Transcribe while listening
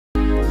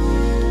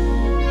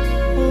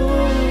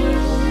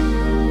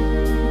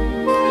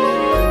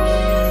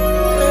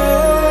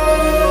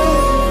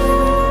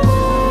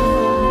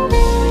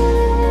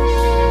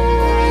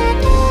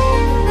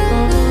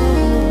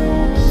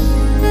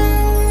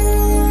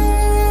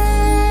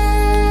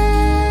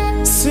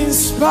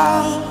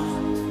power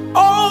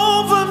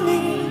over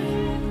me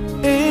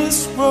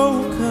is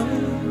broken.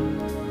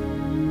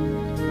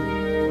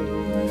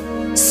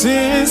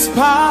 Since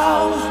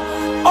power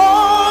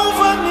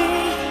over me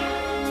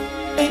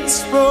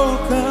is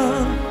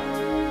broken.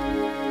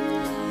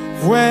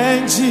 When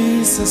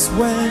Jesus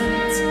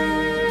went,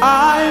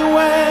 I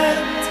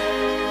went.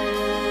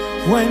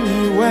 When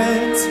He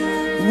went,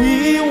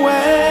 we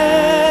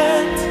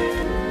went.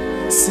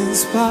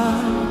 Since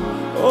power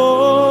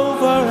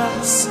over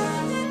us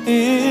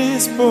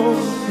is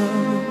broken.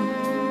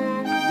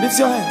 Lift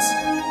your hands.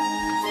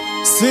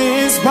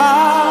 Since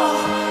power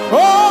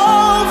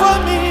over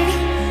me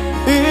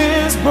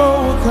is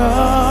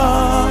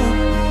broken.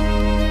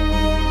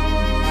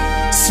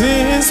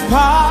 Since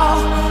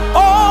power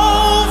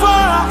over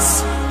us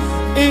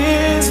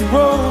is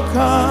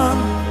broken.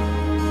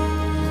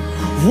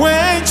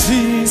 When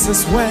Jesus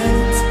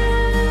went,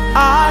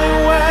 I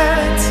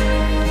went.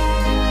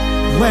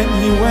 When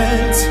He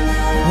went,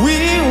 we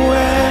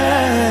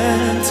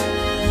went.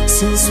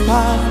 Since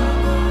power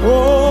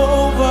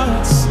over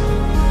us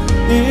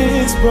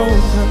is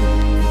broken.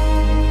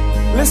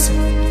 Listen.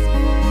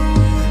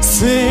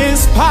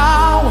 Since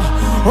power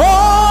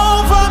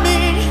over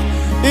me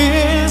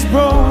is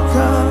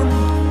broken.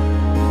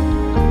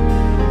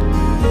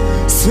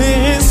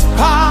 Since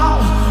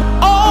power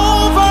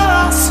over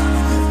us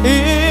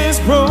is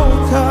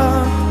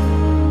broken.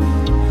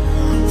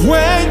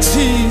 When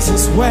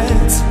Jesus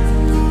went,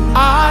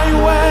 I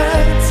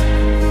went.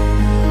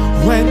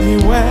 When He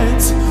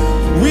went,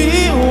 we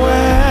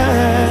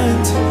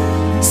went.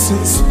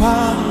 Since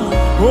power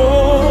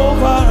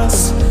over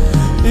us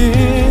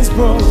is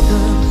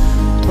broken.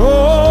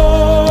 Oh,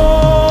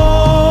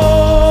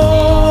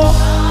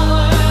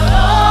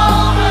 power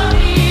over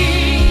me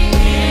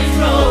is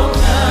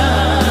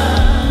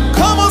broken.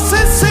 Come on,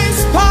 say,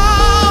 since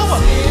power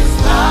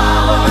over us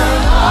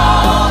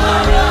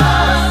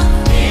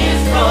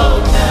is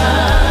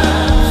broken.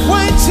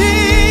 When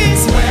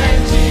Jesus went,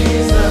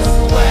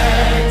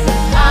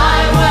 I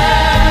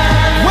went.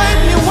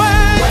 When He went,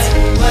 we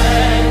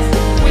went.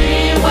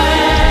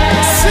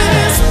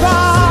 Since power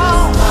over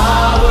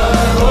us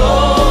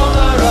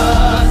is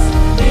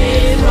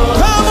broken.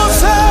 Come on,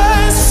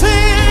 say,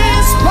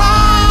 since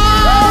power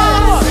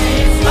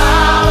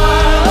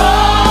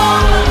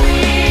over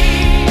me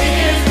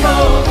is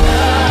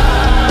broken.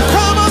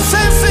 Come on,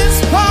 say, since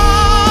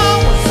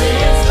power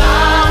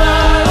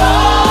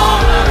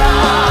over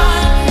us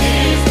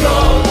is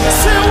broken.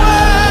 Say,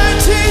 when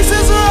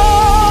Jesus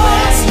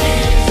rose,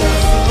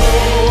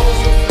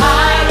 I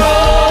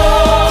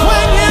rose.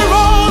 When He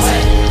rose,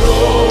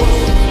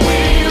 we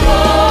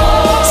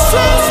rose.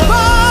 Since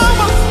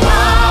power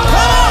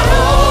over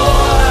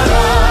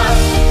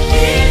us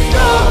is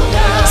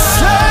broken.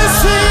 Say,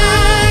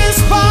 since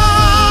power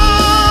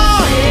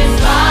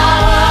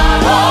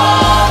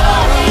over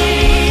me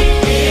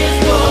is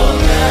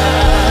broken.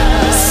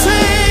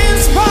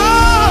 Since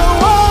power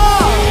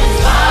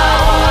over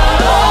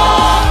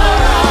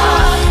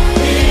us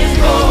is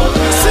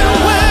broken. Say,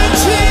 when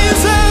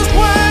Jesus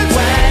went,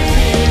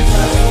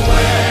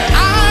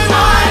 I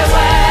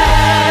went.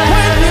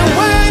 When He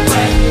went,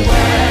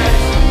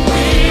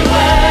 we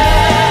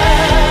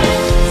went.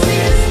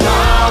 Since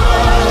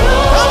power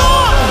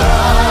over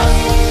us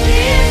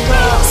is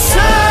broken.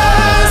 Say,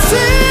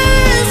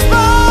 since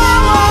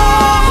power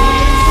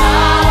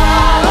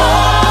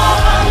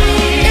over me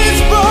is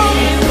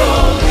broken.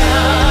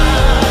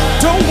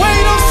 Don't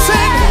wait on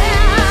Satan.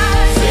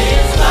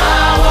 Since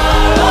power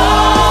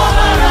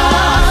over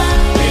us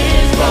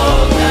is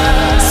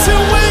broken. So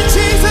when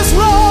Jesus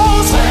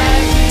rose,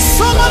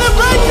 somebody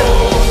break it.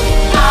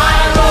 I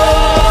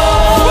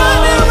rose. When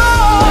He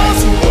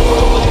rose,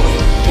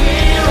 we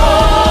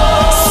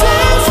rose.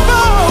 Since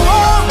power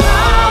over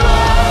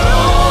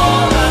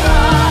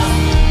us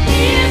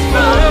is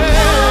broken.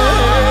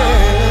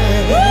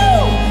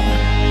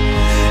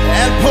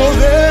 El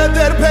poder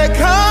del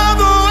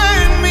pecado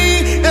en mí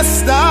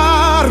está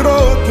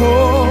roto.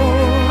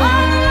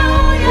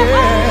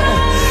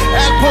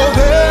 El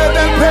poder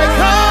del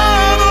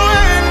pecado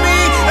en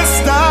mí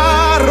está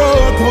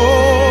roto.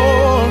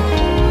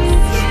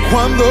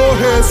 Cuando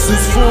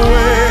Jesús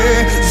fue,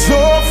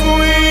 yo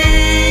fui.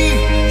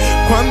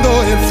 Cuando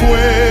Él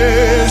fue,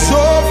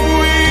 yo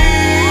fui.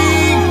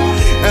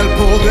 El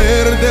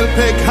poder del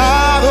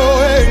pecado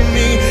en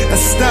mí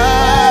está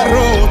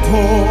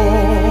roto.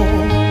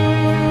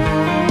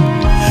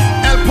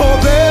 El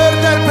poder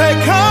del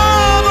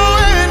pecado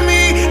en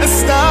mí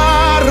está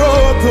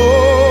roto.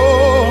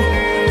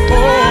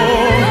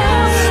 Oh,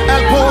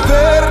 el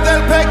poder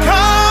del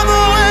pecado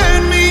en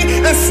mí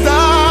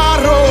está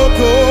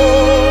roto.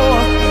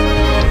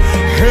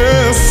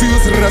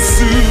 Jesús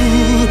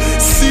resucitó.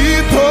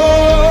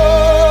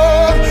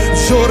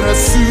 Yo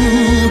resucité.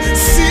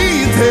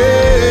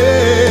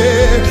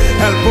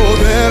 El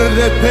poder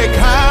del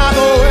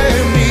pecado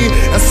en mí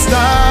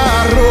está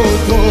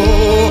roto.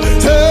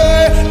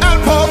 El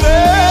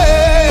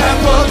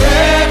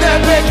poder del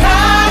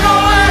pecado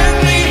en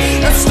mí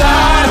está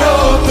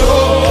roto.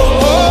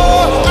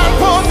 El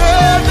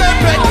poder del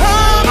pecado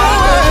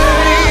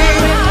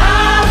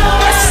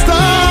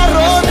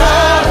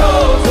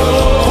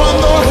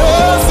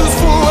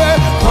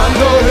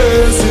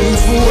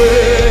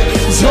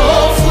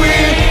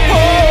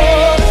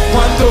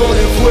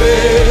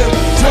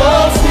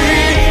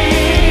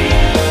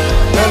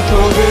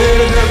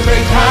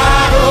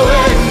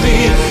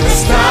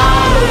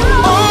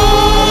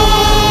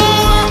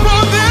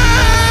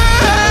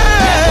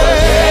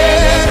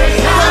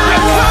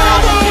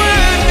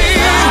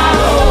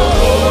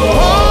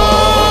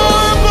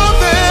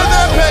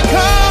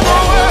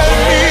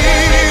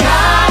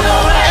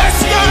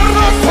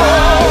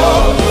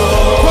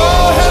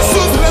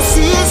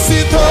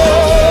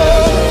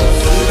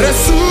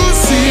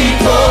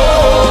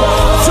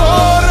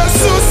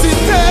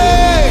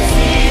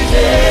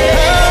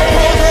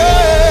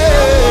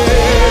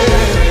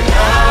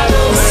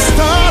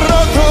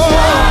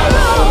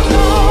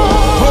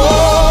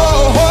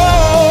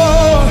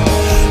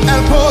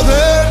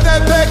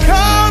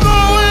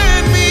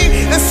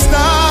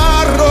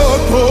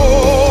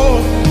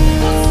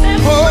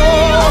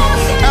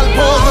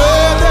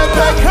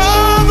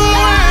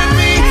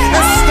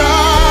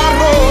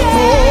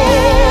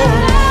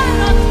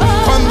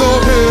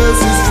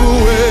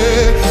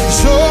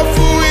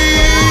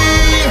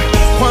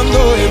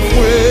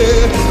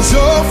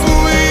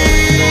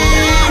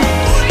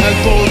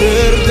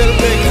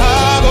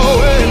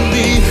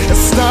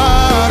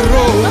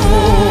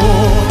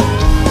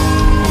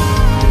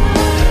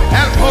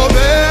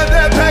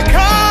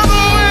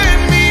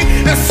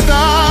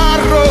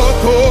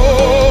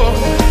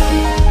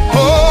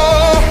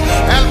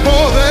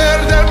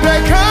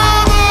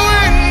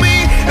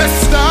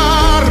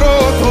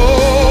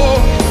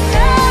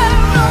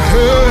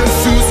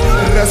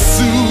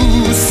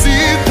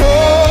resucitó,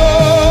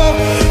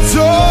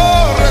 yo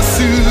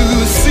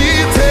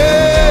resucité.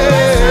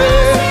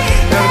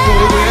 El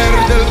poder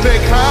del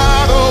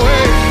pecado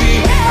en mí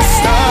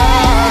está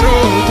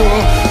roto.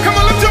 Come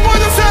on, lift your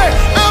voice and say,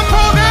 el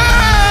poder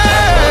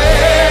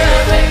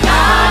del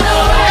pecado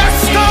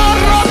está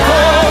roto,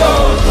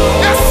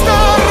 está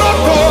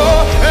roto.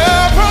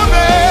 El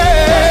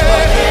poder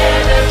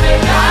del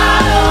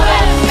pecado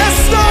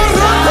está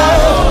roto.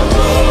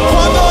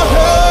 Cuando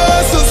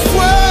Jesús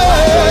fue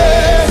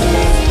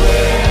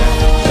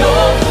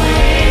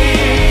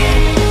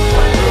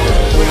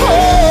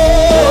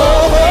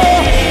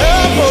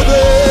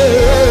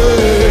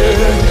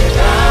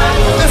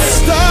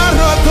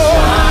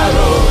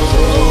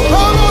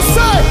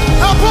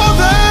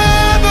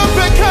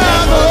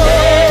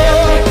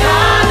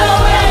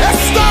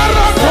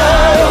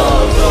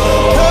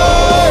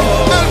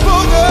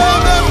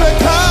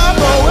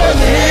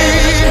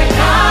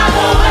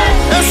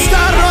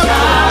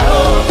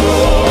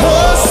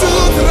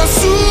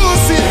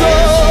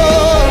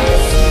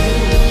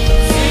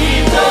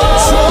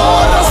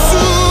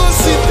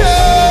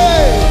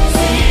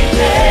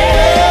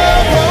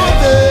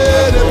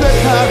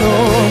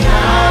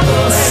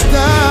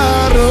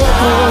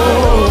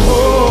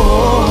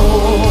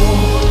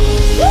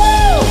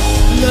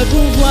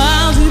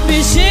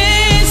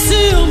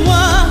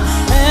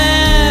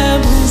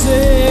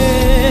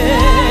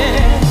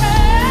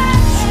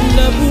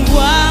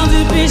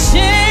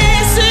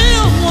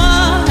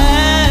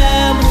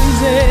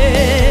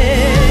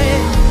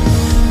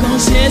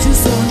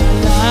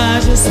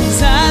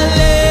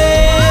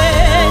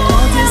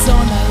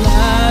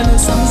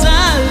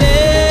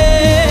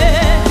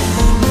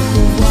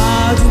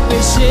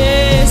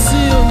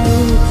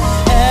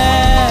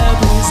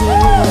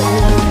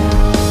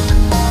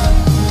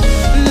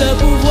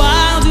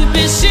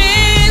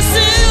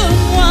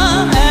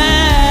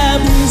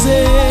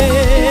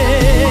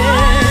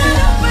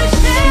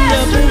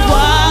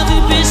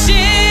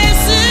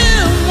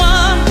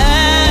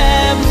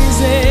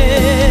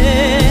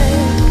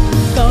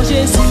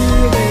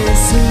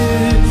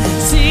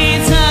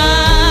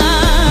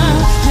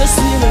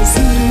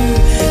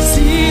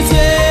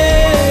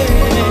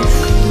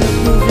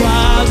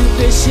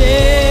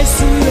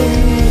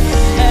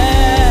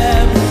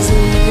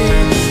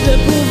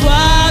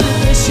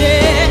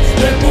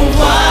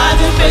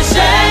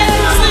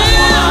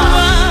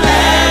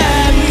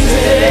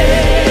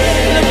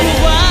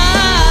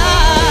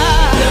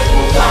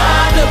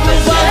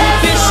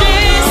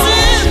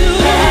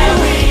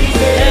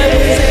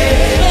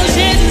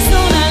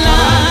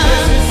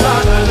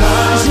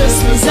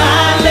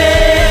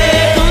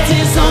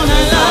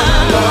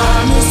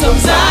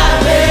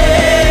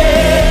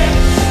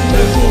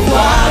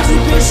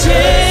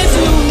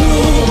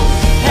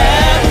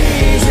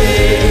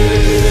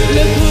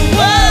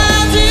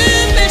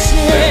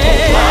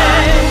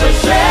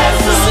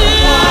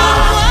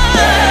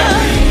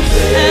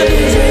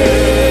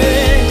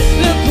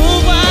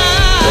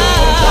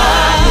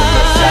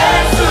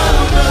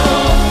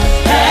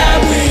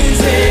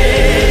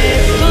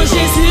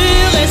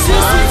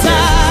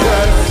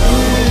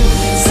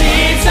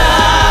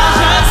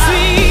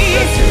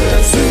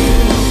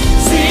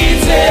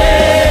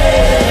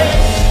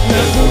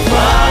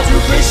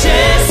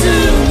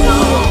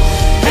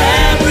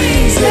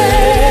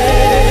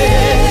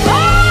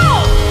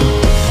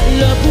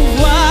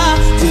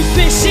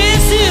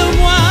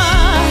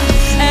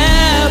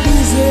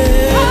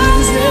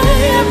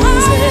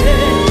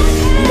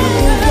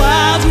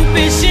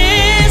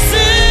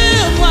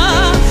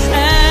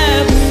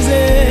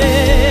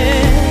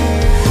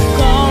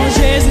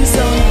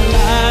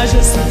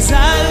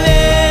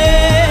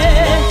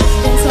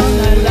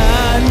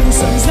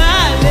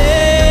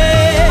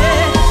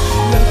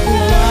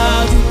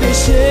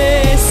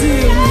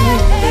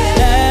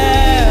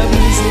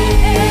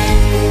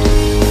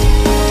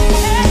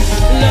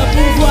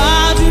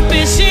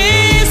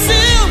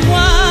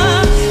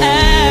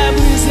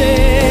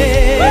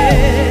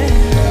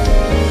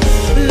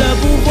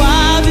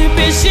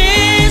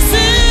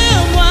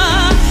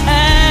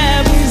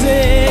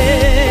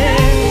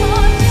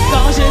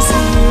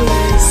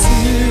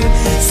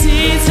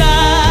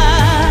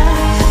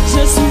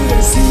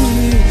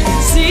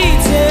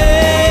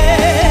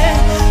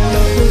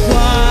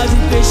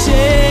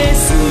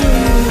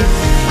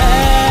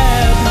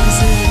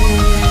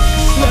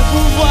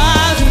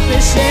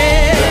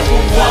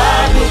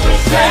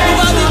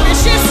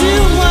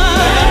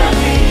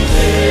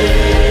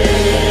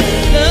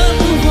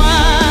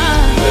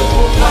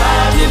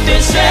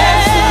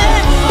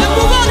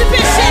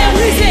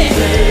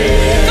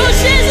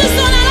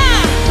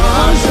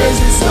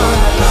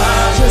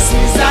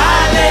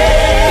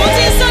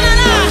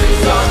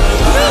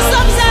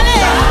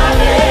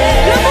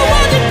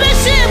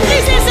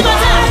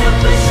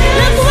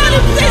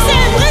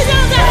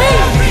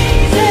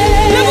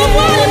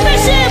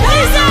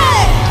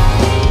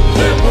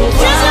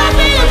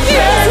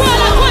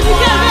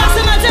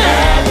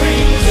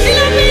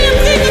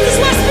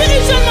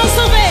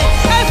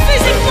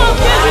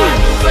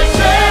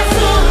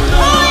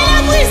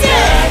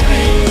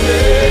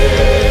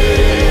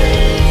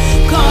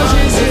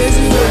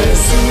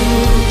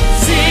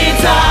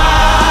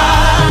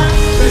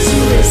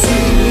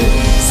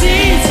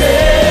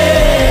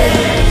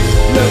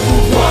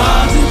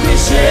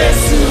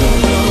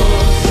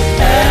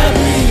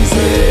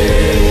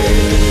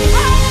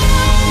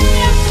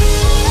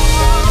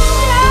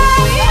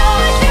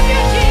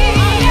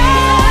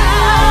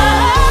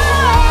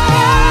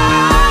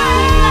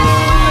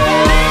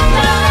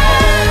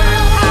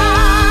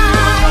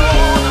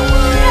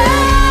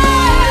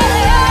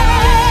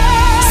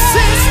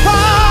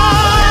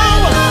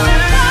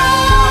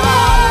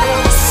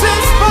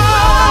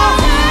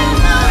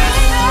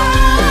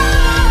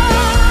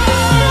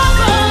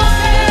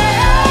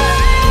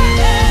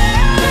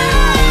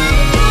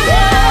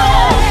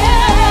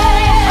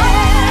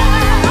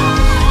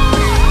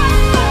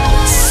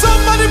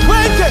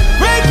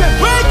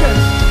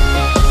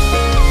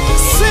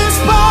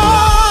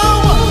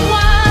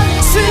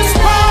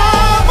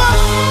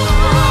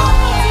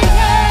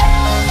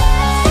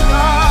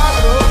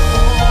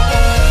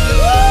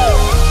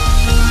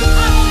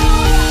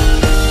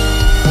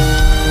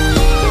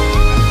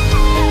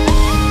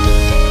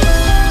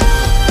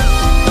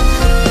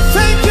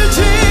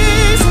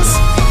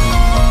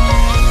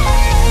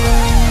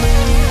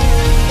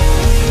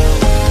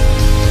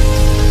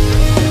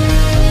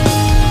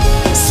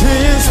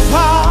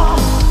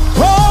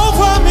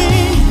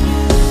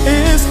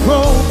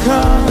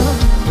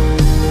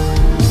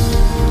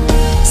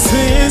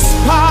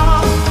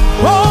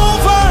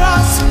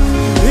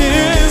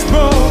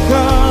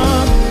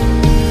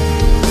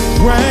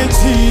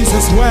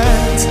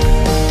went,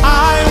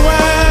 I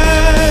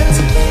went.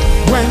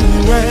 When he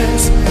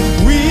went,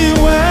 we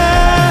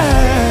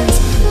went.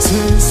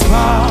 Since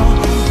power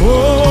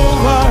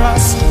over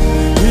us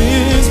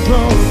is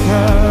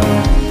broken.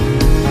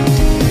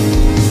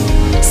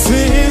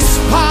 Since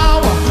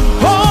power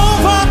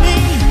over me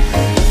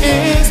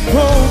is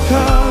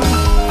broken.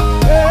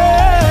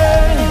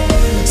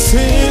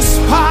 Since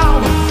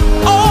power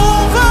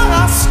over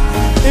us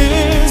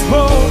is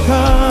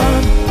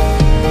broken.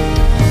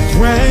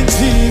 When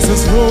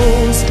Jesus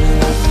rose,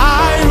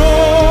 I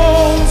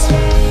rose.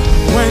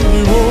 When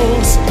he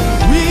rose,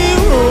 we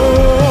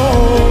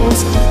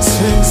rose.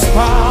 Since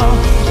power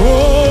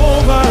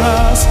over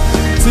us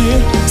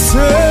did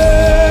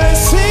say,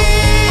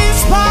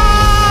 since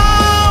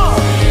power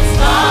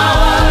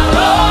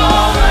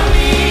over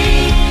me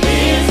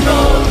is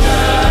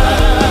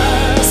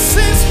broken.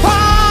 Since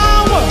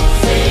power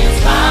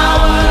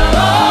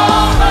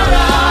over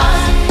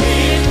us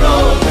is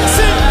broken.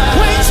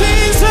 when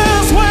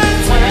Jesus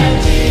went,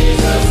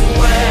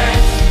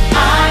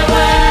 I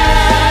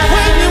went.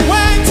 when he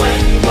went,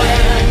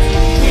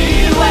 We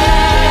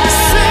went.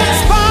 since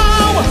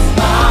power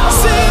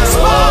Is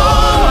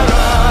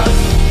broken.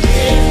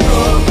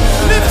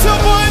 lift your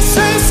voice,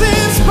 say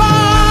since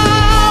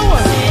power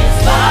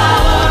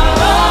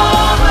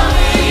Over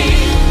me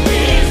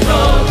is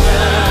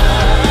broken.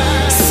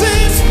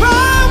 since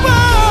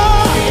power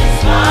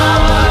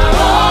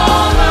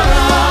Over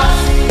us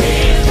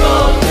is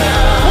broken.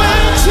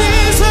 when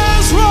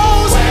Jesus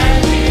rose,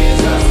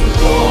 Jesus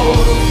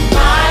rose,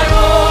 I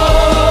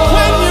rose.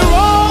 when you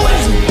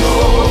rose,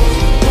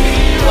 We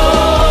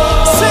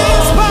rose.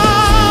 since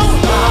power.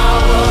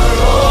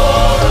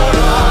 Over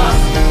us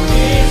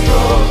is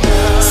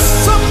broken.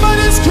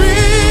 Somebody scream,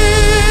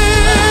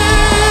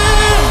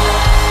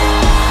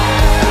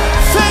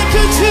 thank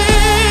you,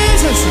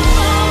 Jesus.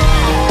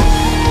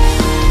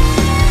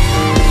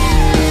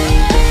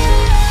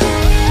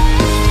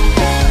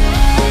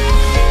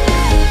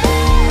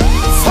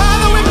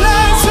 Father, we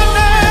bless your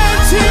name,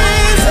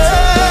 Jesus.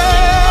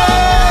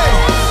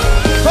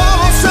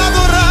 Vamos a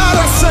adorar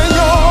al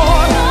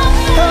Señor.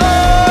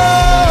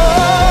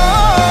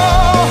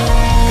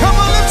 Come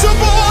on, lift your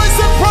voice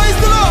and praise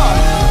the Lord.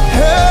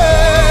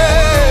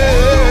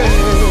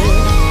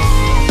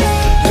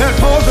 El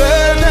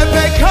poder del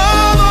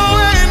pecado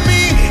en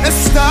mí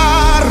está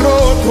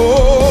roto.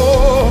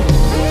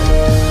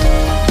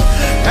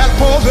 El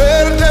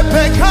poder del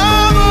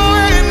pecado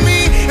en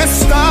mí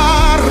está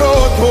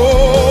roto.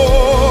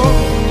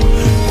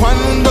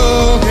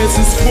 Cuando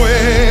Jesús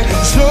fue,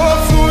 yo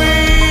fui.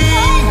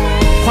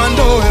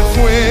 Cuando Él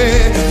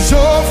fue,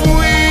 yo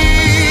fui.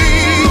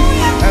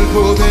 El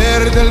poder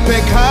del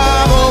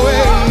pecado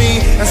en mí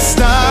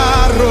está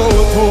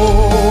roto.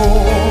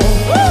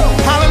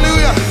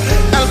 Aleluya.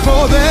 El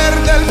poder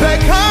del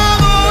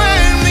pecado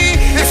en mí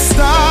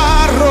está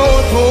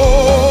roto.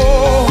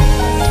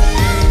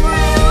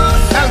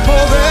 El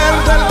poder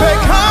del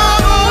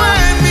pecado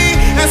en mí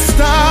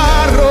está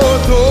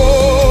roto.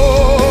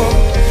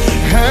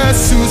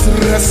 Jesús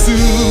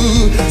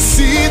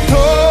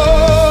resucitó.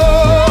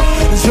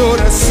 Yo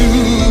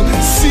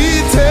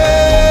resucité.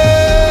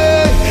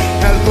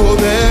 El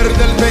poder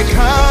del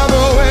pecado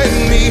en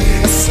mí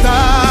está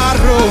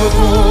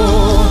roto.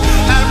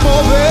 El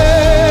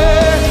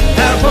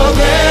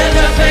poder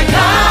del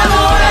pecado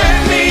en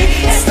mí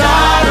está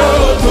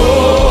roto.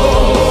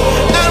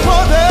 el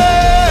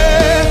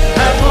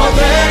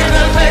poder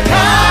Del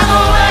pecado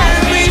en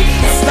mí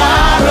está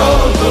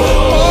roto.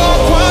 oh,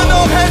 cuando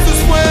Jesús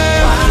fue,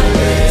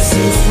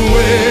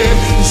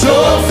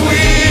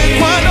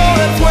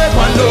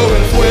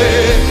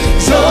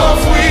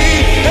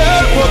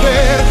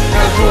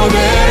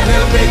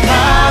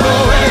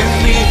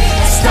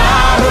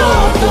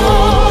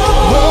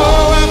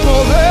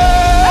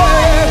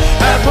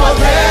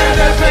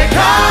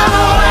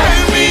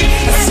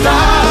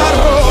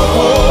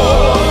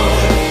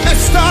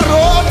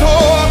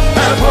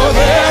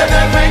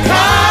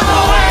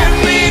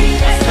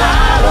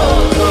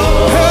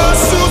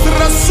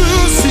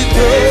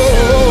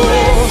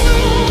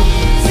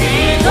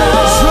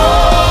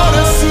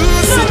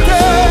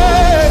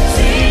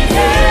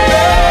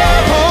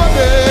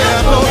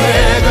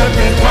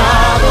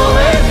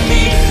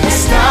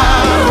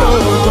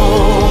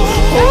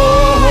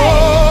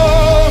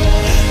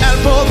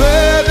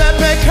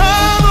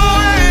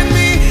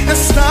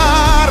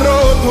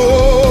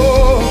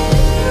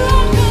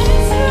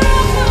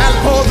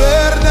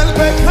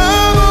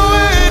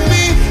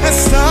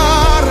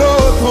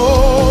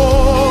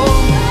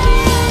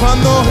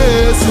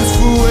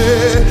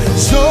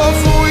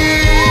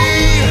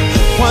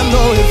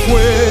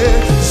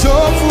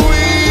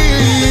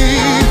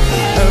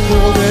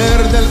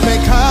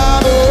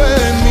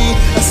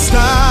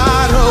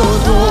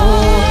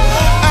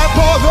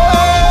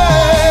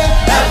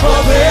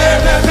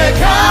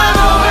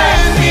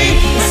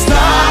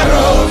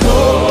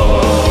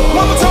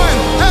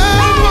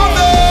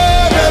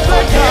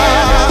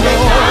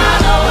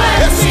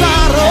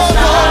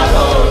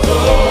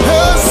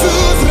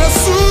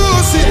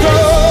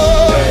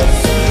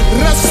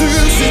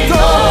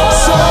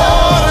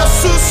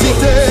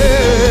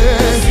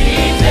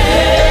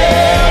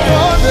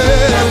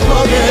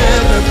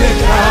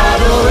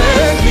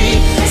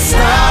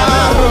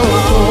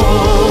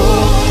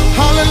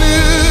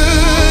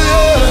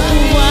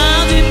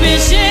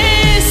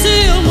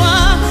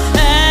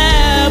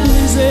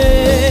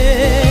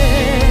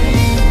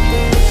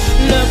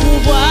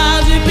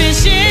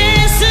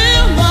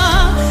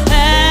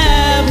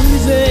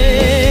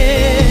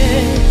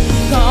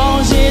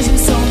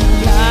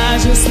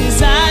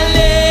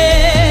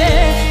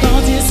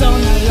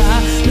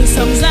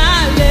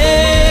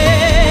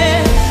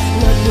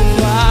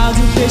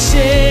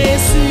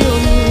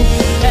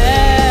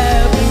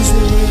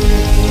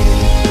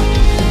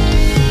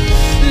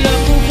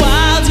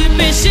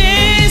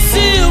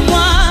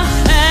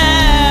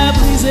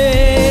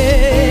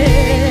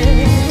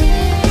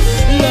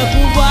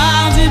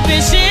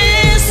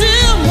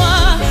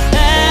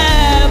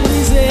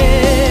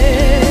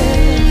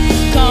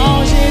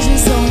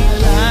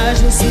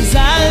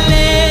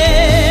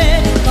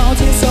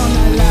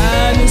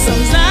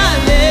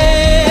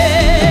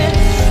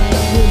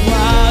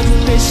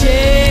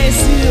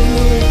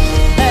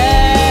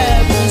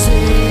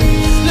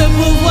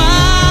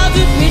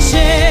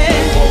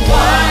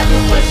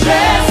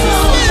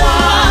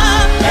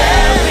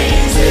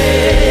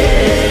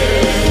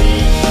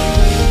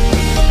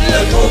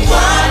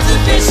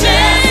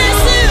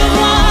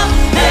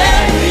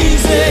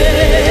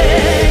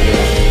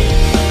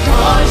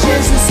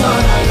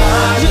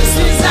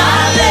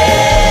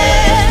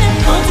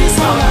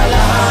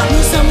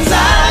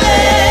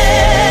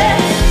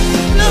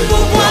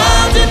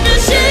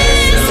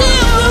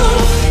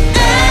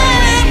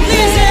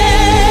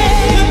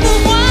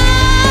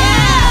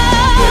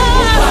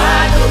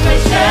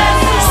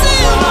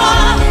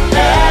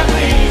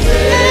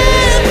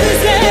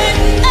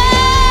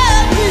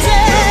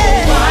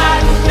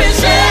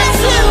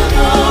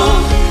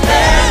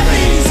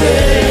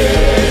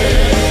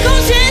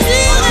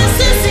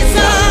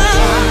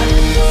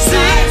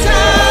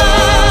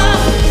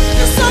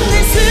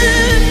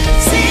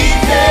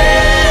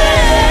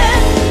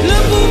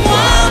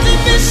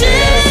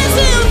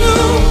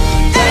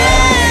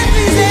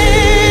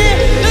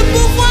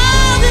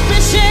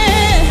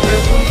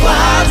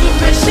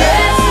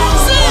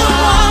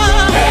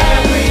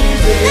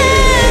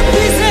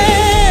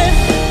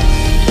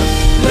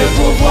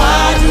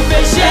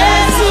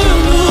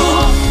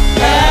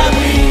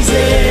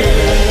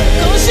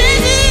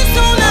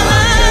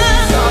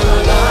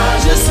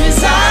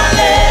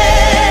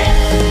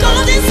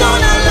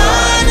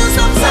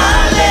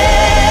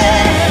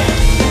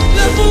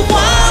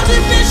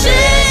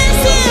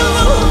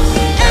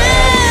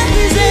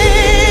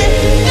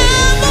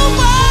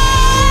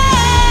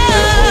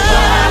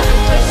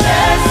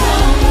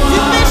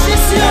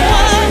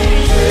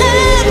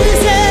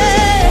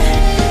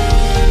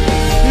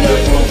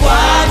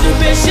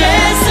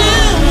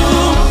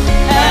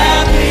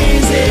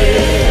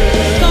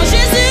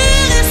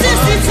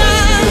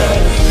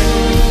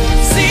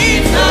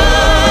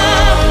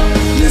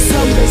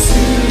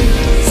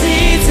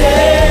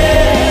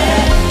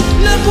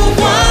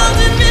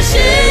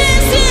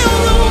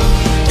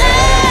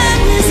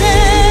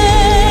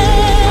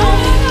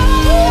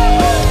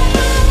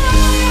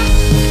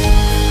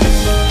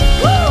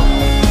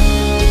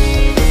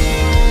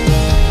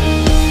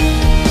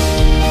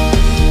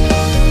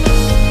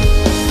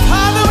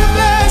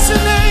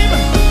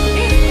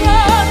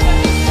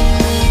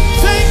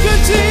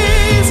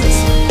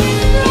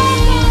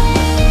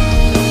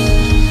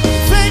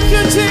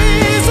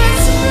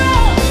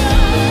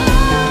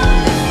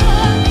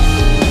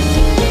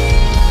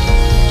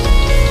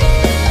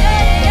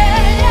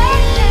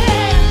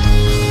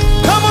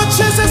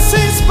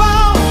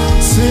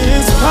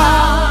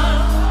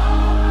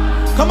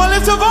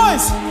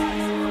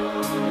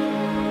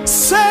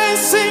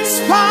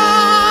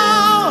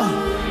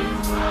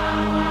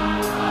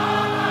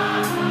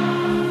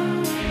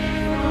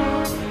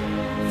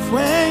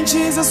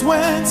 Jesus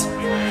went,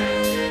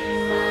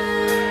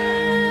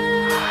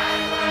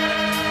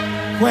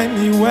 when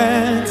he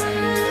went,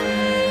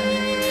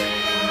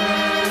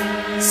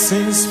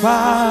 since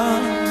power,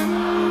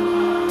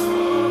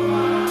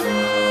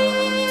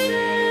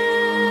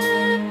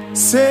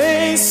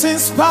 say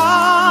since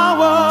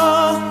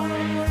power,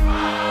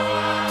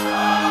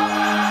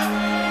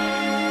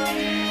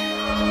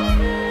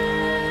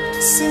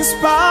 since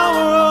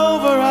power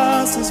over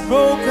us is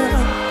broken.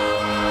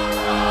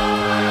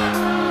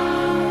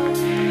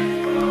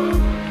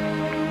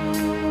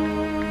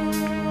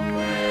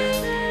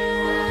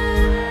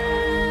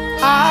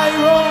 I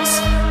rose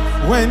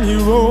when he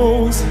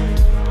rose,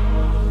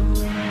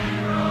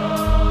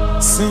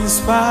 since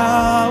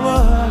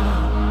power.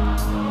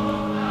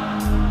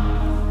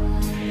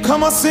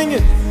 Come on, sing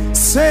it.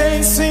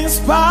 Say since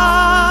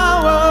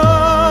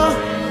power,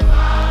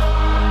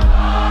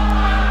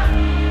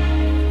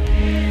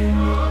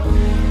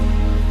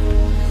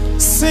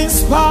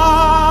 since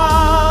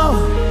power,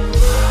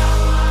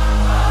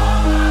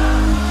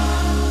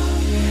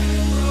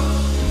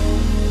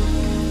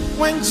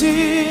 when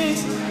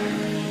Jesus,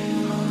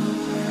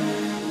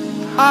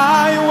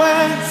 I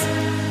went,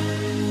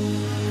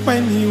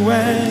 when he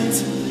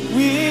went,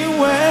 we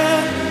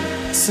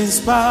went, since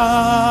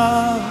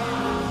power.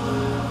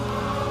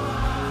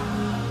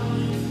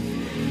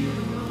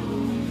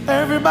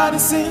 Everybody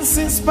sing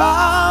since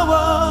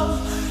power,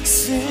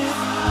 sing.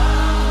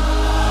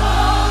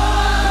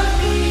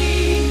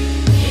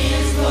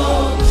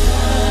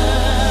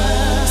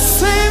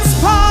 Since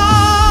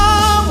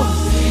power,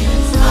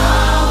 since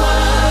power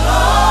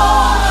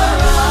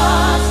over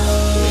us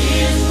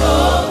is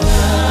broken.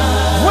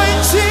 When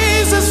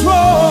Jesus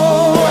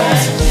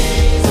rose,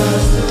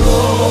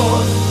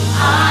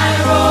 I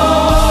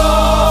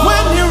rose.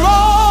 When he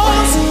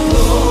rose,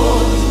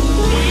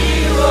 we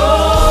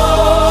rose.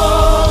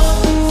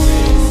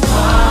 Since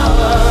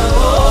power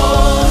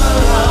over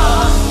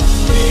us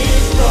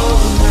is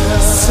broken.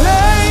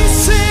 Say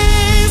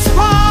since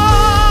power,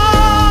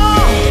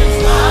 since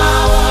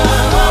power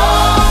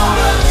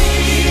over me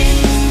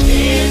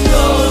is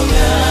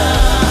broken.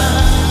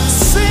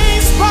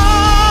 Since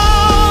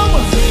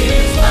power,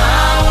 since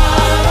power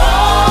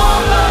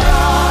over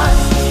us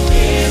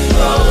is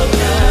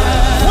broken.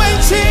 When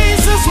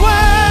Jesus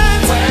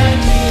went,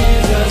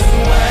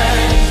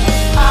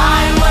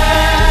 I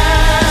went.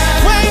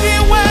 When he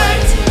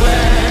went,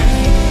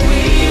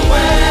 we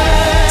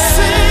went.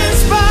 Since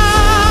power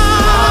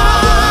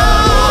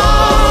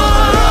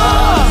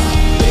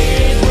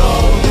is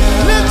broken.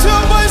 Lift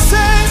your voice,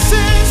 say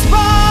since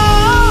power,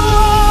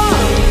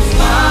 since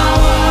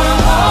power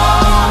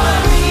over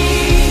me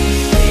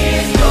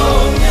is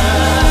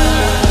broken.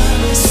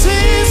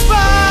 Since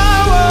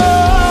power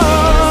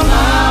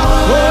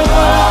over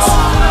us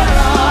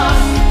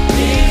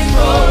is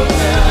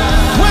broken.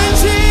 When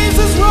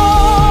Jesus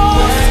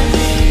rose,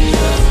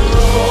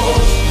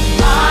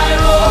 I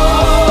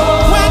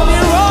rose. When he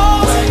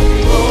rose,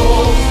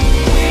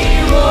 we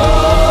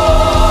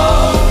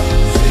rose.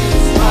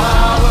 Since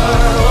power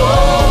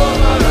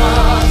over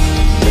us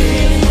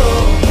is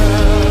broken.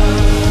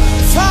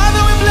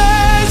 Father, we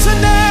bless your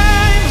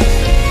name.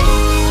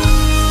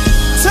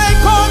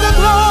 Take all the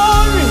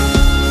glory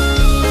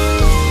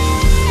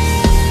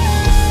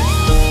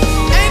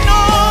and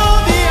all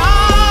the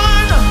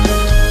honor.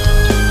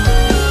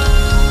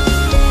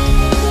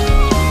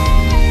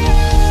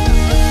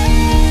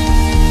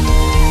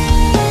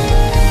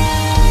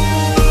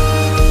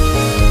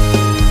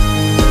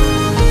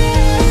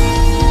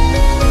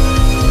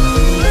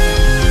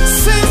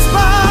 Since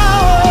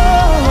power,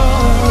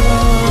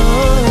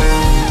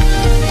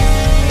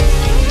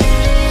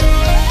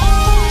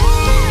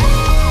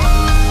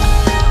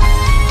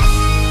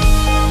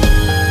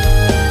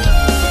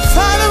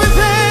 Father, we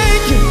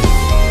thank you.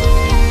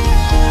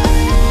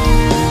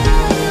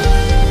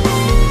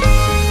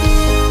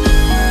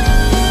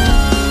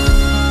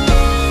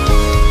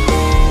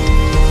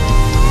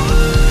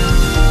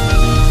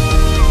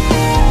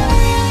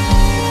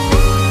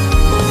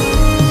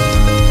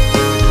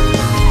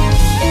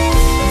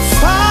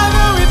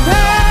 Father, we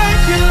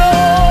thank you,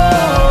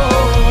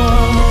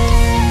 Lord.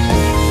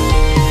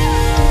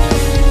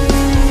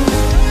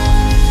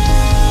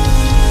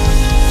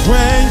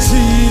 When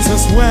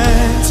Jesus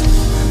went,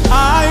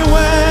 I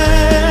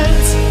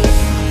went.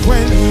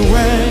 When he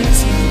went,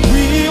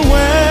 we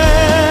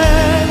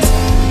went.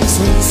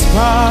 Since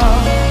power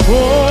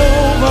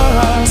over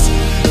us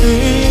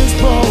is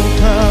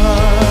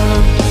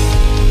broken.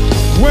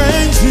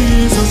 When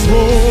Jesus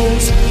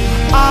rose,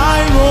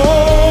 I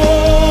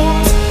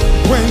rose.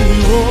 When he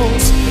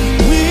rose,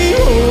 we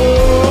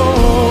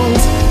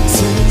rose.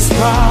 Since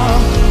power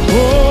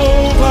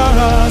over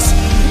us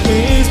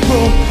is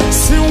broken.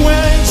 See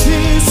when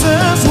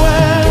Jesus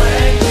went,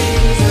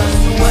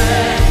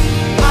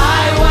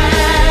 I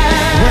went.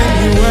 When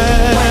he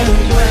went,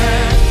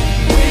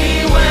 we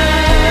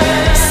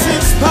went.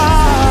 Since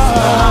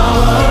power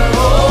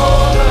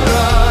over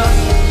us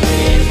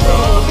is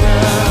broken.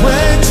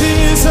 When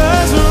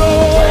Jesus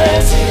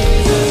rose,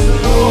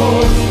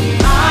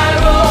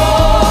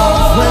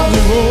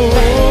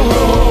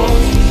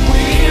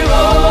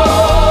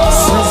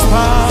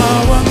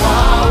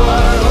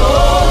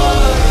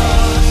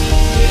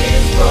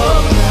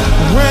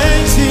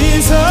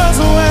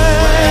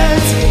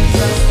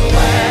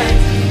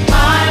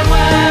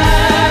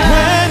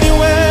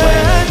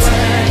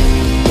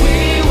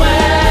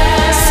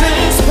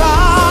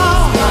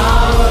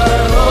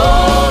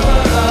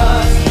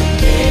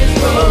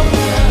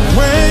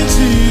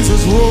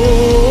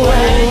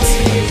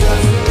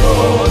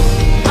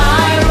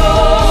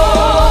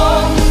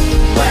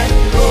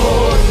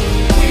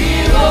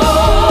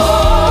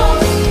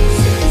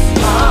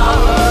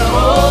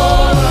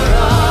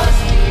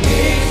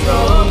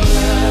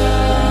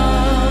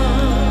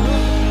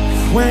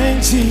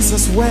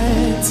 Jesus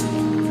went,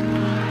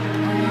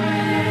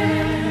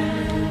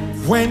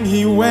 when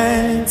he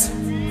went,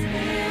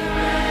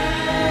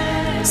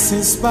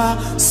 since far,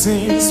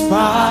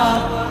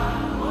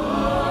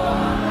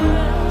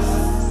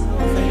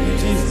 thank you,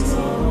 Jesus.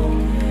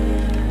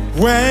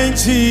 When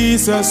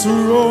Jesus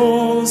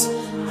rose,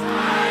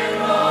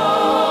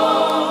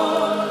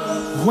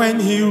 when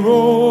he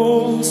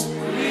rose,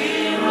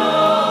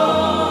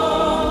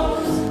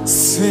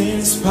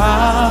 since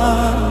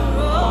far,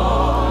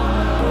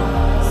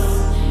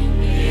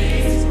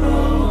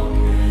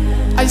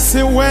 I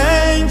say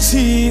when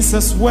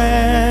Jesus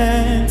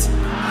went,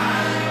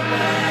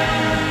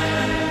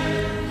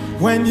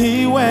 when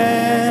he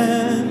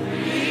went,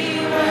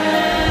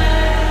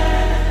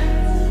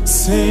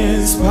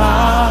 since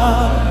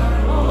power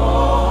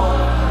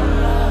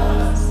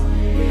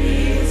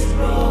is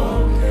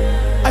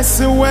broken. I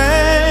say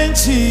when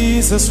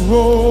Jesus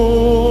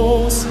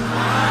rose,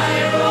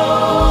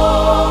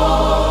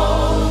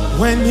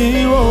 when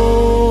he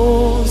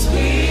rose,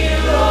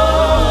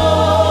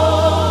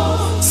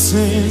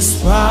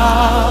 since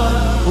power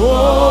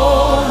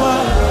over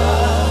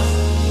us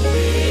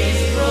is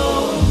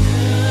broken.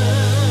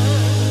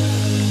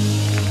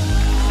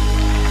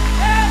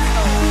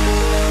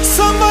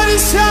 Somebody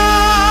shout.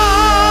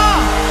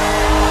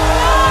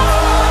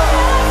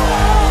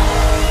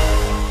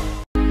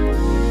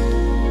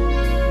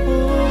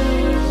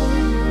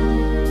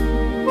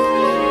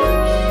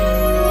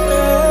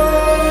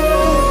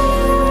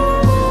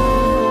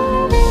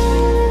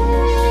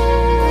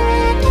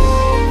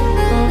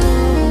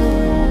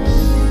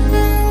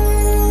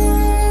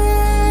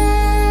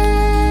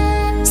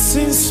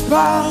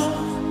 Power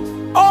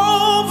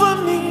over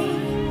me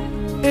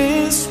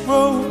is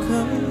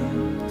broken.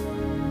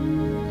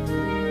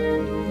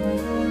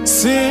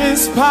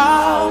 Since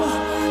power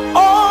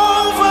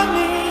over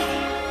me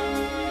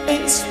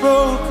is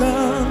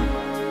broken.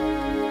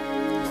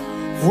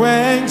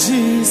 When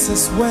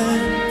Jesus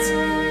went,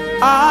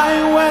 I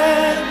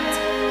went.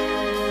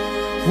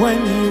 When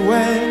he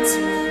went,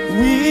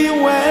 we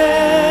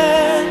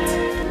went.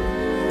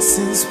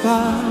 Since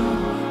power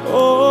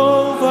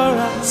over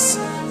us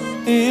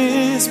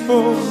is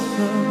broken.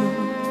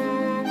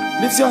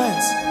 Lift your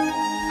hands.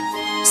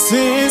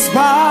 Since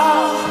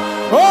power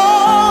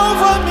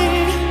over me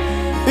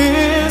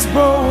is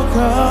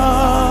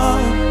broken.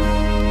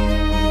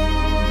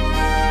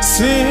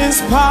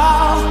 Since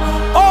power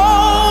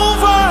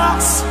over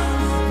us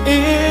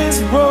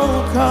is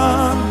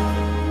broken.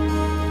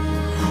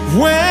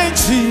 When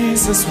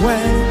Jesus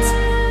went,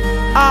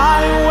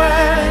 I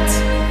went.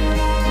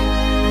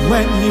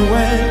 When he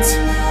went,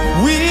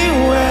 we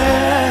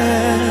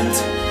went.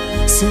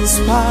 Since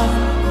power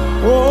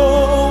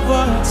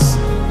over us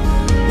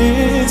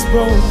is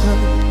broken.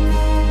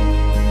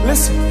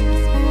 Listen.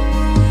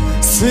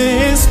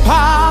 Since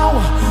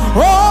power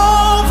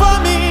over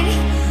me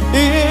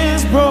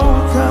is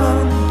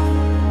broken.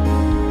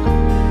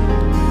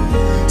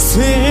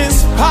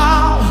 Since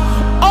power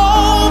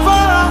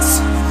over us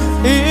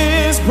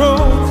is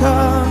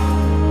broken.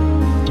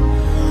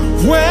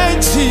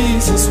 When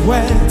Jesus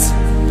went,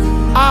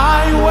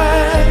 I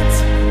went.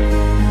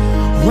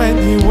 When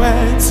he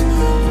went,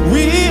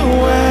 we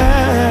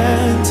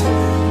went.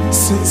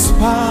 Since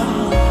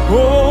power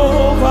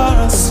over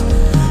us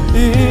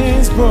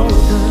is broken.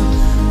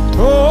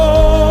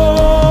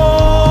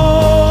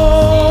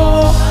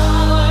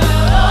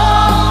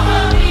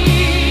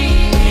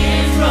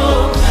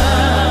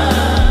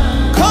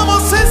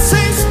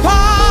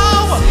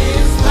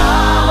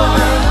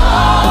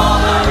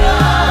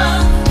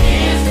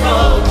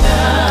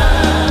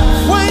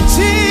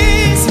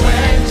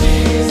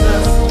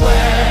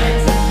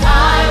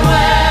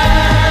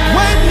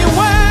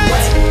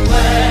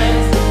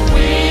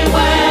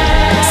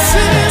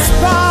 Sin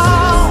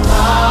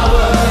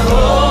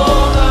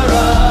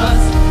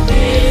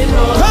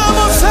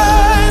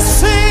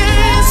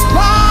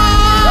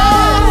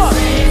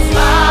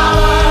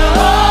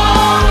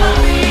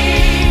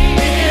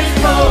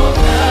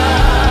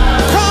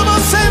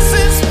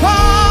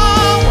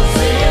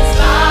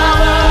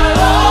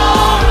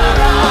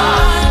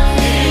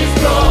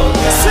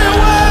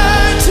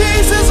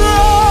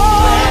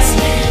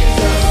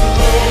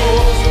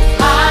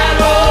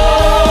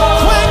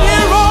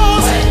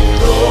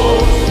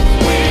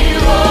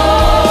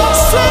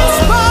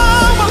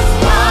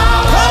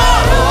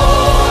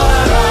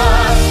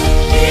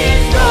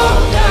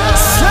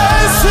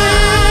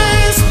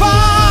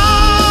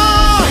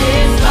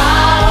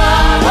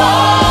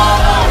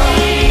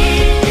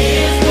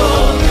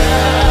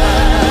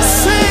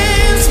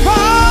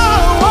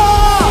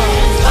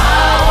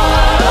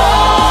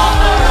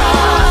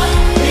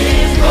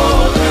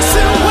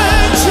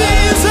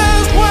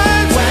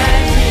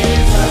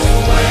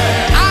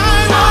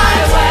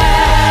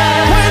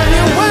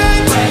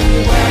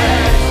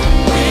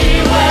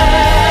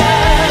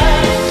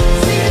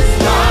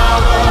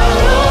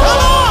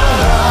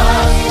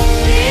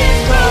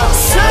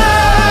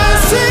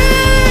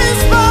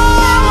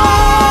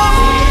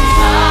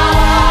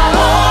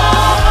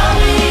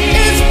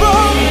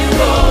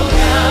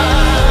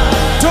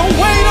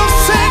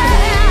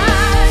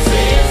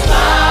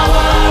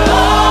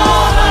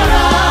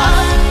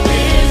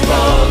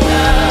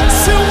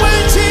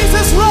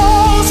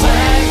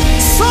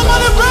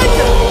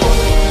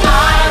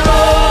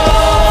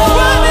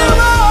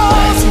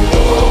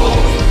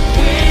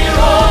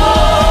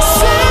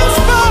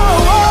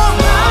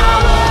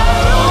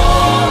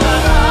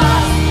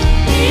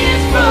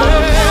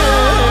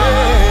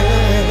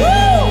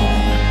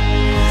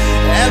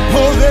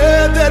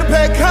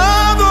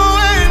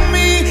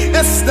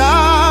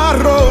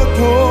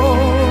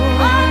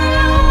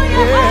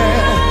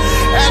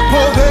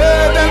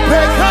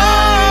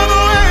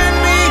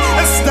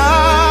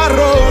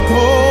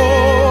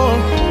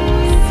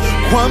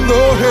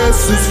Cuando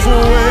Jesús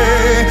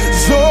fue,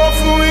 yo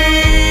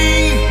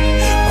fui.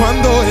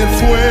 Cuando Él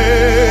fue,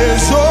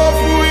 yo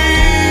fui.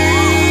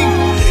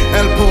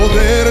 El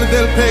poder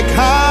del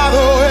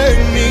pecado en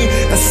mí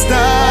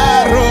está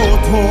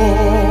roto.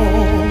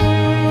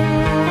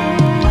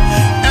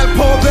 El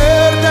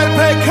poder del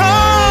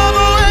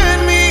pecado en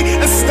mí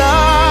está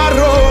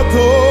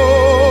roto.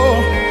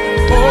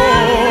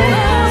 Oh,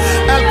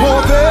 el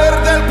poder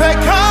del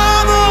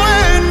pecado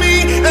en mí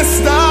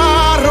está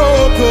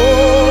roto.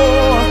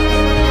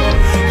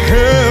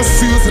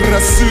 Jesús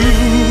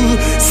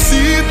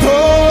resucitó,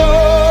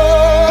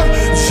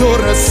 yo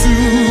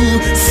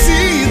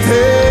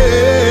resucité.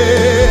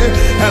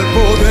 El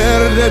poder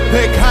del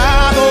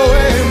pecado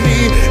en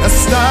mí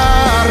está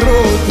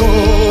roto.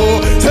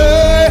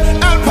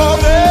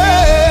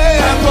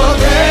 El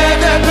poder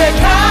del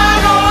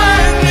pecado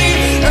en mí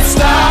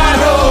está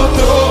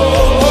roto.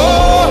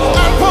 Oh,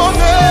 el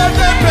poder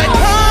del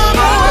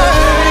pecado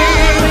en mí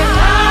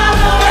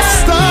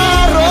está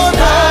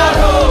roto.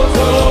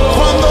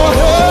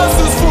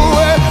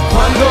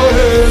 Cuando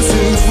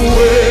Jesús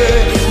fue,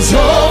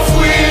 yo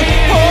fui.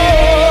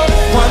 Oh,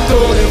 cuando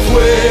Él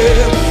fue,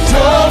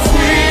 yo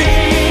fui.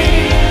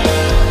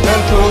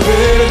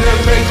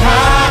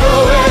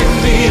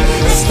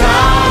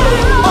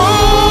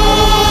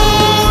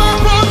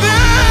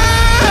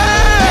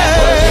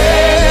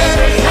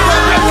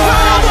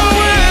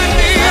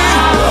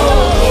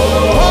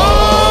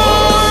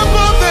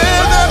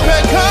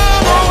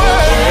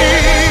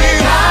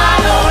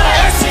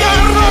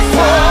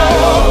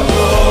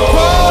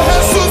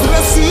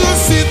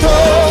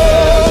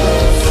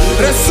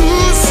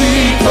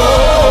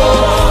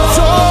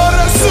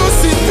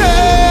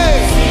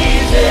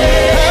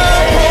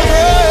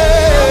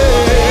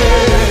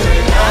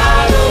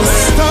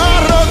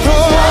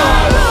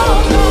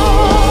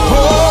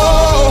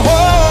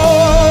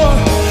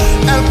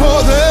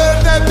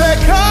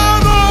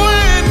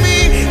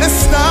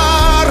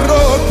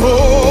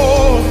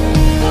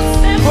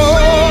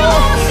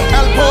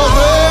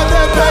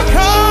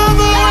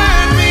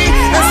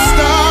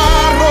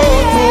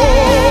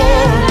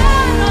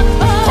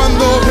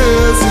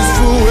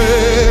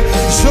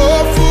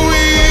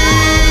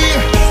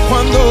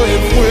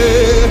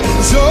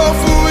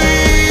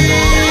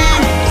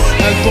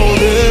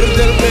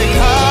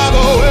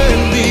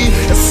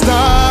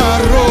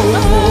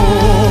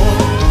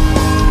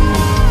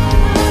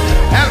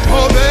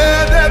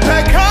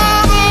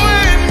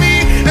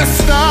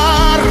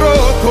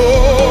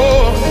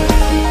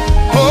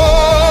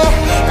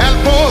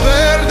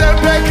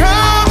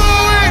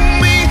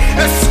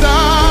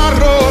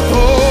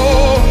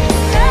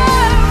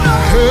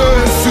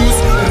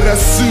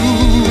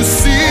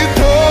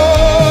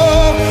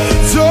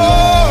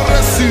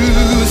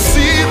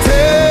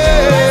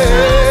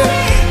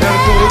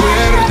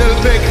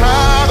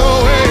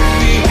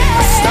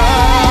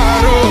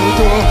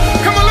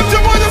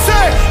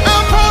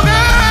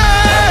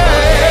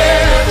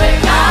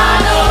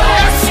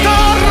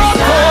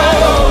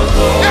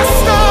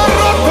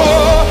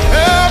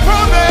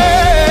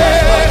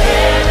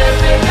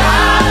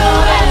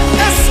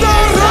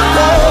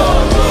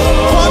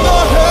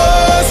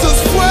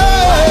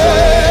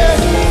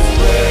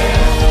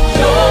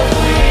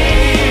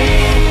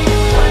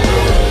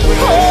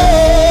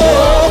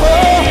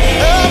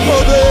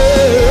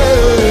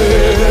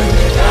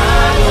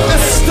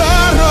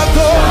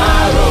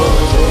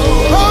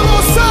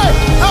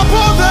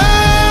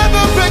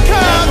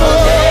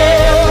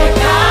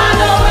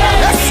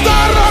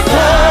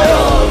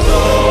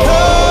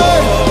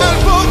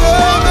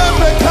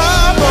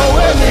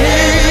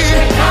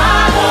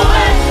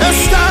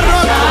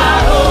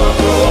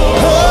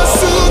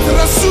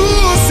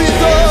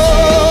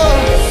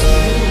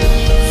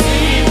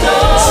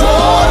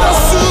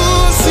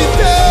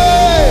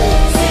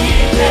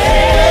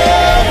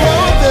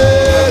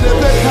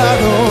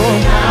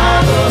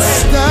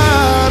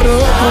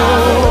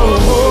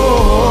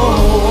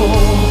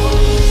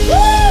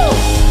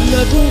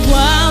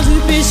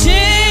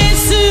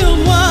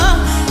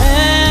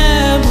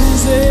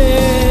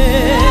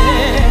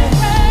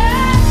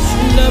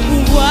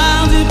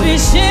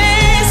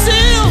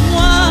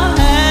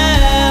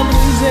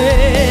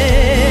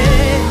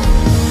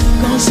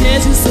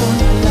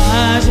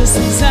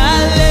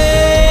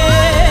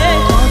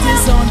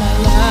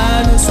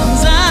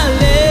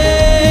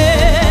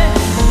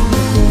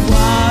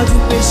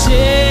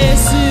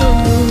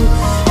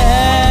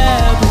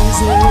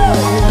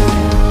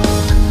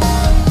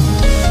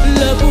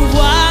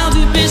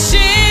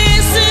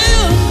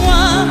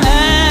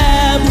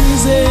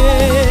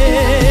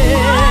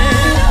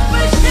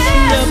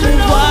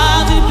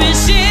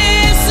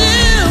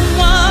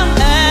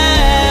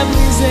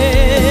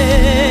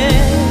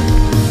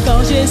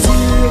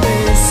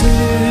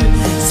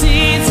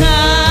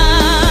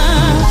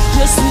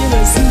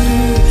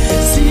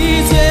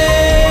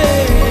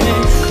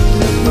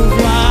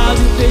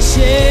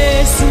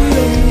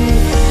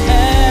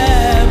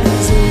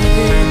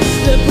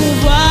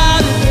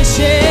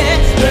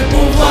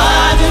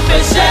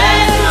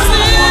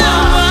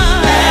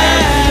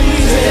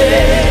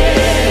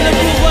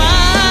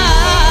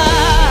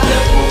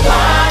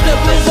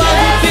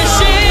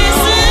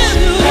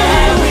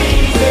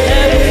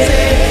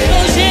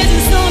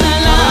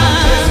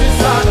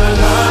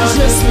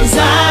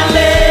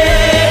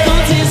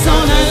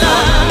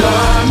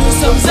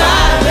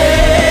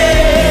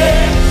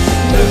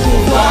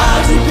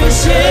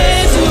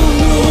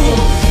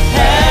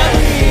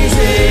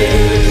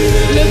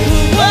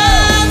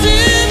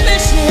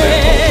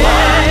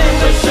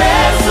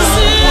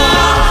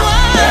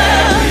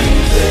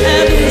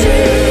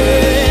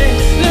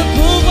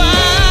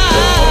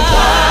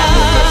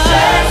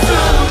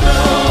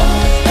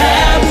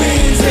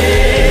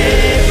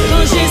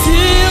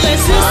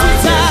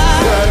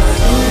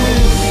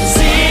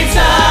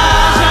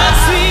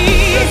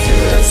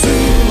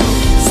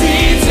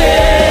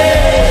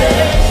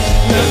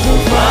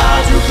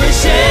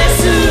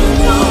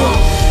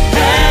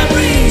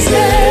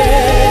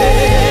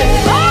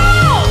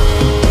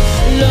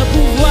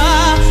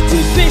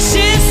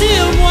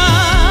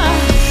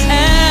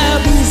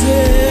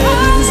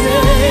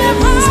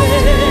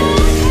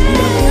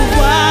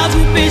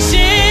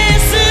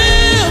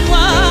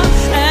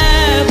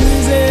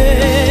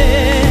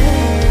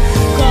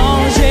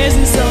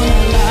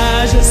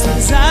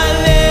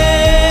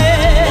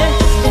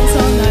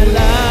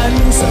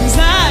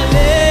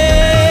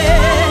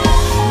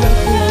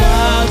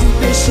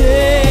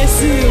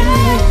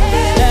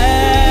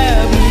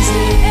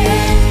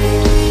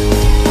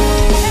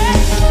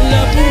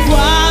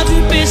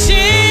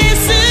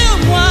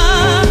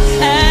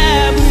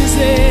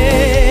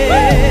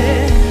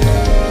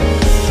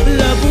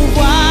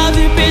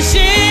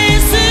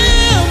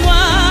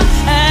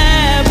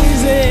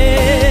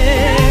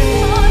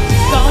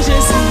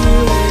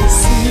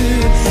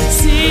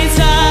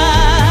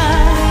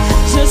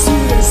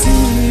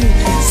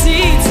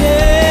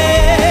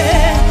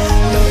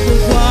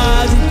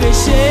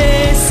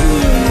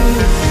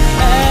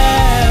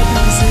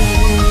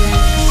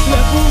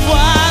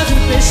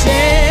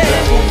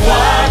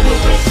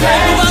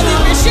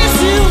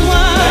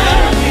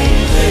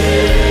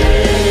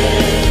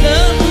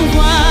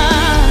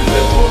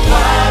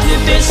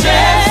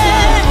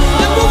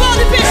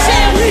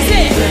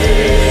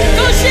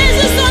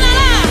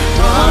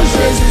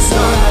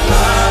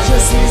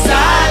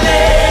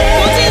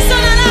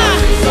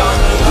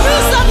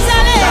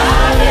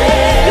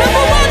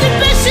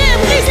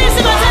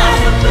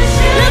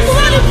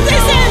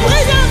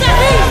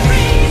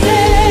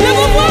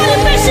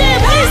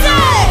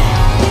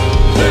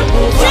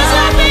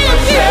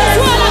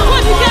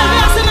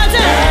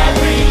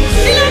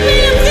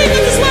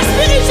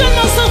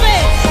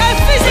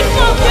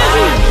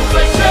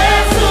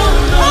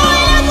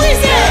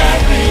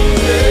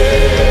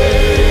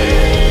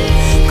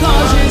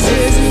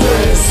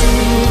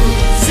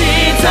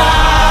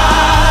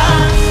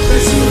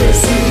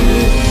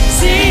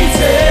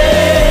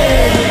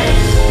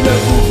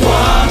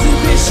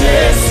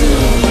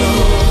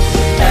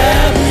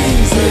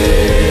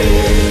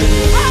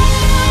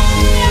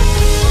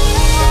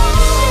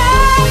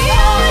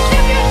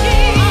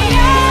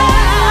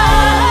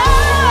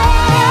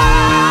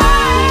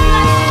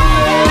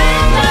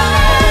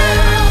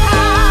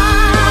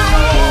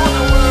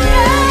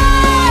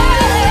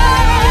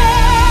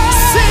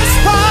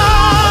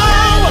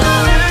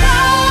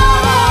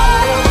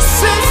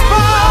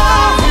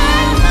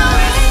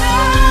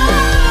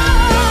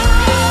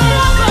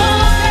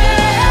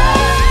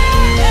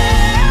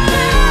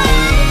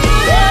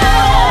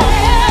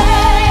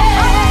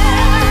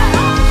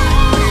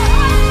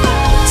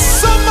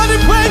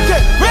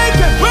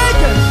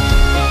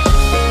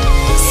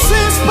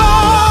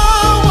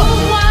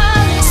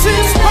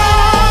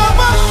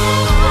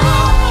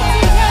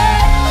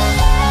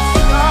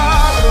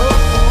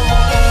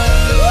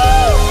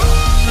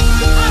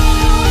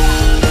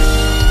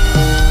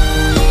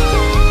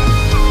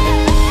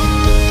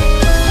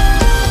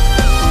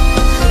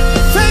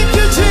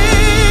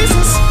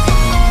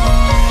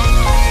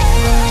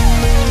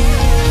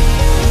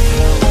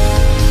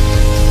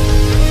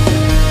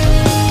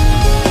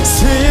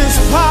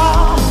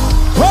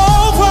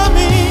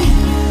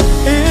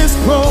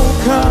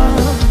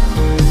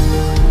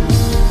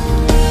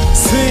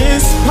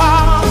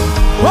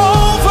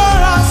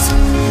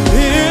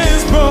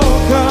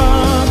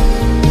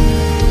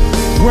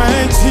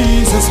 When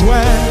Jesus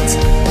went,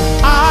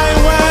 I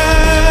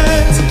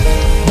went.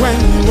 When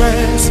he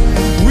went,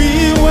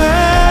 we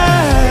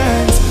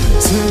went.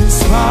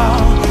 Since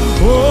power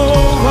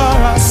over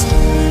us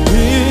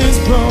is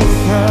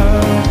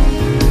broken.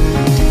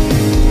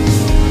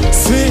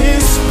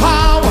 Since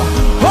power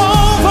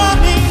over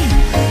me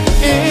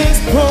is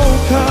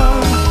broken.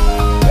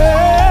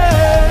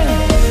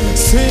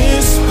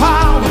 Since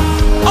power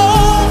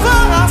over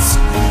us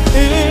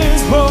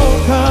is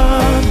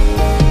broken.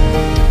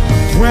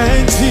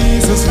 When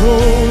Jesus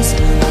rose,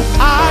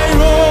 I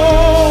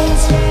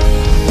rose.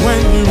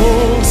 When he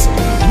rose,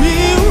 we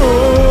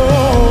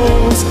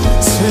rose.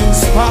 Since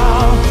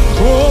power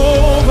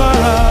over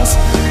us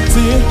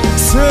did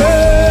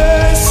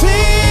say,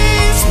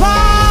 since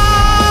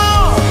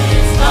power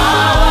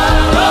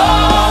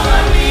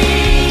over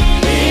me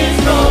is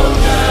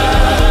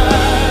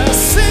broken.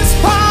 Since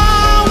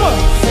power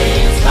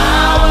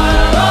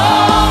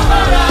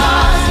over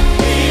us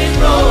is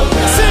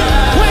broken.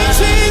 when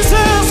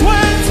Jesus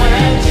went,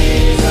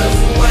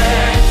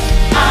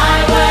 I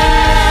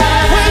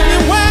went. when he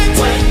went,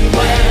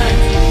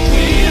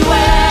 We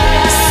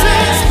went.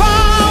 since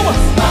power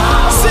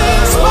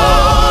Is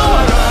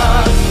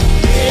broken.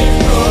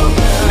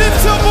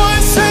 lift your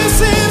voice, say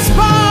since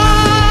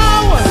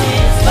power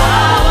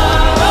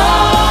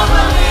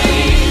Over me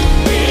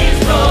is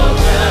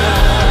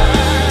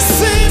broken.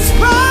 since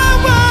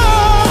power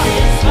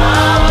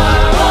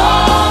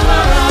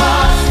Over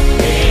us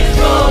is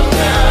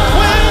broken.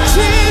 when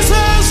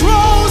Jesus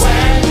rose,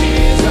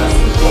 Jesus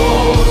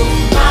rose,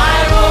 I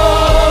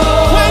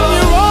rose. when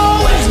you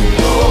rose,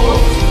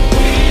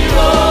 We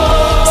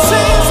rose.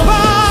 since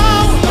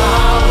power.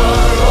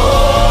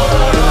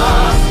 Over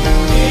us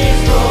is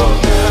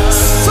broken.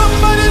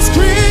 Somebody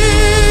scream,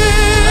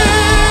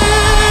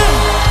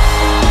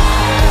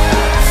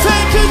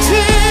 thank you,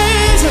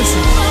 Jesus.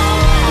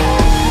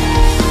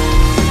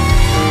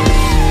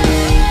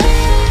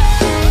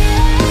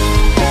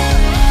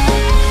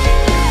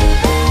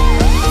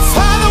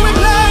 Father, we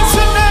bless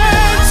your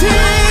name,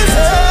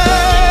 Jesus.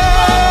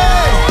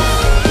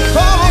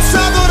 Vamos a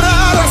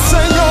adorar al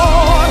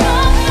Señor.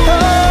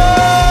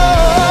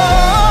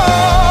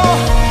 Oh,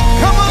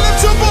 come on,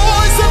 lift your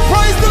voice and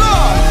praise the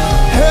Lord.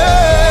 Hey.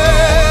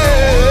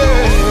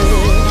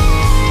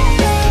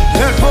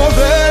 El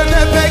poder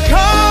del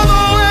pecado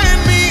en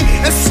mí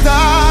está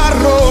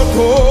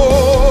roto.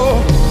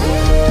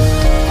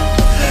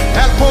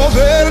 El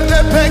poder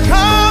del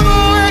pecado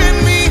en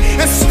mí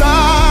está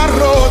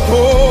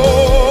roto.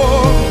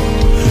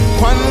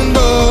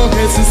 Cuando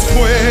Jesús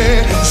fue,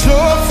 yo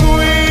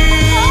fui.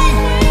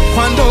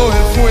 Cuando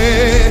Él fue,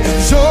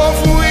 yo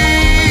fui.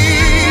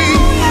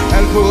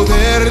 El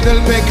poder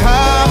del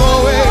pecado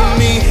en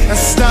mí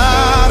está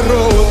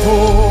roto.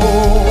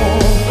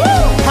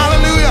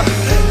 Aleluya.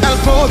 El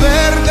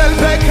poder del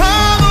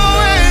pecado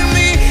en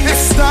mí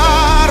está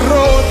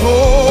roto.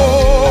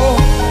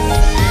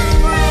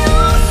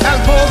 El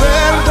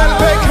poder del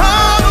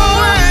pecado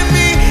en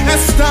mí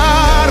está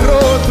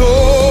roto.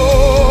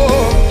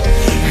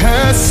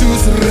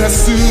 Jesús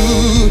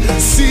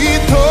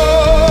resucitó.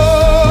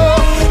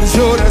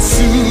 Yo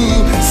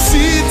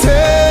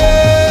resucité.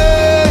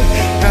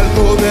 El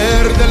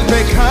poder del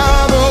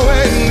pecado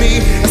en mí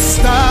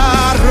está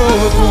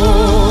roto.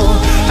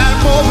 El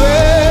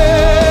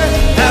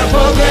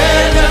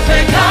poder del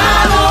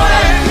pecado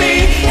en mí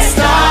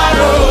está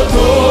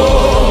roto.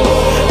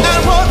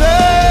 el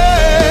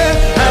poder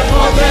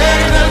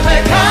Del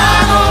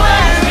pecado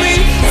en mí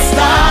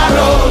está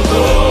roto.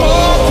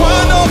 oh,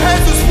 cuando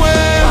Jesús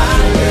fue,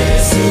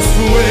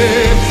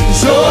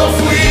 Yo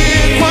fui.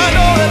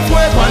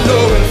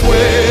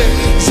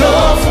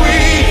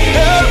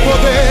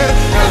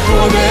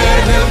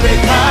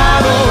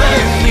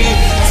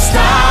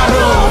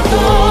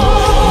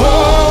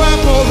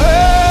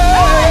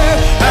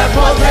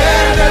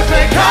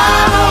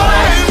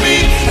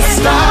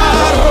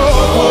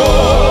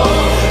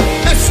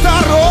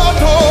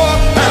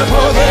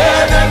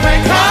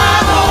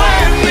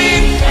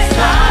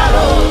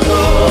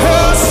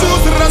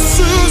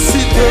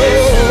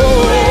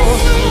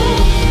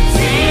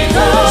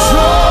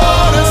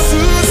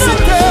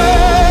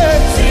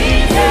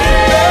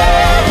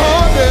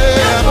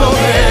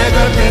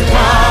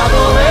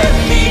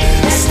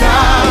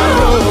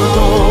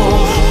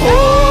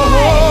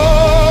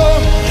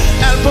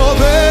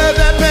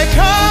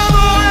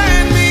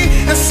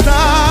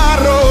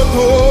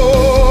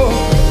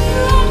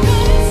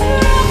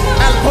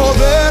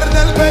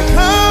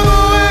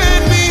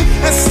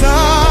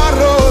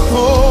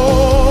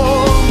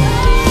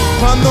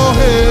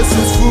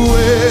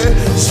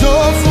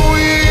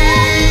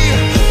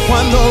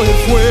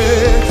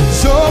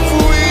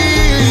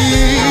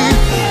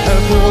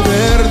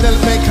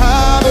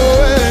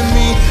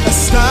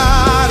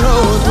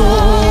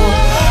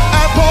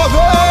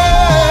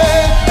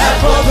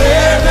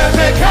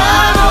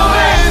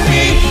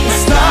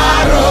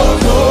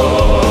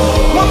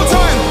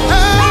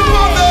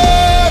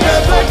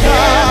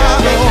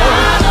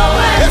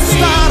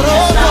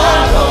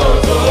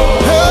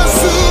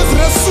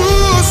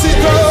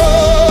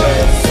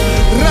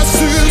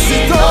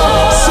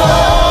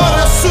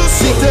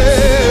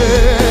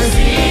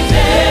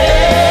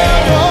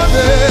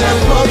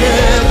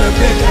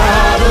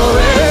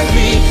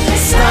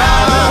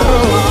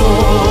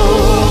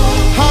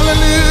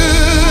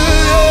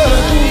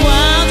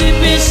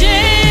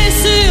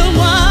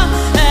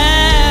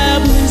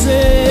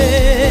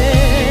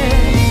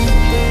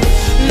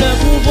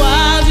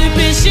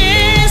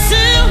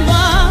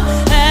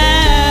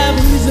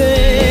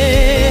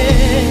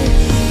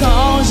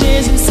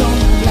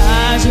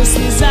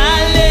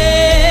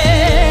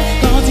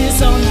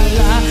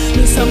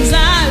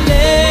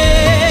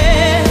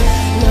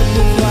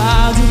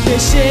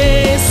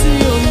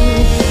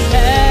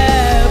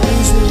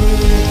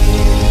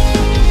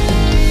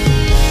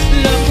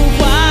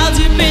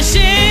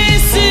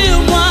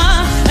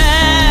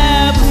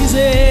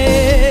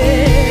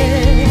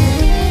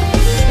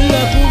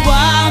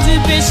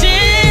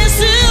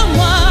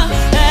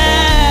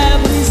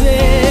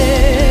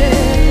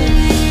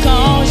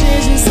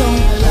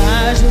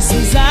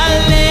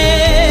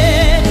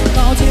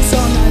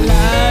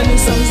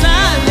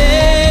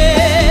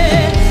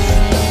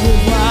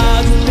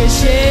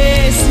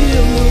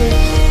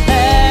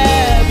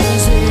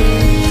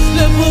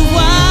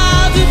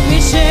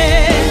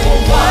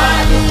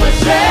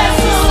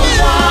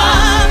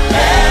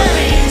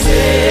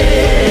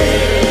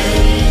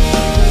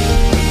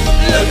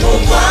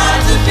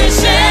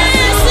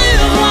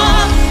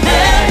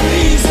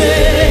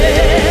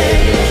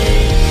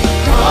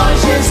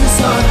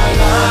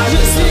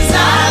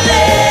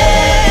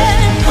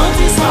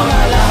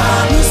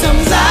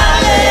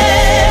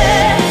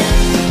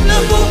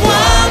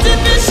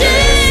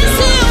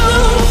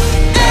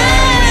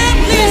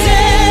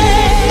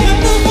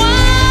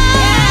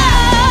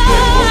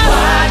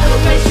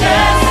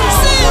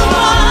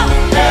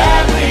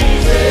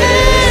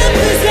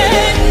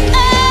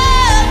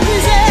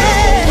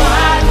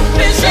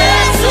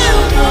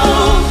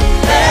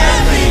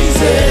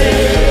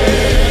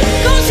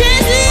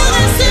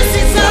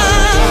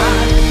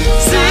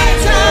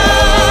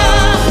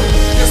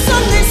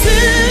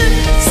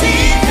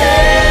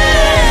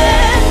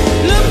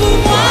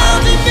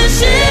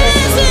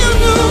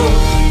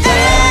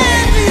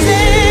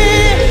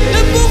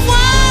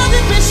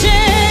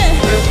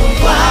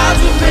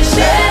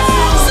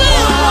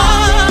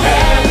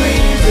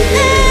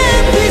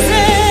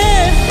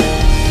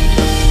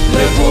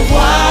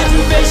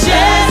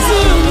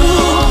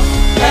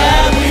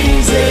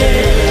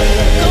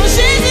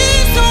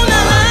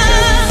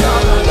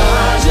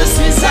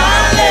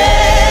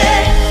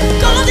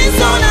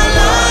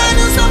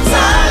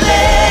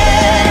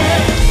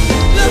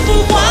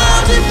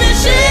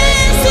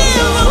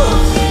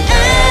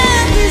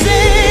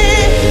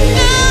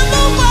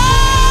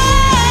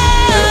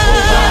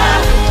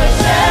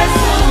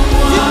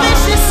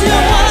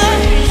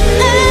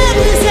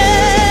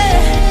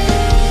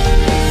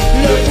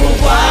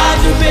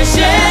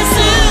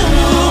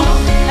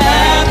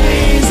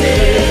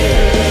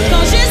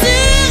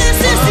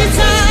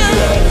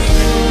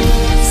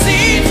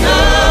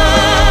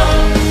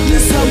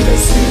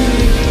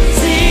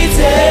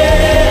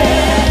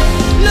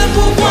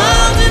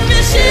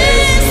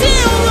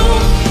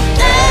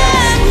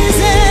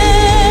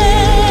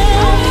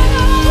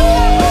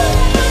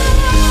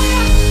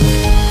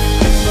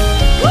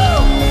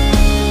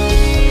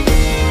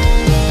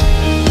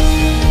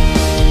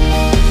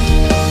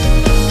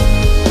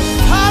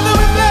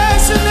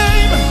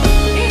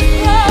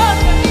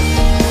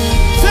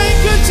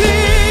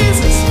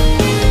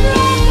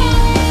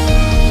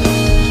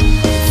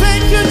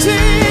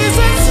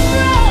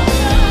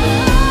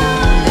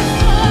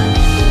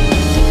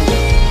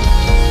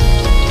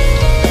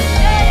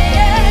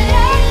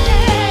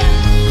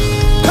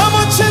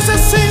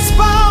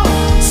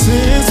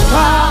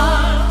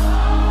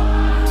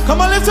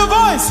 your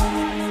voice.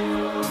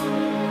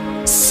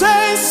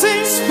 Say,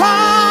 since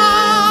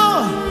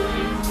power.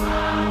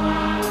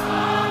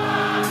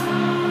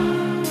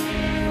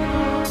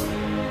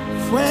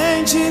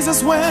 When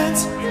Jesus went,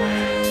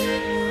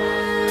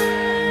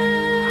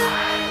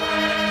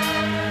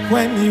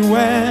 when he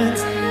went,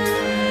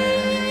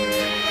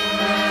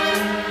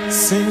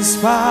 since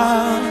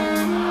power.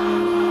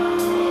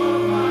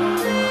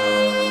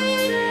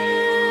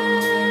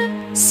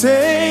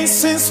 Say,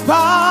 since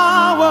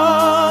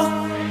power.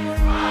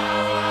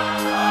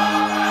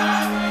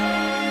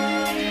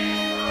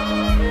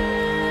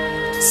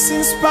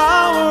 Since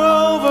power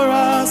over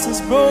us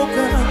is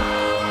broken.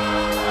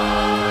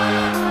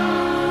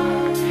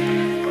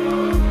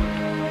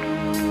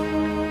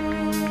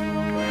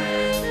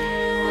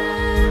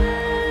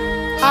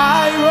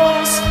 I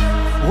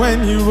rose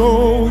when you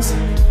rose.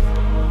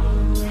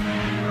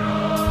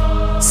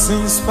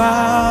 Since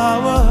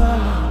power.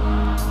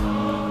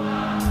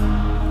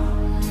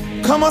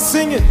 Come on,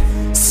 sing it.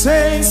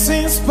 Say,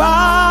 since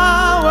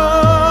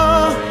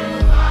power.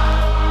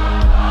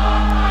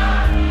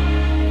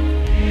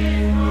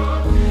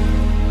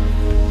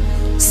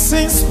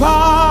 Since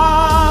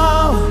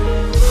power.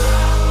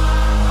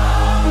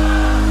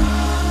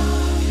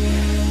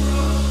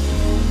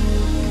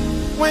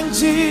 When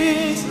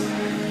Jesus,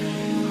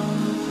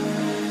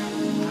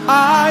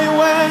 I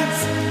went.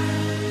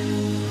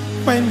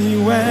 When he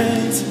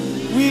went,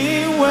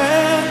 we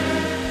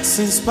went.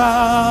 Since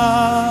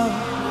power.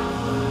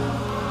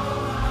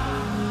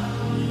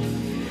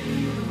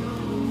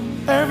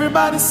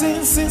 Everybody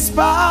sing, since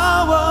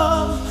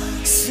power.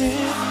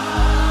 Sing.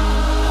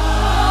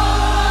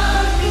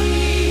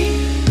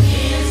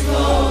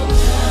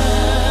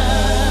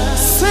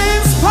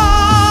 Since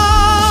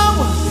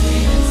power.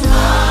 Since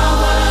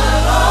power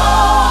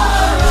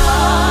over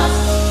us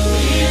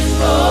is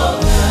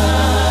broken.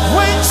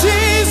 When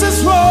Jesus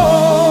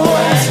rose.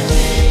 When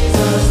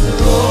Jesus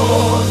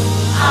rose,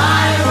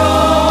 I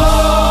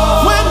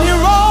rose. When he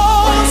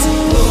rose.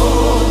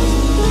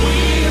 We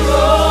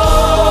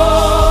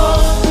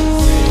rose.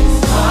 Since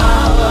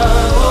power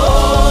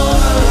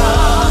over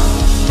us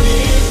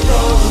is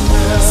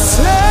broken.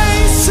 Say,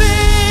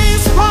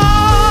 since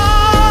power.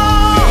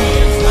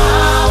 Since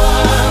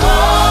power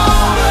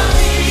over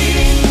me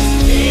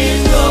is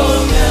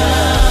broken.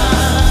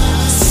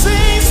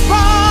 Since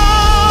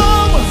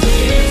power.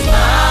 Since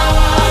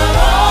power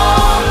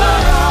over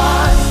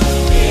us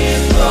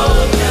is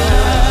broken.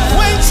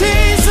 When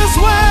Jesus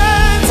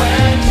went.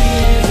 When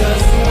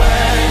Jesus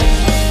went,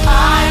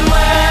 I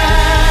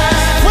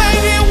went. When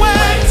he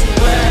went.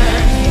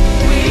 When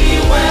we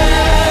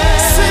went,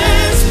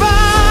 Since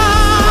power.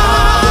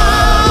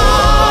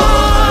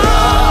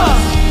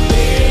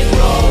 is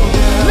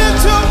broken.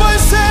 Lift your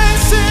voice, say,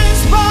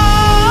 since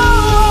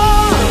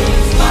power.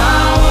 Since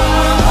power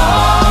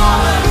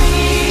over me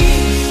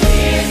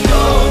is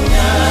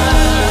broken.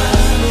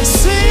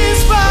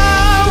 Since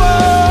power.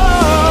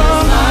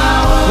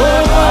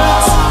 Over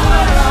us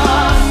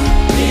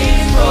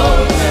is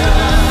broken.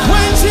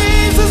 When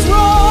Jesus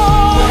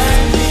rose.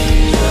 When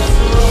Jesus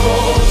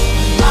rose,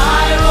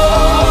 I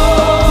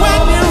rose.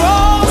 When he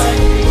rose.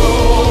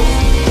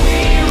 We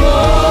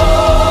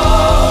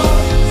rose.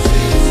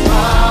 Since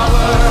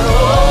power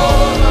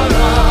over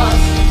us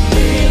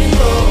is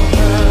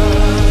broken.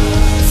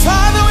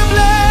 Father, we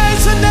bless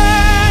your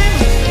name.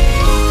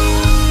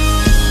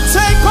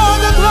 Take all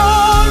the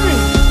glory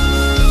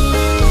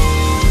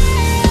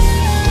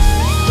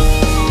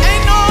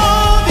and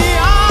all the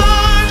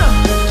honor.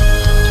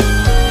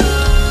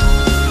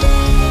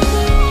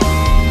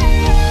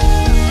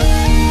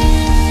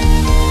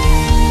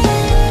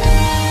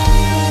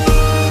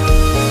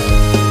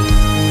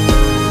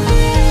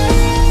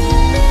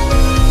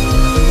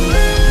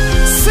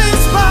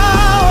 Since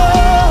power.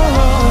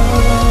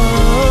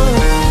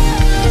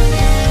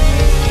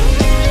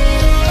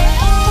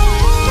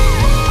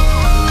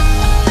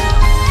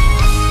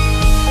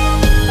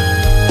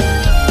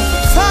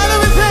 Father,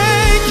 we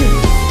thank you.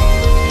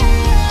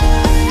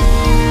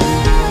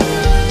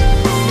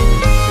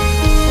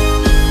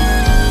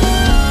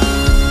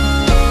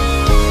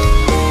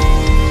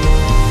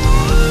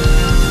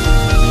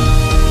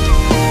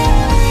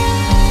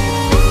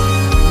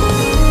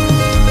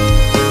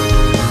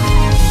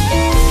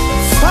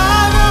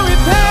 Father, we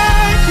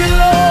thank you,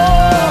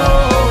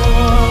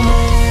 Lord.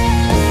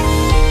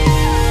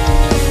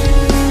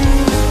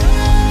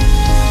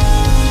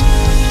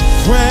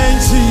 When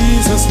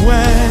Jesus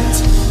went,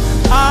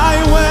 I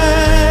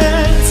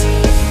went.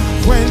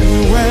 When he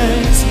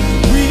went,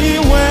 we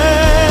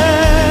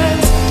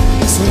went.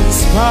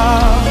 Since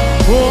power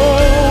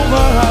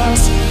over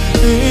us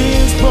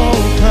is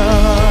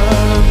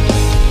broken.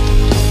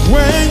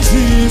 When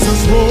Jesus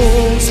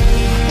rose,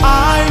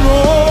 I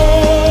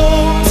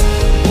rose.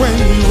 When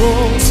he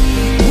rose,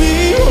 we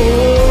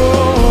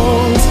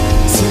rose.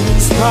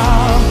 Since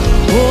power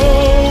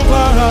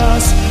over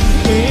us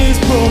is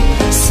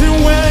broken. See,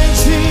 when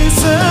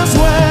Jesus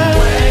went.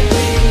 When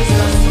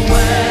Jesus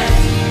went,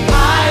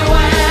 I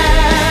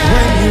went.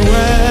 When he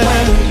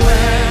went.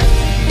 When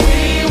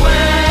we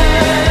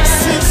went,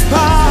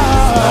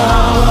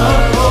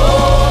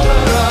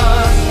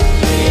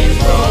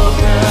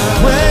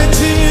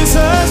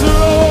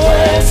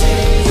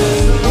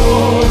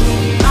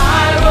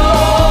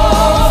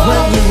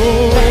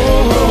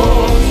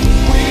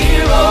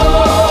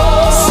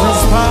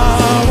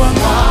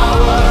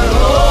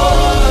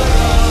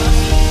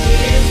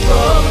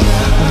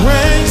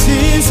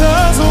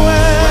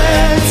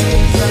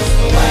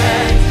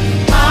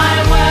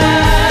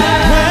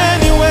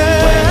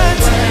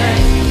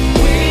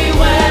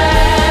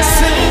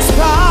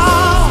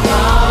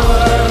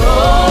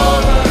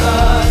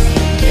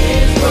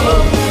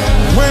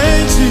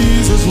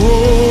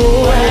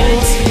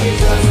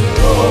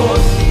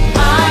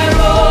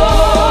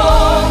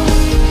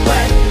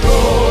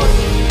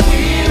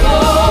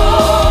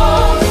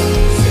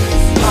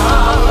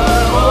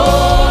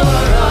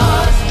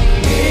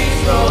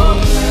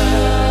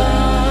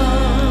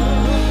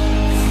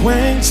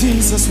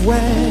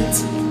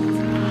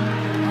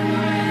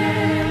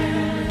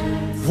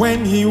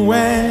 when he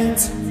went,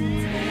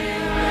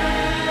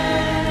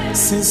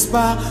 since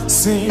power.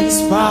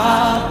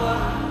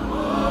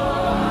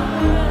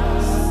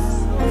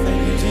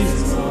 Thank you,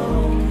 Jesus.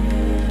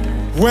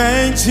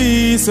 When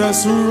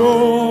Jesus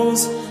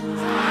rose,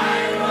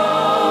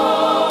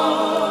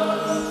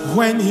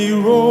 when he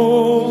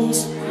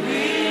rose,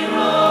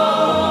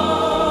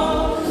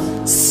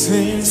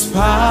 since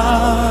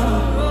power.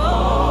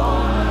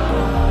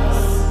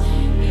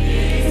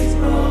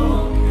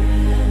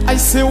 I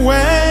say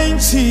when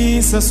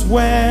Jesus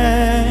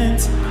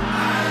went,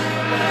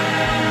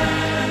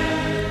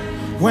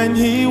 when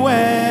he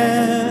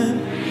went,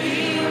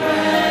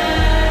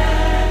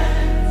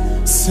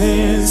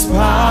 since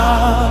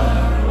power.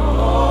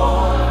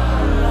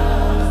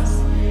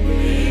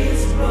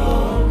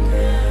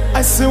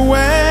 I say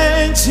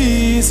when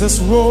Jesus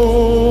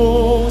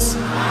rose,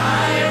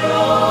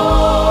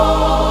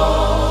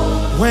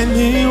 when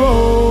he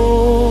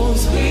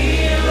rose,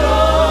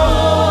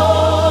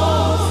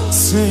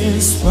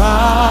 since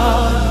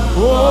power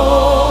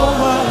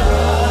over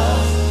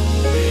us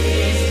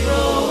is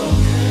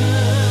broken.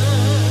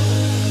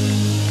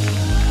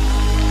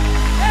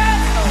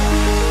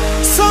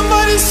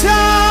 Somebody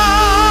shout.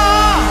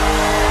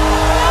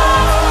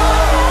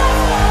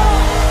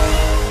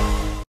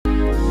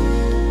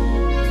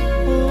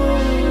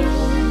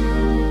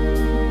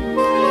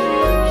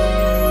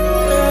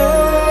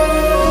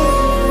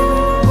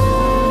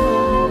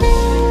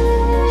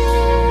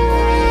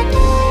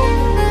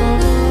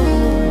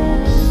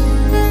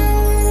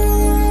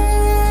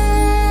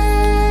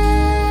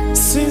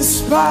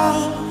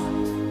 Power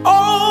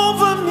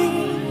over me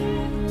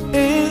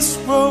is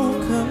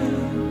broken.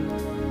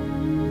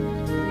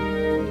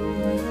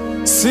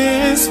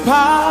 Since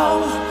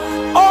power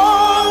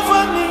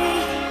over me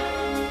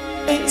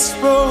is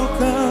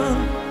broken.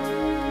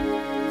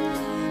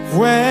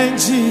 When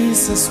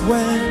Jesus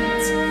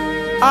went,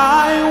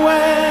 I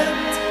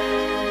went.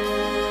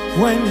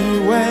 When he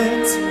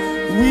went,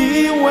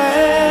 we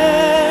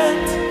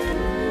went.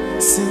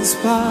 Since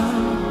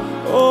power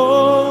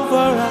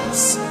over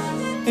us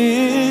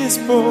is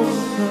broken.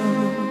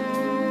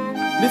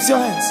 Lift your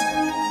hands.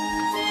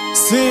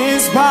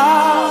 Since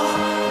power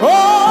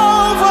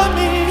over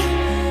me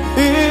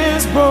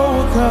is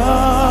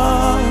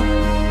broken.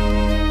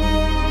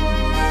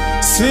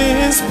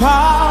 Since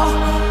power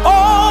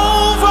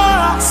over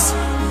us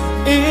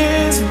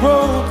is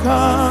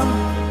broken.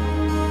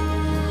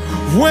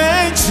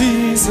 When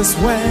Jesus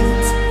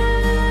went,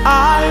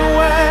 I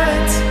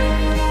went.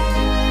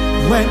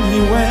 When he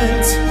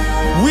went,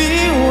 we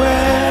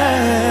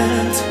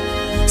went.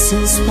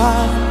 Since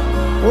power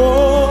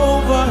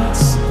over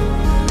us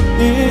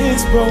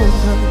is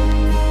broken.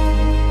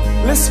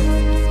 Listen.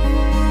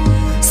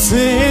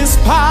 Since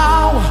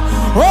power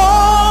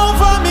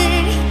over me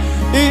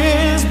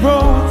is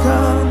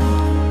broken.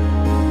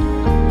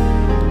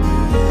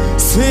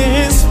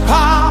 Since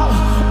power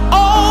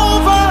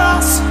over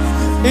us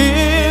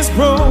is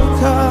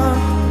broken.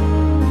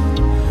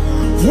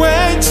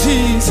 When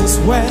Jesus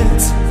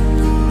went,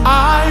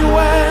 I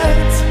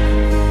went.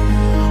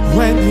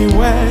 When he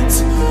went,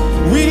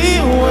 we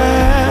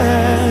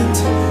went.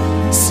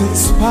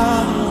 Since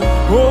power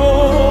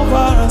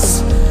over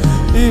us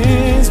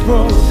is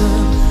broken.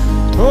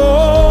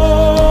 Oh,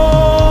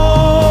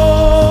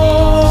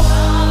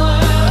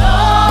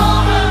 power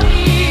over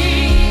me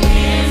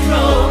is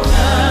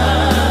broken.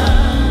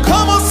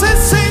 Come on, say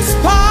since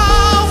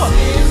power.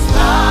 Since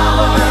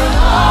power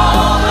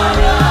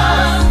over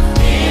us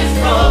is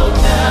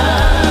broken.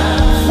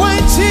 When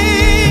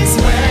Jesus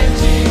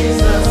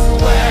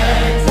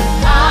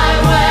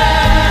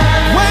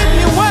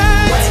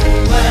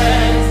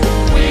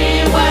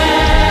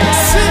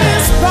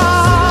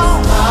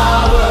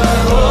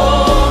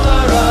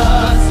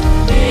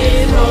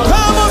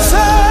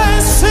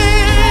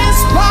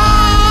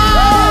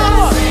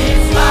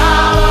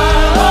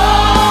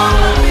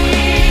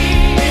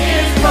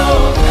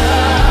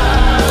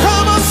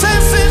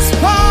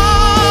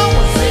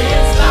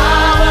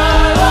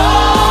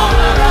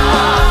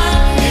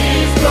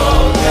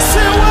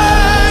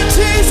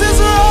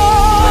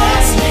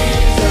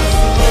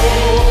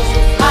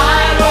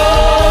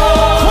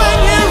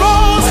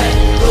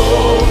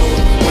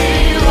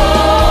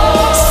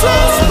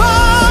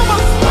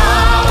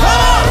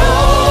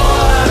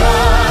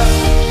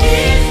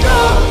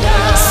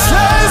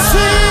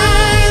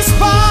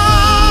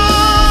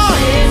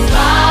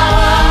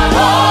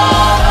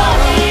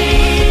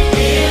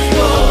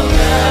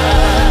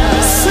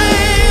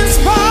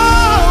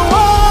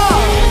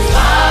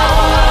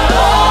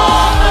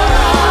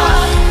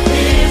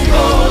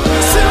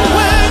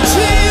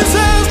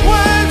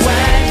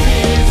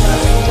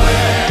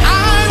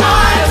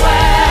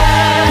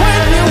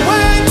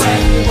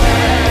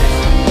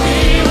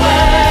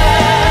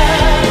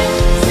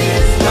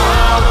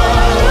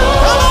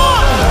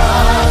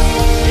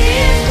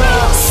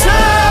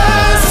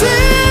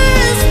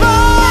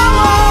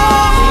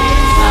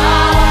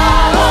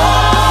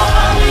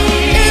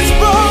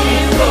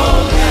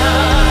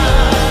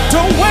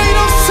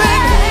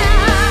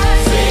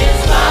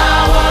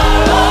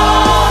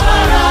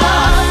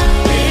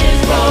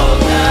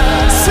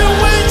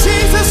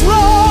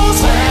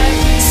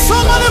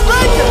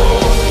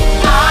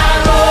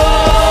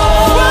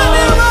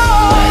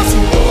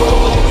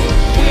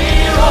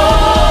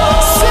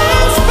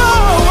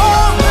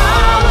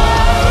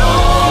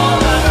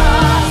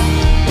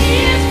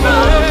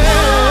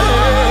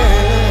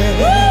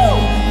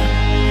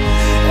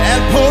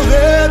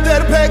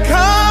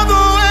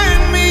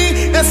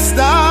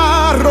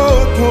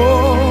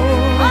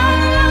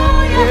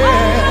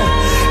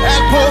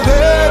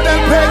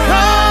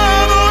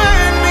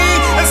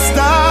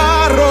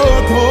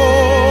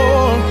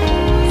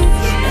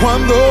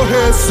Cuando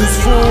Jesús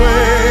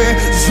fue,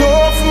 yo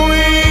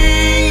fui.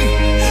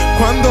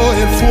 Cuando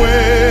Él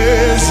fue,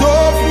 yo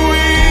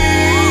fui.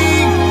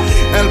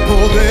 El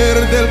poder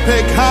del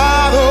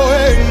pecado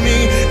en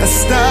mí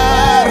está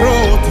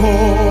roto.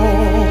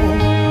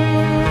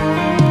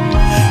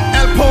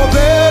 El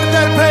poder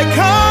del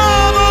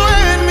pecado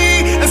en mí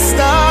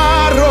está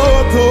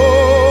roto.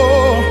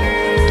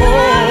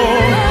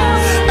 Oh,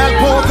 el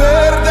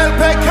poder del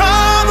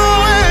pecado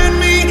en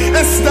mí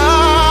está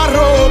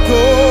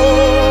roto.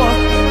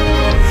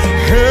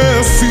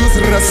 Jesús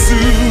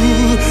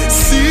resucitó,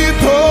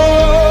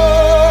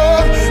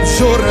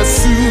 yo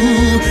resucité.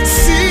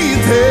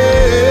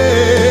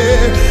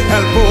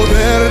 El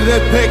poder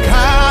del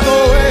pecado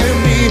en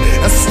mí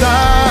está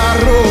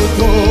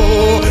roto.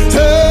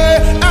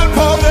 El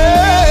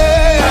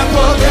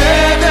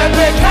poder del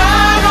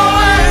pecado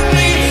en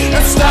mí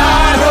está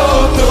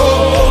roto.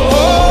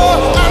 Oh,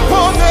 el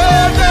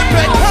poder del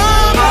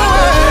pecado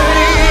en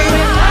mí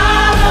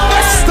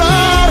está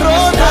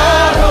roto.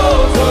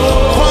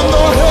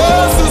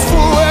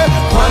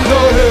 Cuando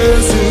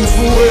Jesús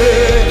fue,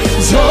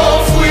 yo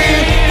fui.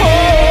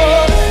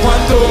 Oh,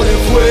 cuando Él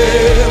fue,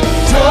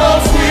 yo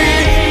fui.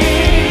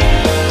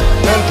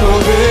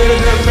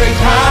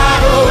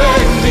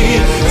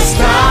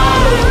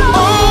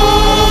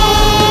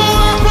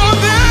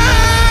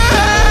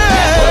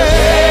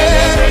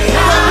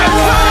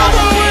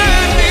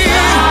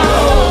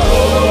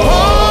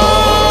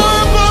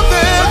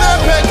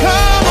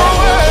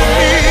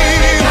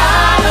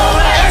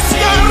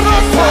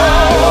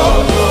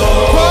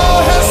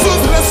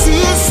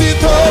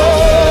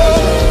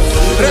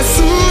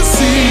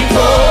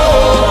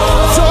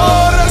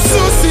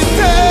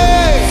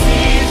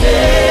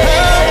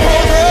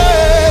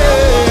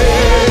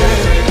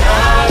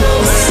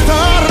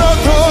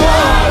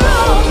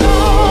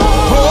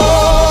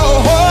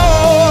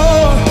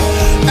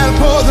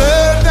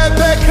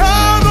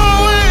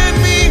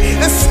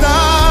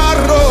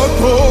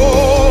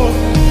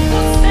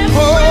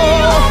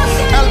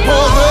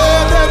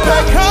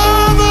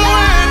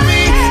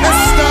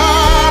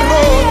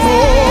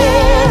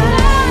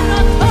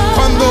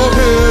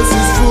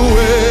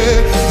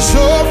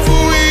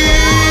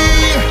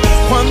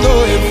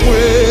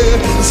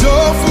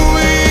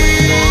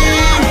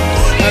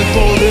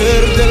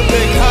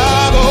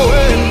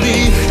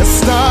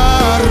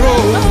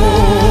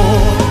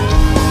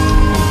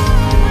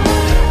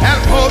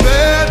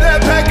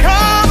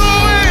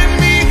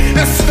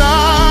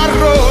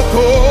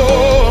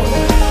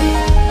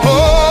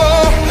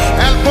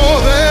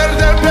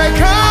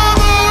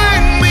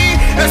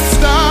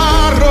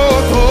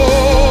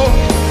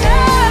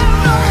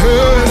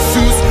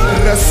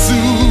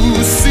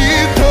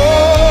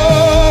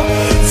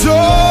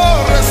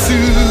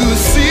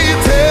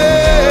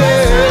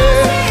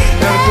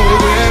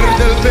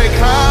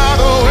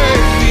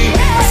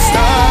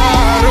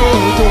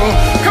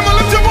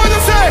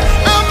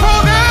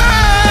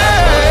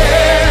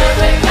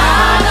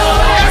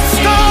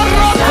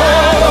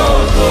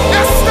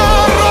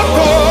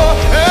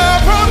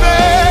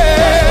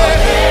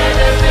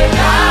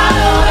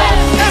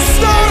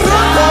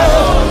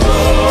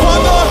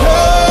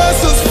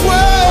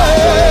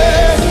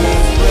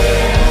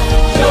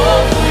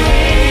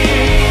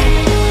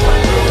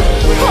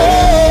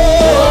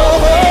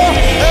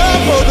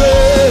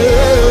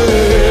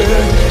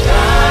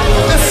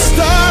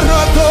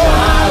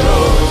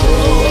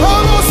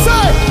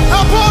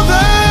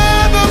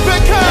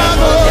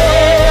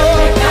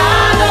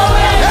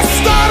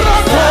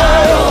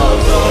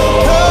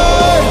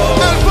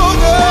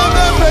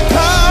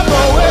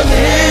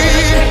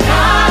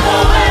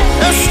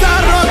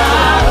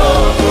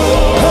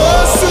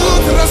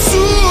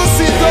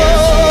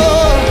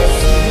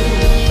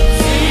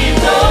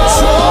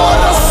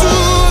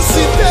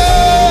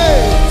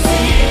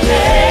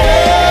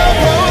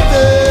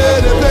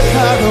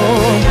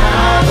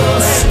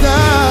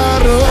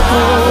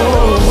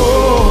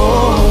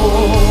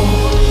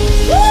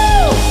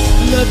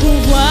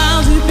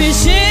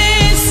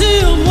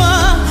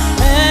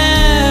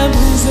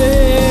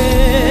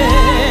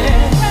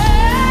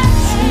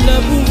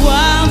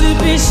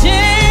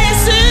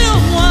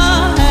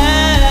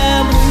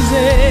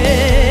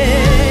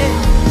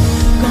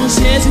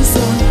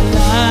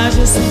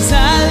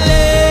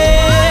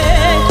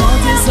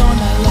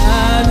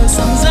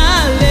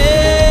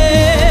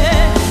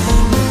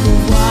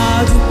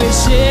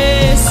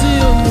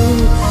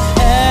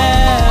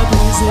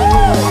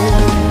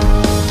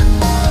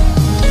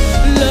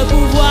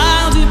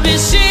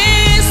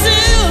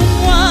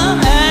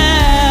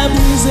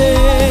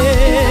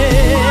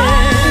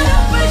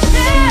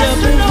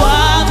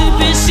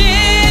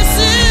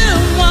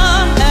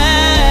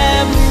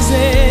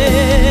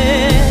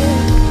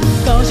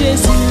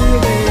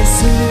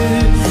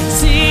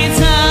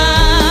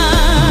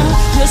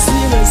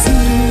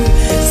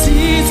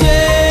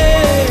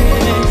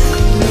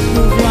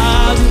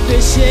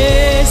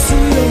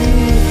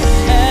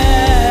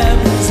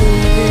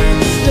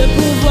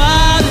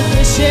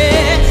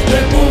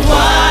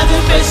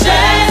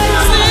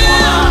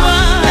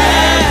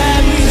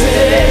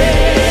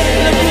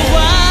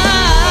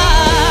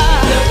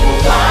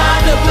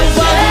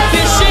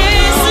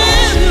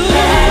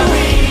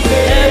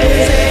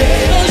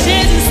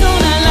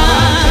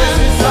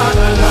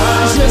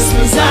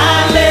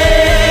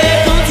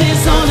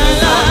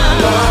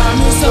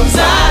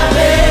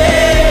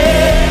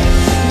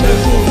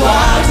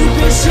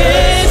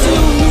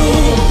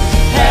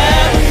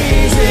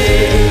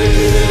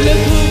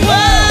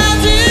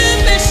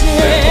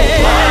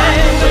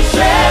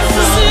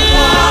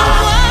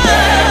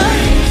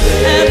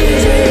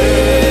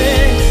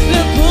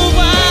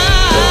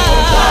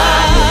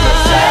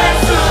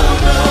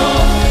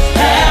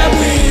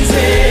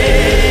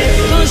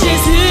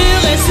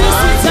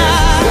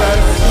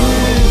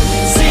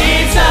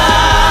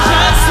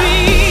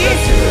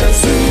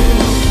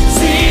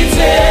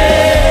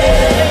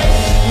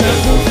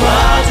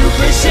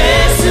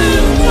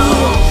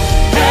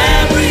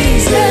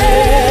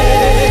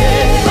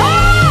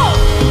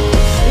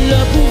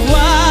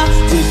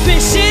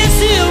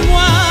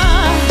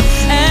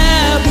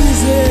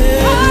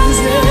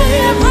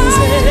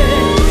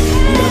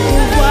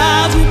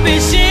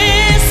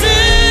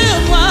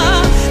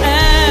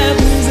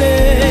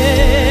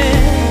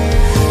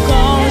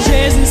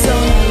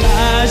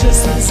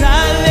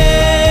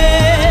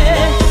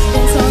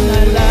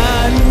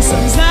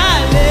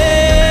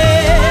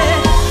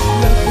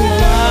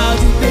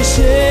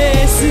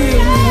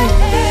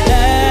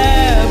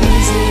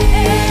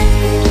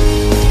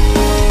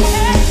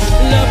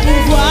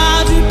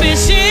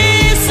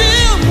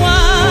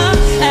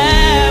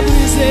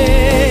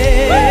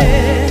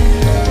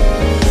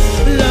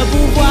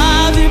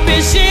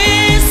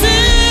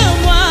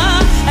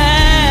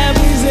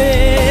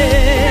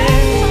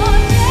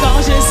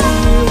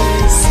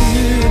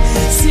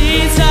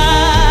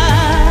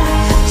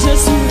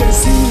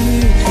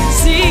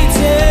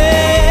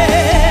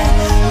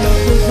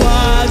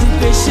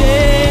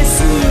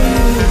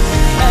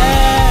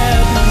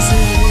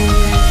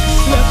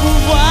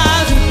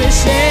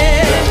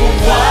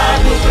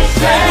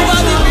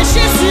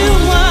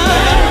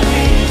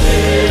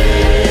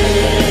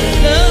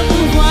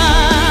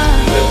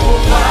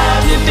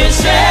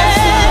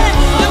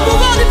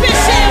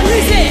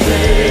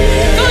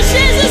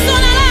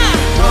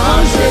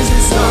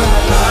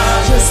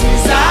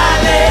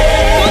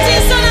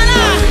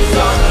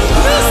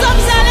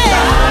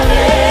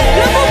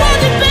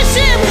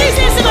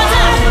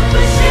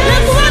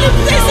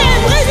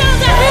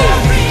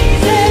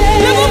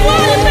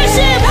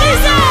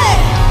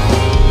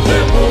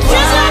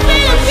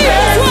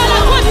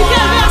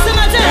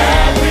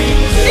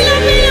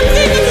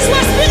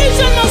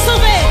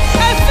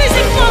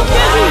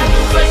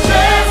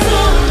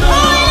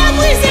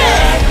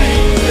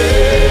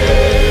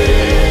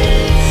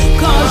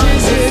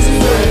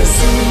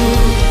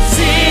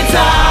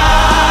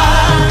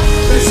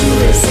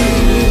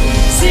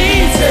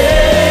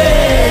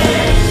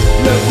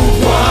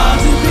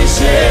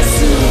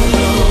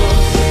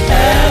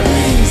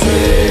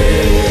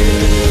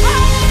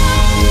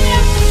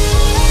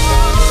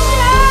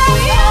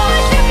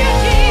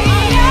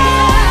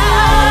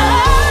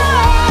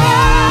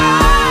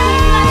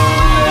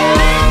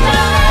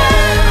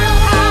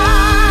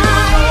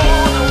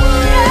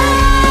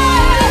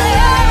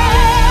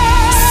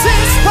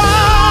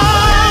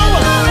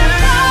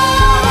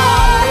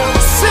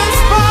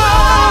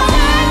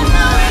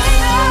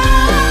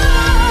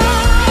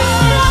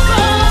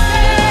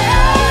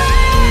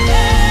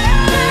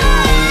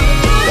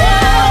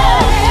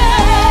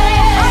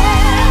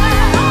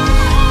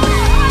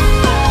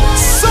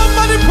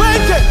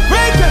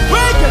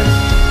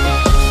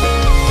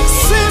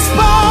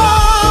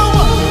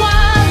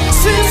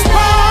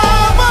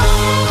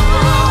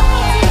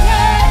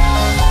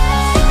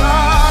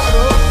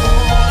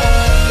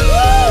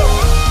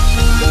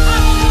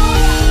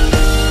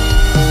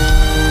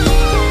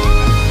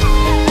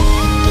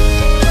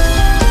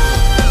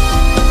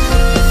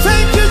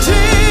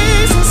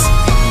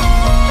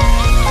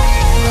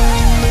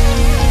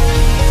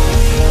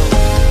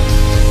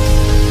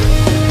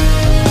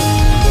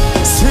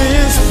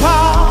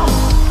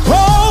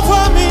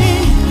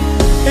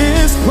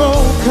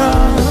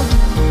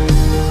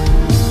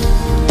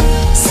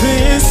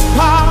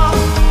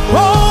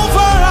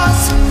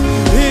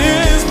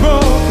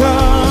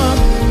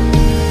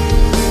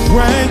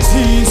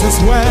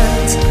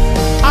 went,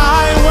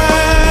 I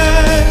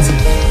went.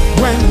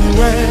 When he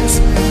went,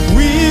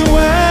 we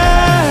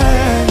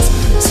went.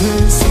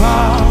 Since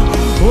power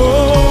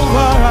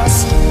over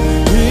us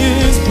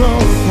is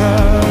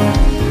broken.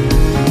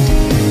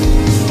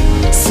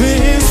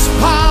 Since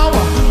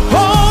power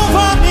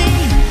over me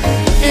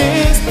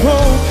is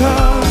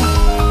broken.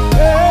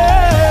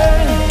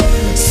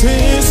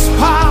 Since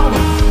power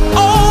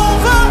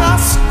over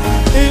us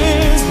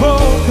is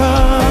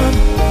broken.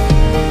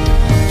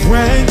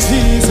 When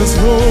Jesus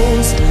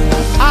rose,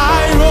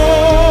 I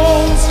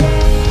rose.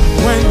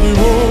 When he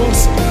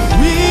rose,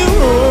 we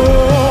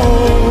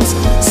rose.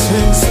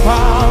 Since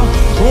power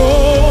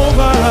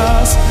over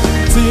us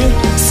did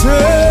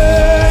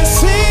say,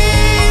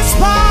 since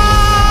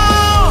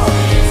power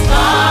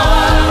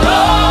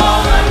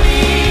over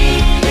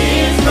me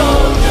is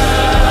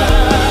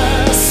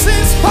broken.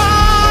 Since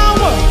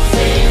power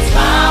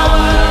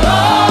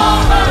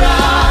over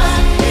us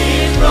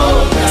is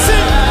broken.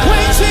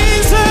 when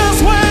Jesus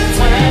went,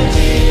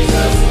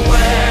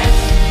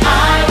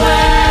 I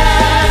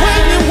went.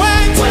 when he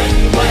went,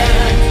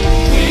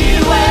 We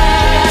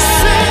went.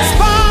 since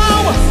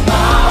power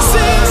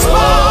Is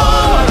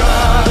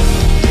broken.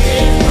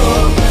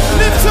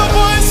 lift your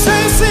voice,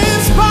 say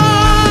since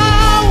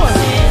power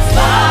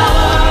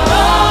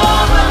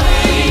Over me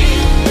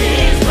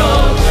is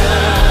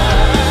broken.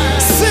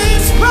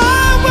 since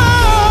power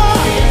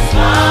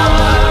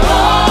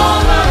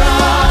Over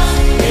us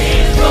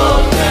is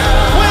broken.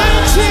 when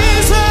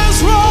Jesus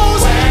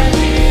rose,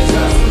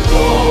 Jesus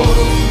rose,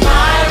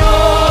 I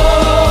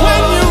rose.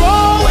 when you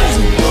rose,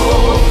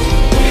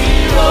 We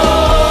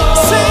rose.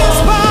 since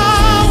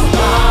power.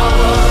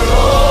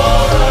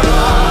 Over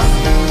us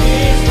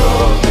is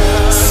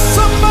broken.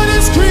 Somebody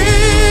scream,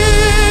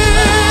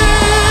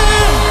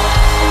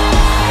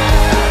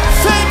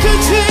 thank you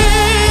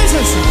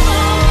Jesus.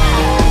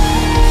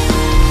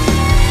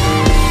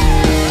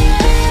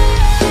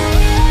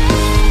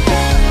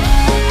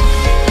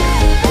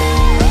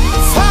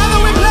 Father,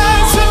 we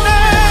bless your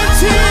name,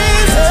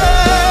 Jesus.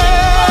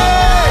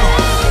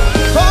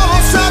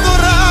 Vamos a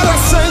adorar al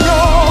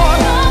Señor.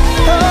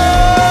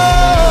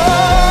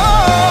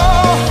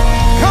 Oh,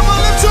 come on,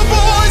 lift your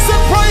voice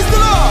and praise the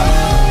Lord.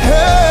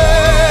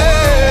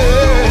 Hey.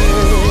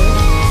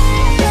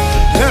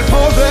 El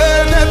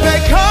poder del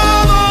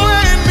pecado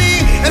en mí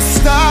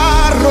está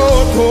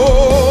roto.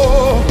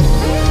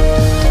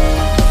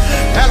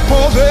 El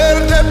poder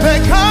del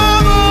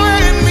pecado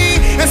en mí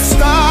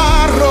está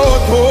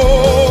roto.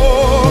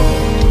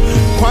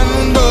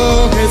 Cuando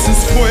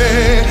Jesús fue,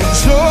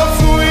 yo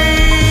fui.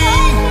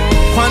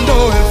 Cuando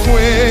Él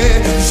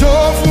fue, yo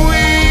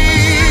fui.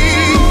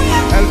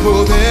 El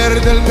poder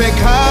del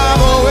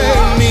pecado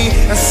en mí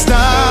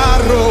está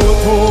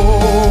roto.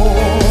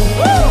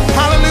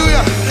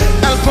 Aleluya.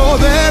 El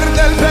poder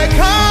del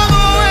pecado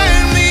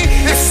en mí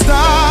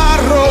está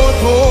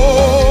roto.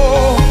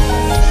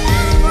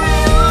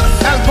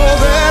 El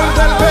poder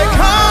del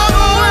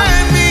pecado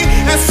en mí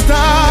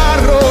está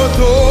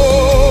roto.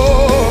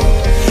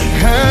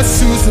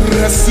 Jesús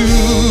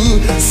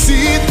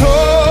resucitó.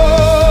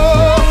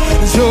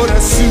 Yo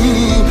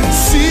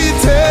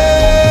resucité.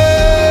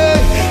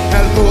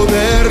 El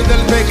poder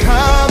del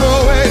pecado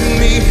en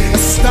mí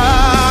está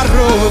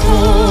roto.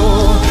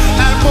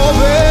 El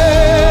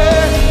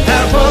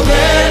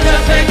poder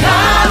del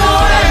pecado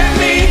en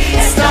mí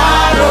está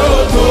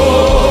roto.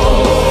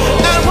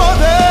 El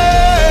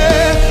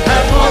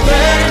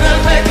poder del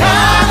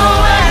pecado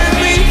en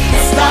mí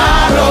está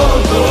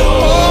roto.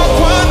 Oh,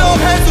 cuando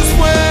Jesús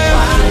fue,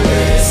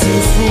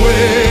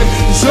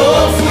 yo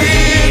fui.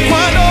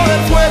 Cuando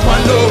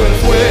Él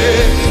fue,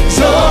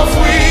 yo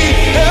fui.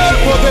 El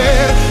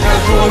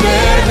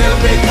poder del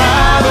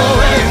pecado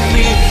en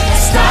mí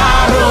está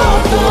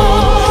roto.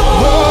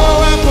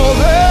 Oh, el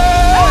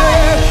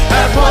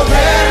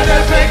poder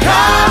del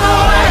pecado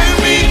en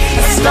mí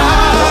está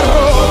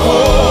roto.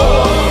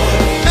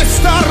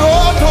 Está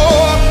roto.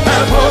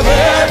 El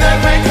poder del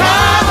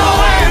pecado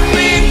en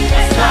mí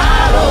Está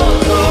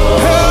roto.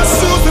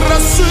 Jesús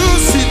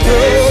resucitó.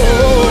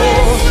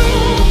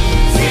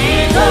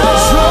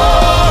 Yo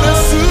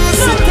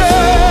resucité.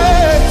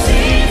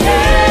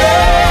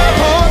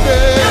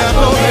 El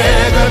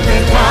poder del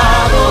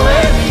pecado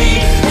en mí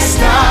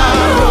está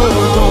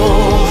roto.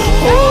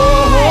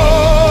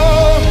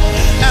 Oh,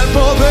 el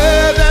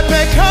poder del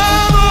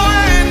pecado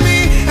en mí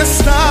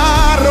está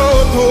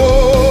roto.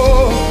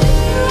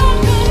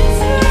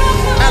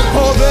 El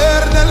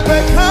poder del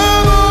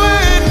pecado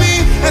en mí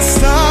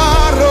está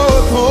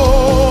roto.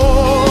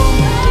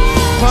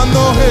 Cuando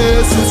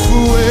Jesús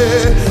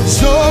fue,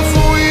 yo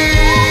fui.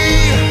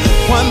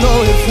 Cuando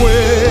Él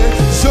fue,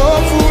 yo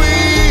fui.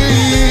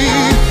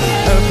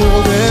 El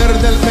poder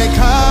del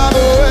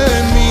pecado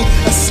en mí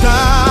está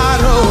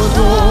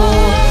roto.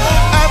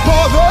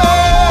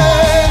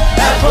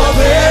 El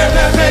poder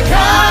del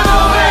pecado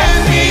en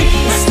mí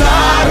está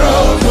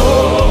roto.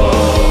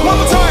 One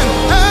more time.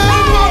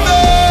 El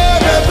poder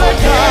del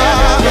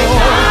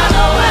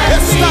pecado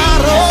está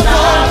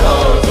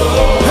roto.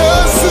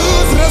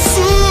 Jesús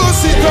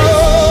resucitó.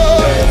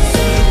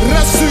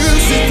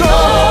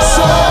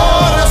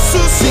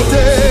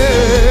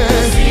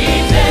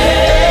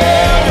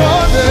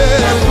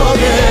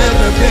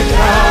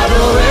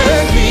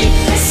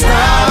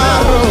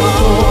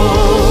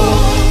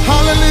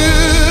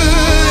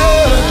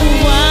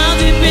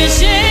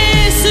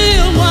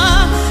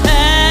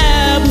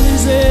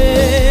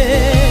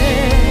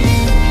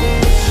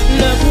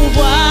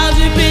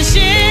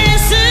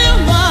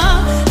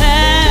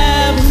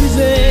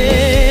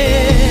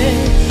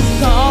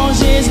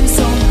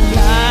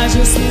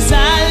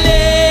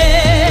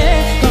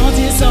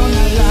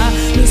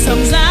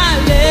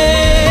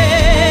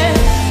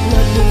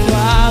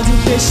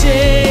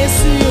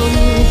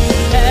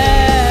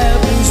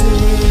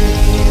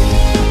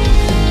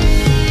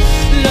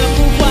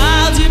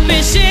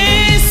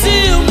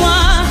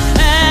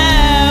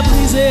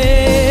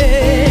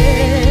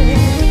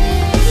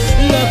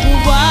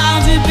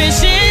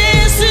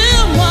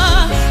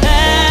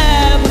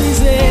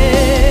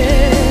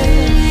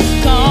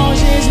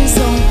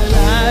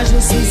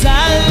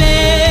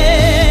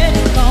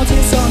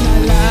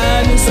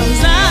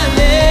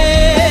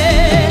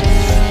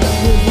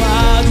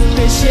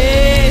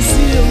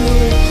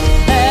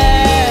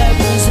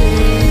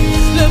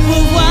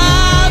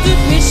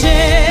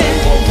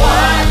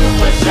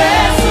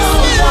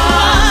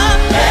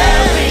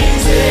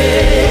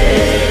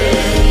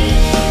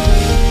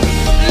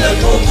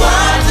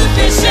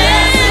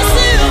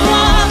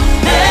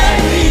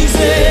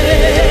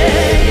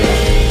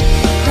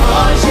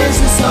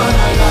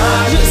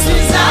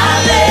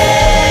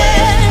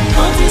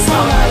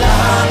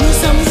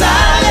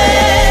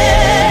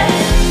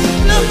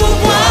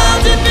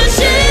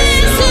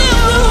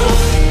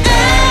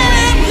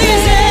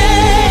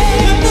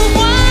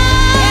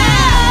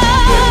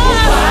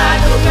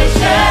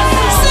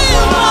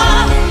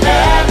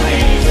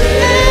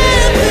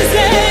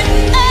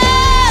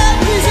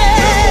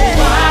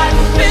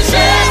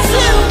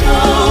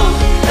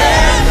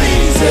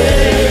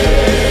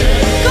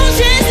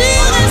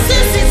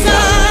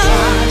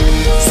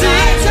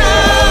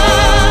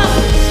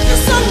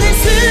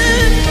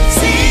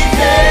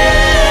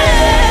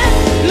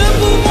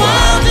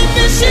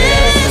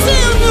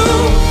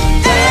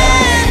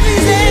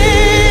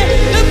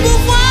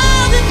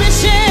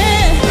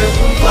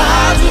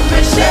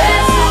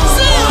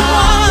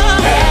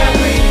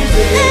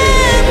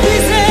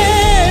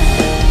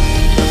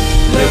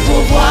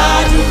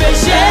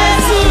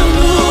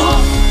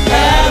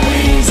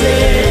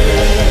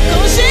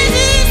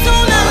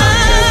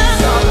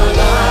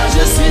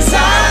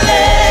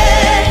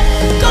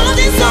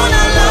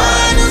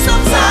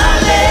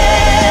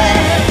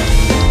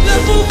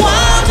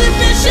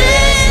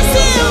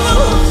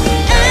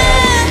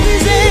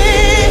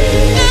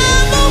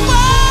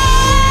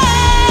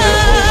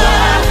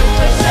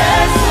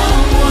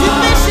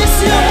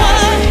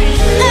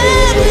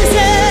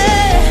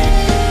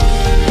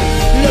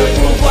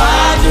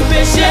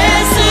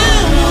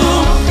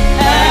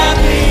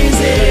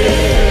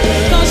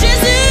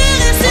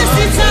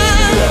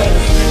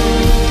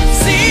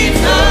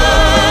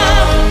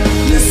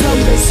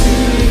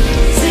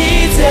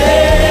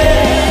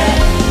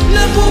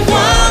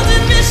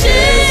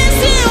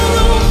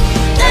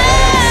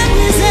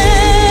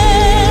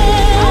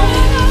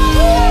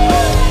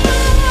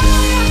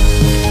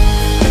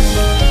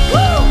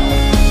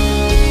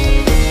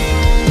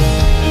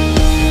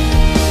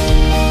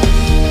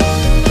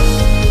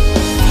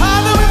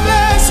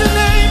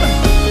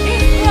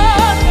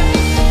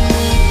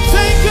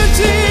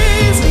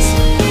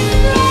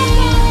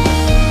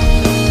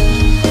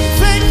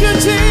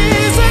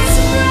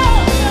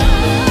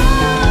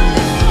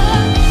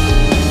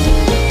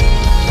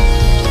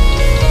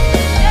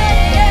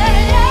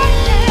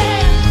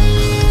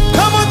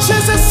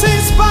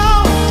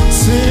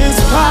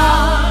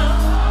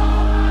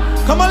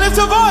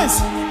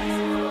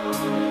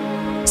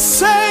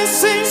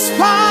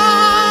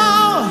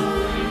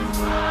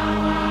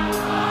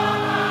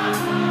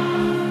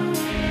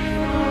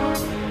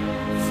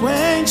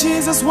 When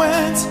Jesus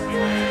went,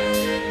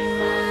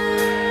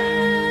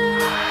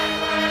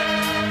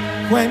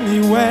 when he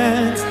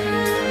went,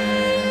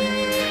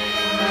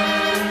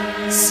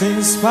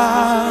 since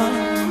power,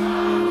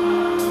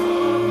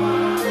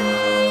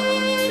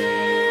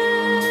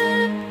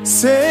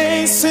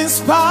 say since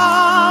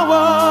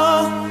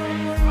power,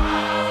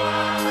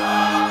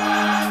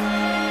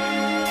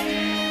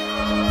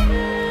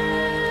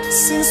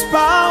 since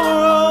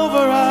power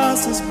over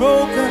us is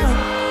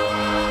broken.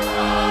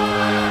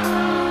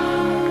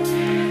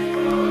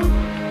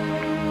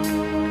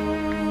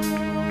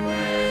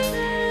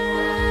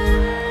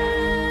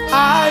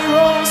 I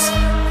rose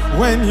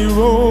when he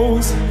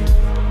rose,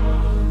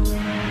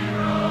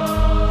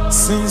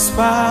 since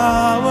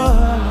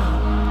power.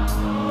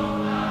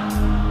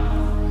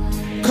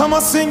 Come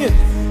on, sing it.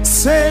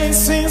 Say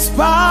since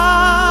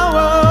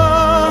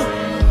power,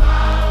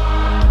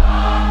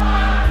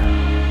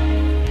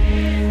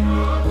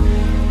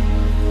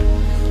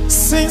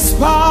 since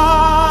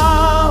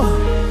power,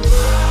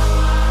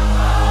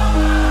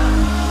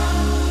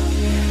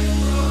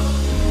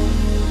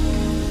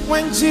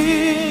 when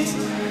Jesus,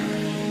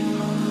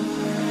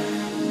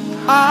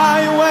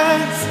 I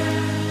went,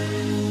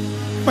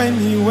 when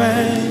he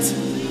went,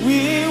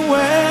 we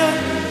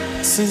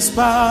went, since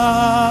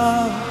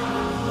power.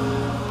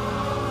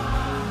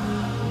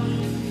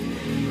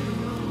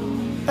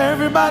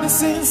 Everybody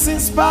sing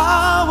since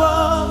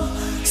power,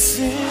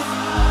 sing.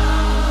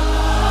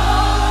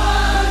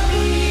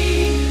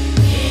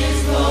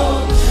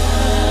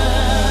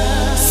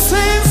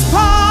 Since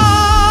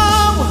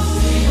power,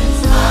 since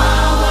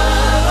power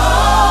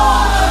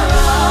over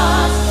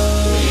us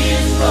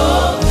is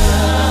broken.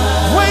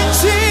 When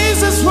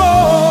Jesus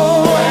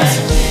rose,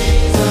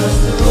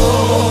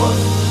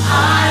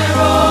 I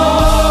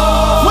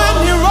rose. When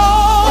he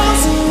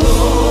rose,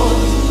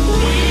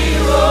 we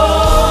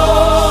rose.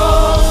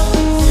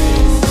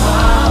 Since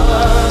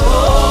power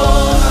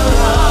over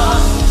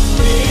us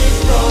is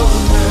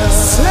broken.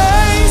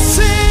 Say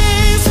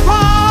since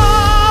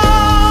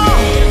power,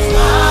 since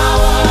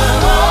power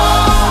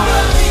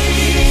over me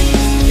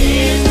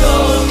is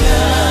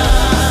broken.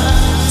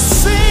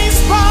 Since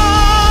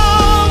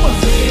power,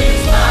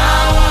 since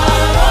power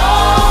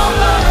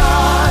over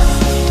us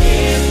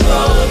is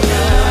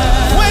broken.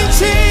 When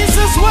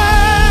Jesus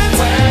went,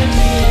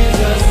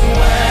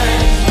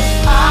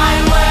 I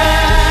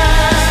went.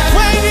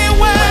 When he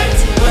went,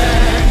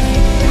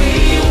 we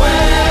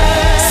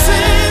went.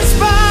 Since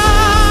power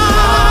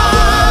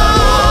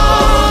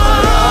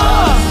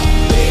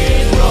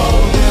is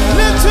broken.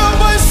 Lift your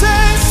voice,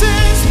 say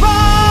since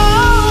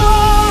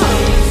power,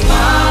 since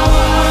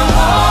power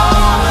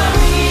over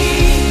me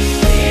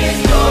is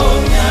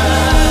broken.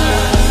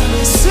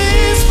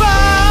 Since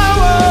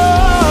power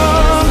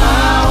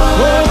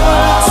over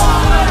us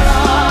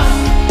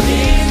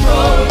is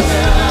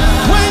broken.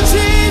 When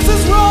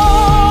Jesus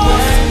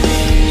rose,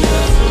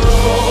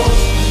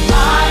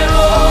 I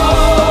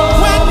rose.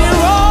 When he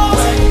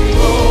rose,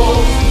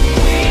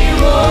 we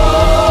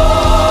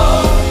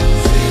rose.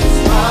 Since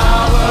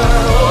power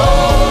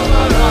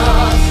over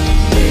us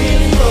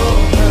is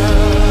broken.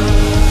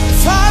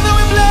 Father,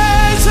 we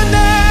bless your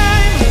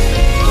name.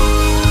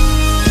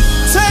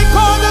 Take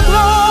all the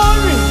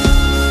glory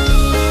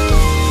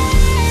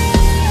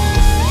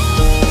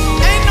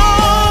and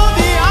all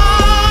the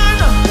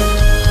honor.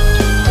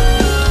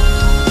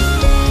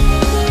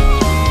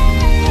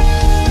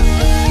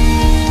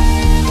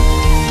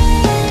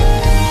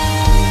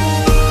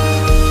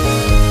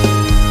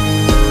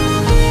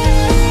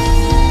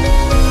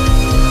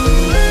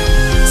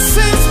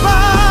 Since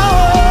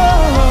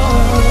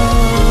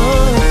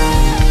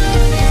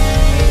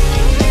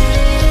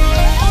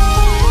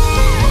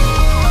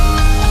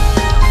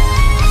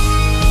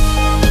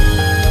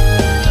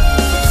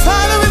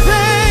Father, we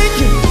thank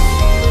you.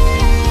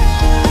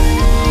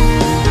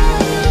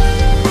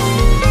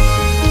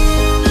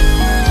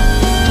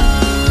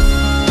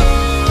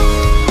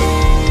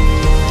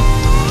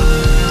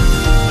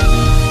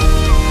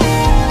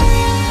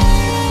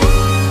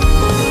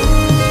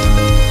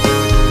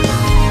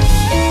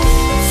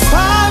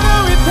 Father,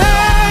 we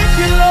thank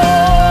you, Lord.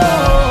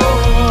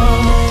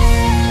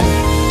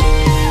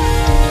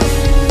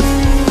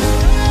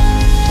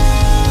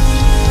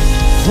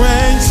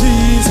 When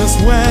Jesus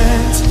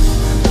went,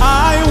 I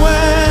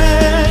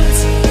went.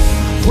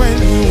 When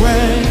he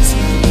went,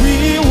 we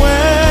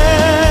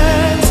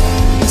went.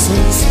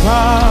 Since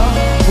power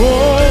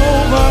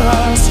over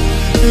us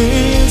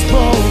is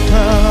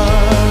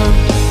broken.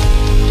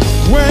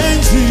 When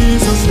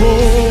Jesus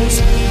rose,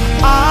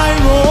 I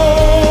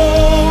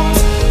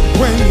rose.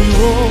 When he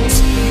rose,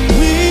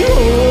 we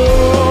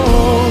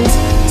rose.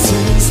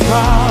 Since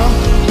power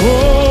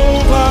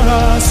over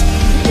us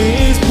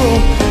is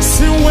broken.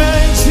 See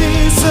when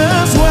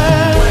Jesus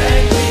went,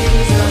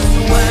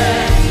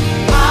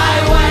 I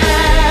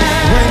went.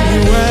 When he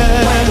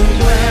went,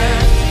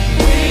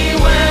 we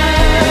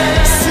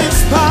went. Since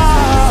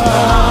power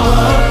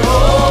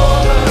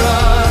over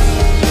us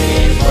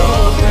is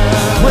broken.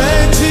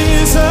 When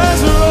Jesus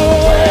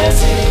rose,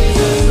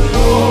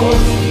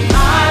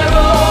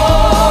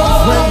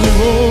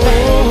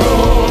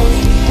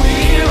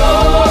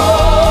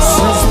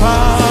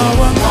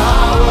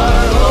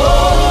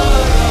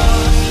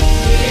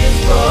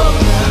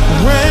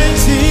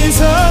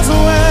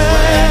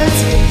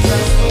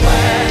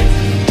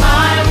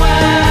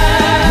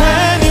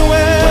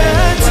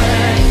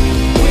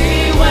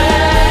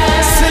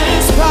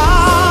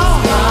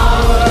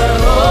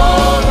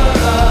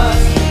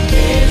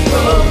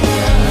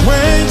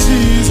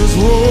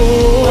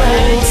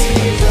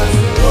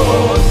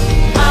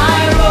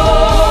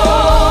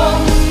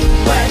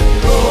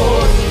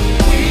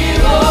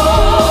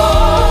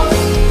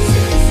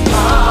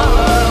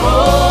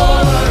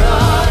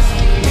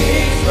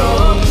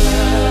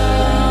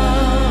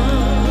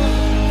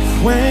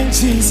 When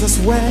Jesus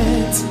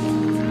went,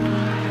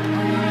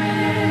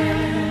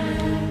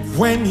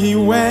 when he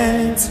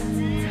went,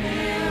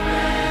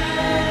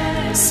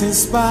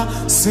 since far,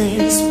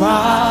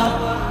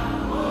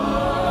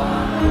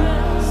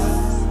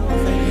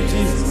 thank you,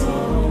 Jesus.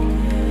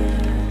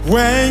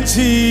 When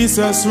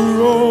Jesus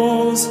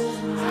rose,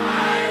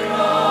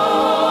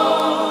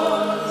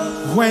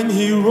 when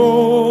he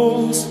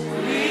rose,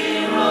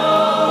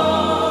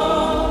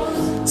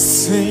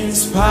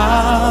 since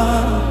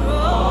far,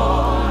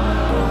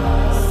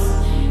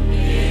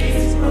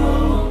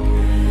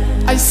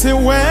 I say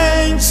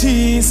when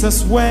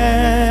Jesus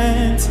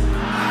went,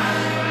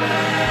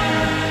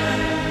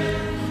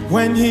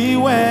 when he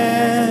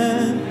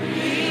went,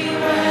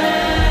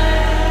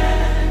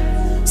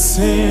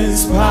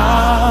 since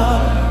power,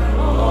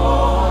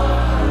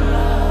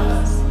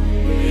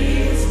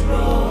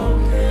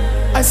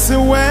 I say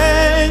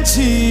when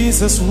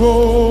Jesus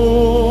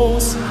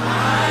rose,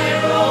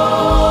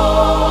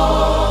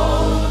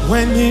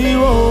 when he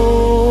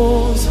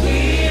rose,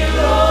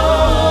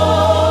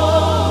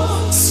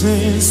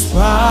 since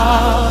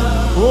power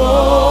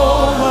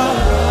over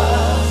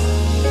us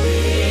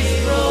is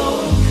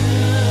broken.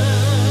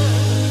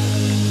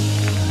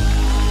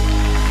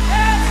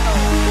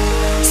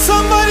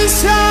 Somebody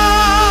shout.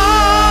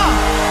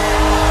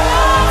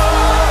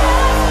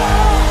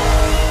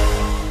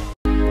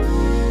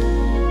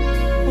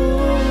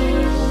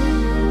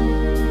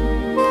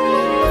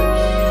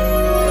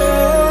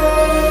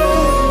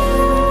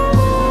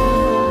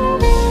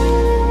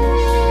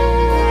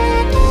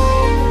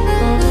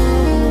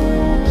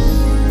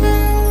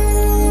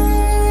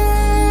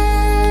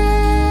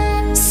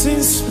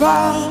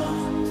 Power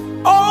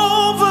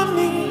over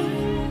me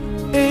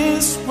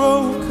is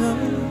broken.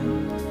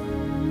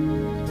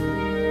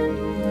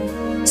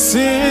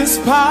 Since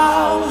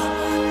power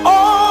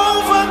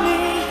over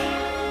me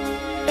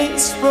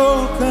is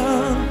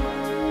broken.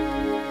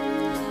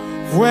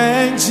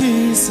 When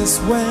Jesus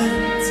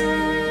went,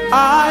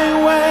 I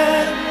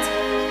went.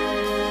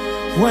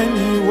 When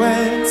he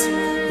went,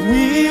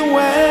 we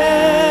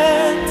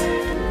went.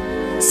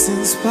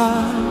 Since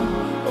power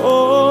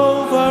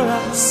over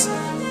us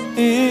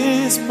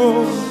is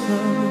broken.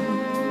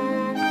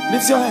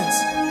 Lift your hands.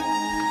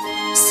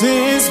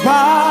 Since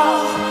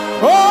power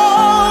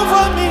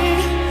over me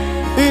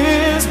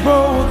is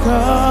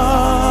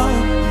broken.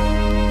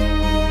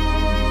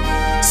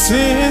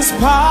 Since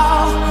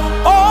power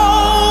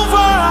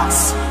over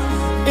us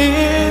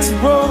is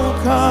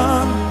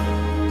broken.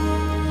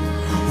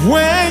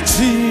 When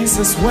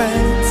Jesus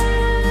went,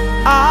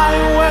 I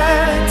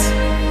went.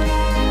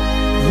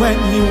 When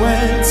he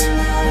went,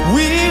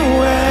 we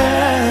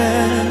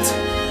went.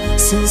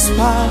 Since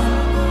power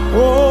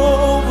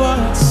over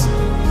us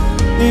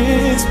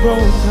is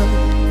broken.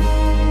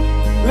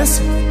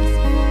 Listen.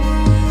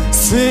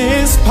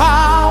 Since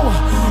power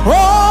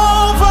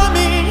over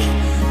me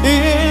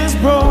is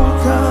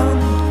broken.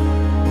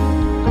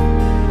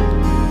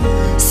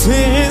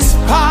 Since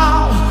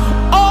power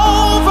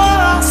over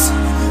us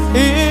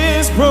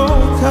is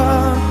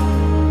broken.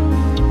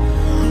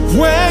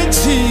 When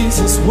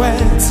Jesus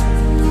went,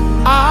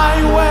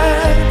 I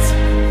went.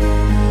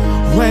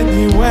 When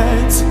he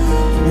went,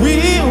 we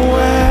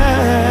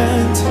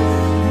went.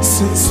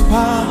 Since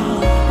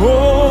power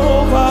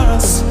over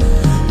us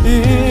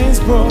is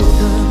broken.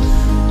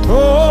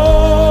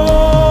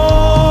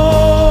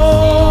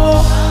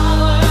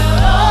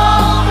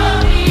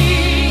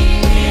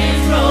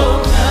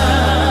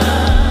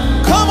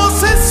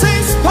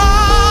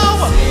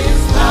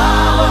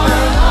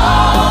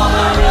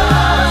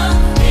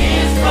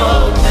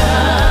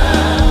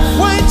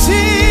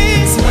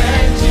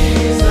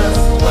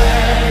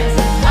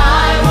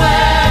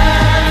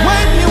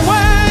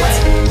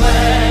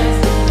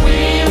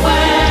 We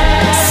went.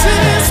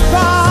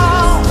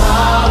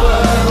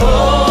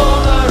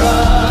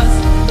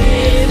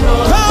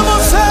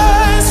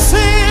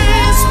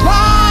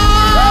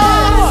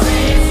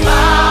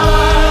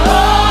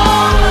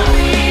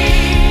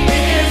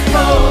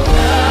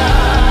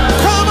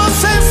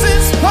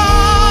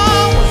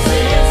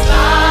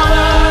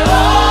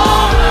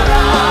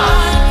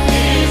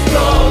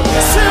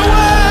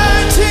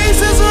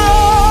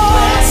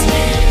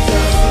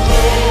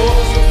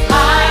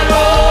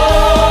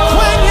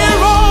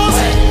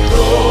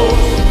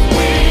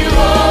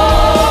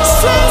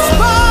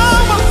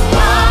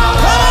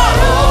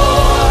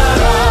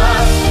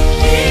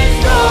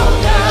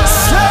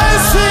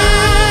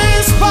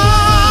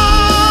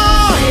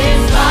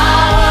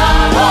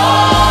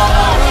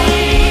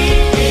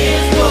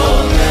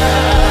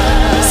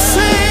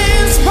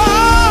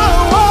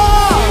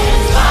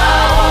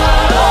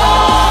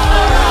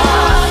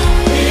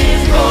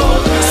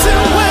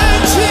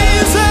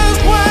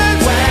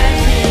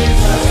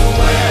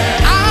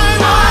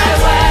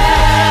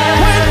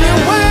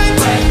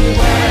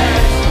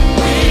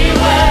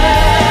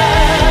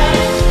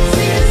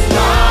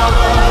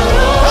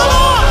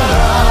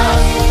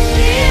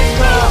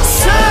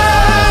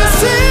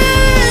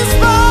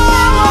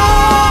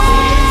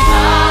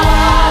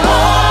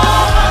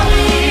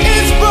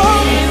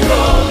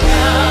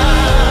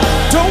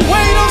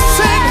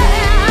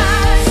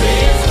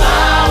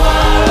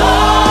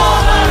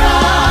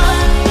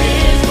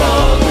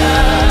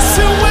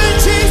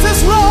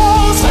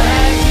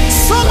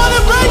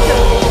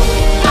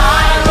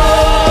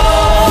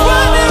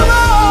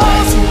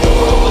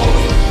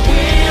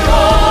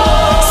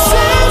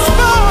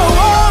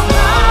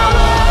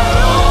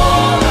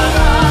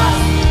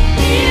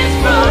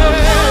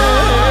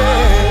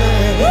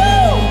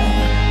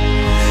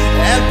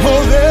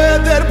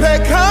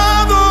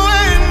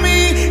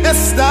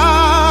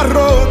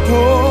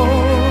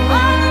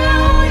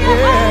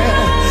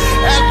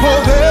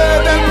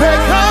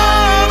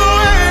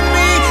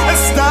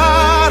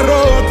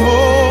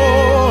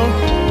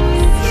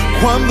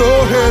 Cuando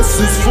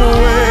Jesús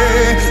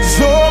fue,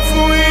 yo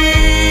fui.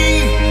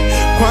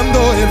 Cuando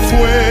Él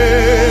fue,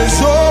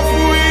 yo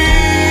fui.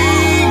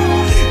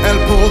 El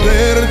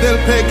poder del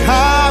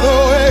pecado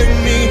en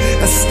mí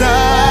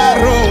está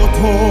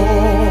roto.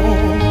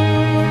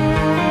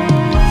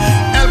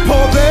 El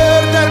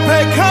poder del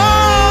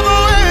pecado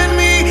en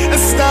mí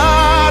está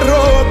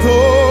roto.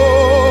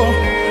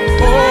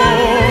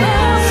 Oh,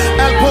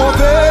 el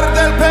poder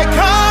del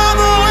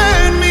pecado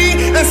en mí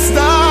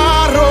está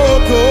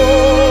roto.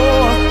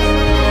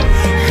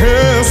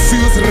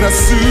 Jesús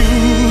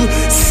resucitó,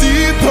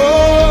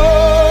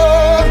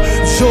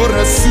 yo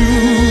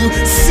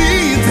resucité.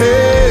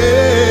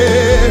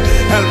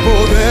 El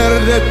poder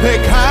del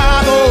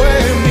pecado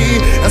en mí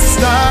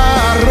está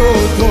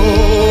roto.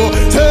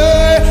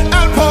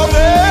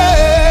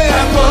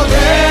 El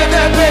poder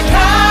del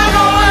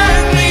pecado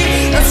en mí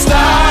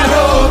está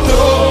roto.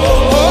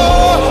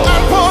 Oh,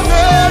 el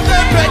poder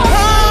del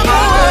pecado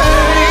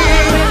en mí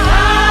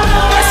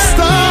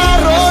está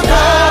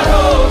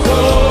roto.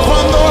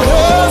 Cuando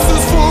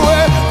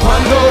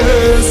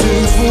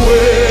Jesús fue,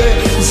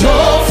 yo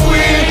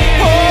fui.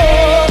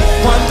 Oh,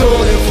 cuando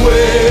Él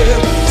fue,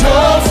 yo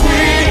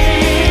fui.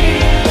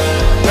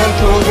 El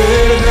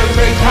poder del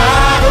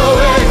pecado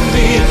en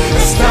mí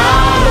está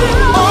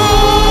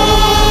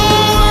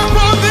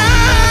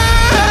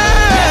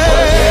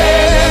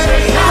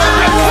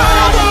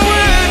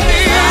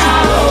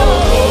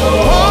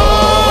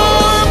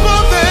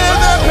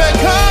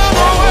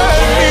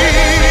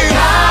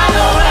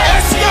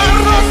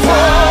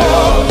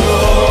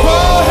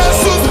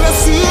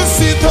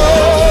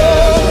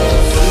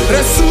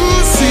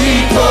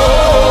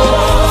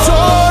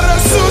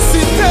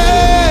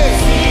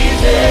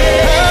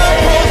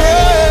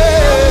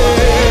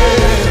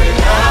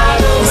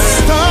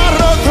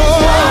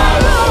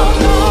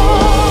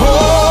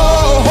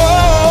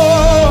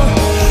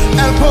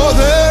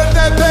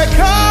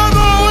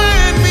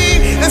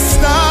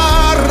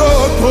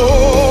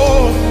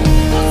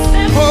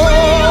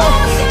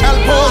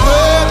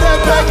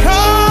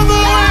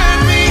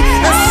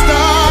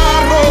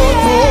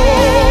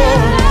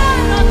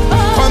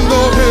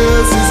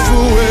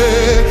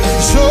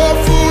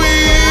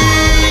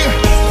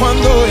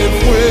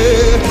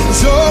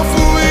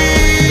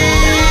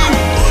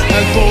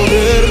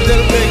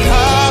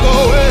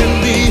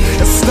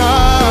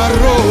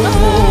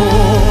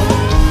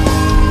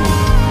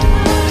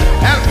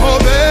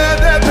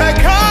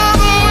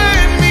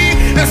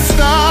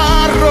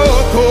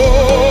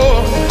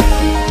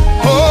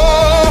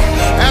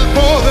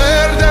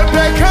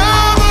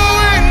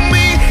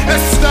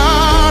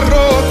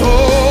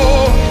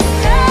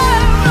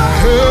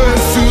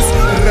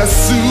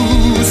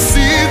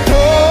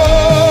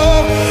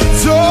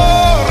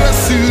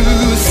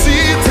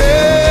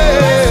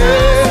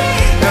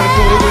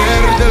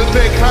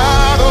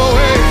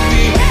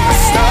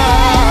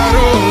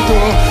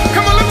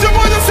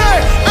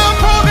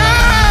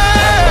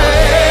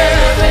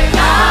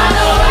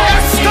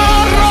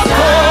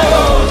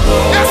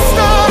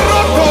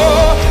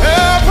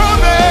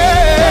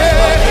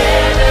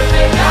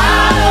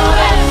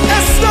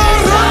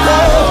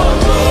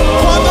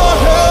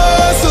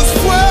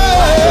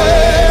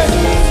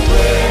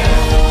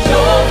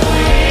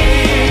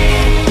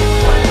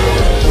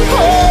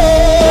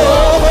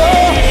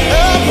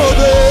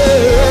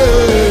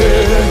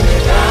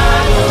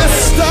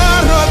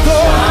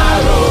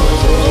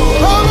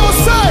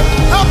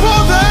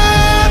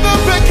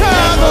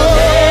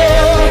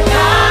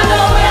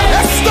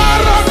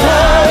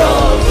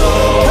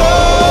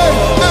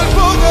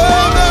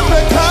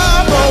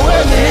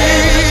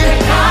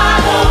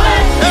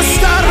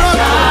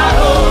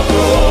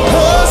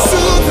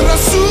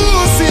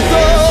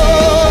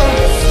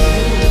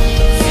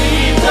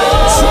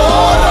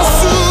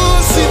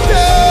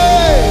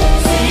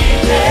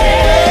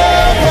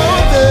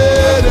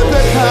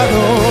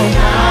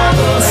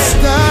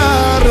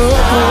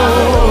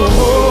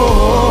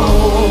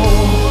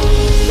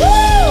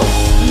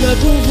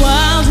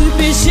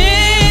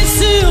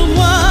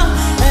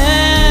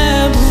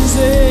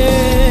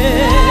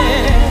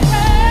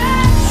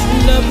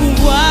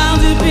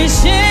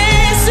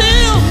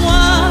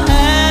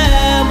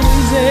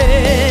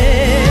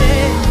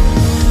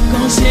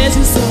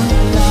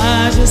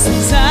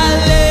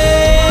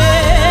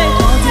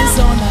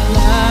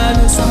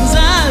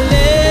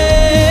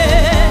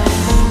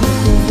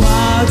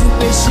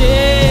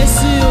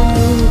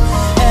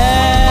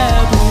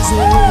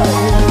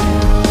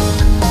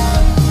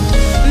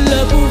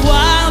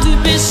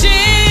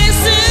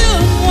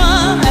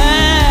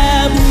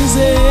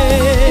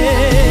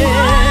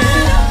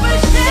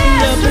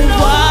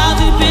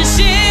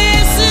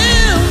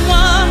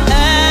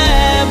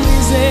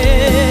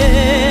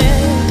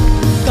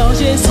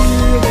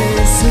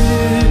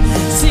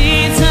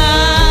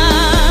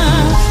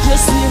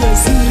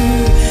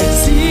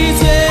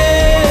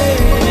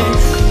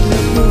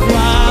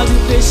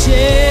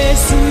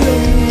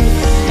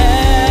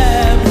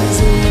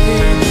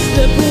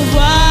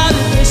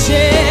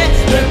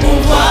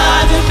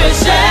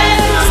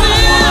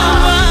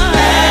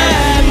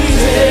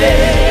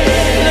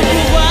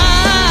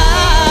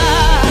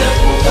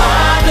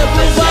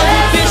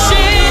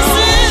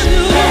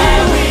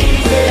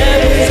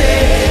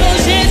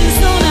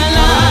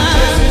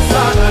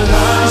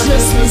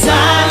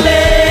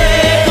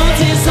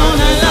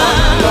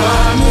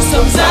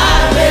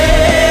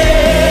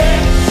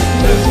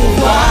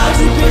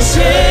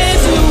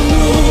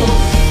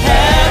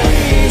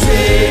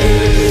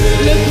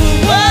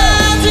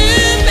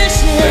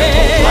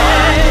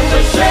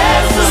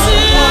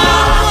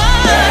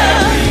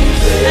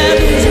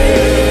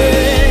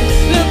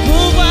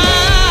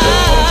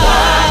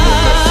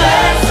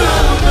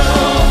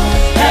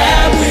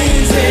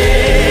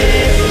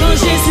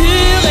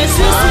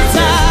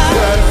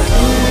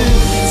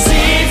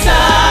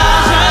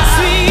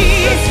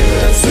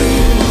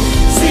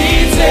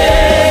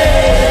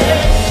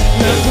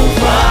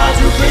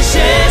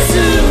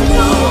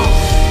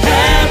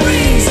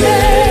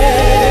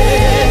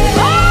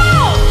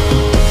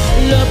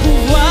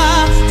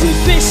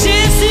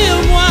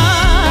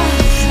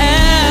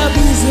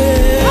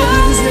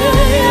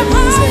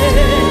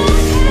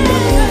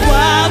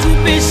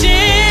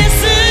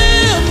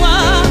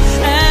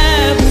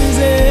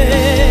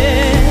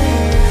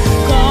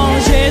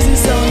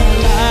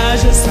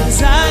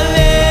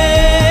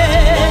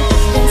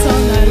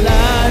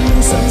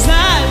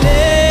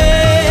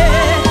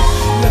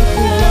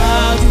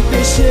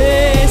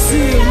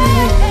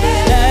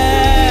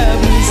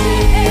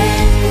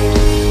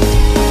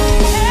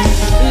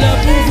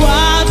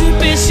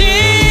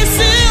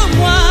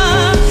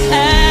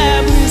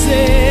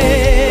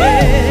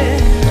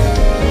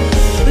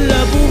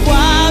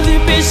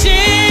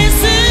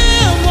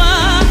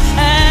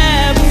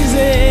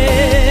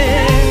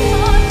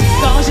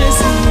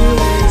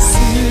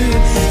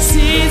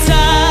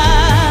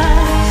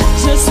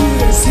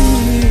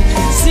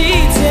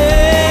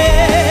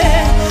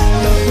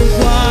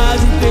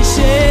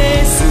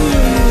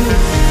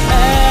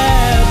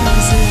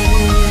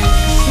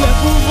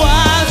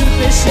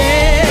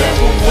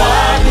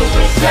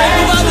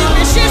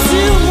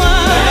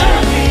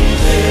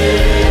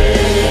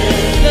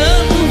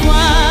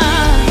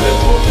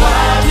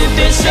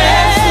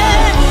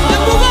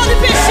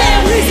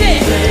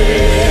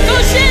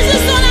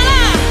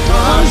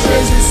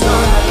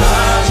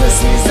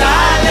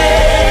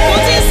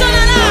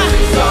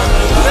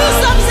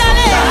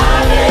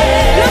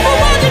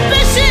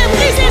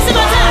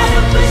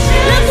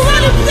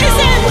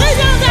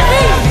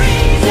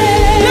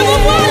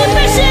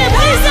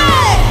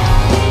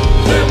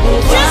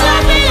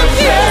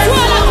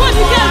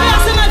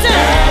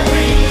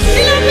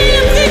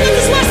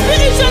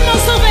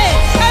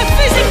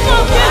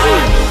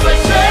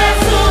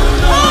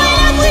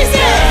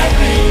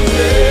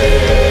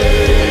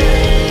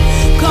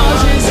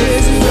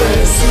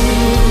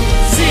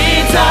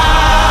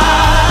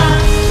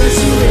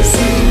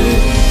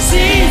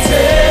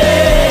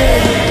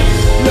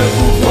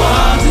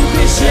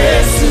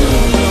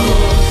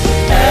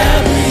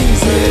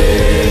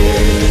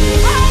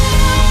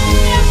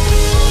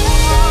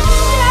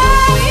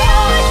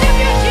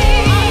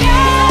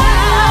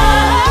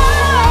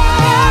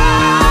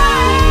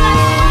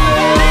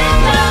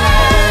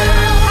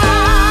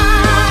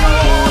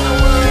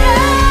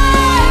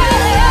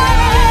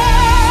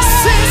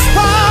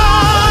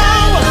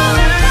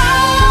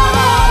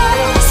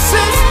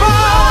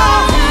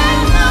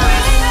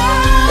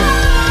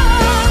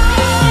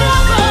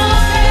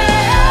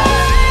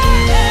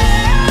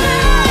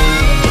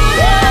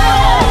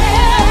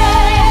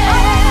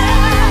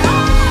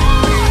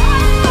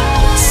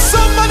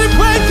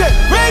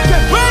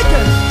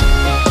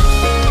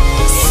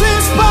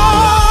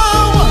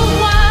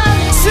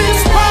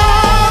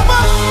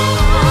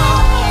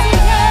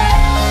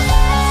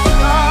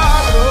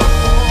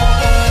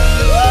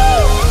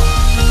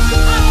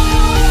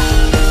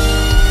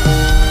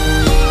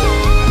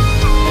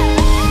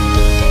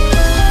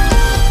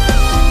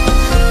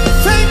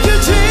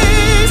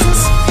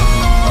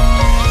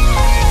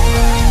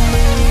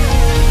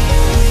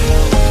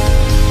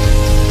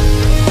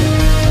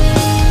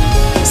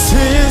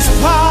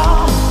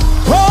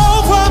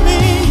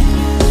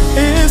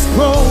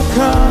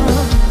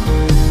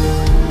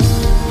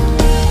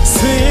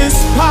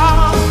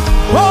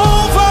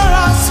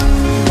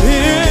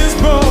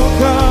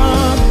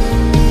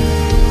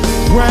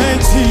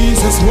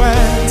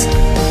went,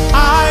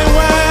 I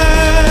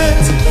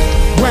went.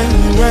 When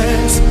he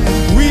went,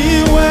 we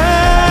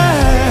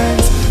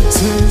went.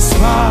 Since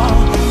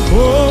power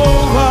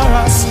over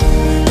us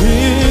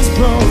is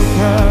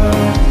broken.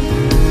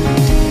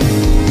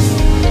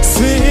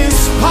 Since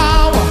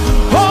power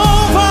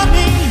over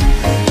me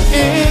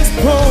is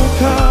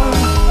broken.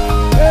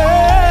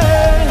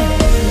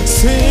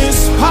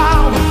 Since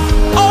power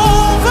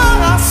over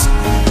us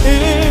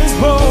is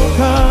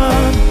broken.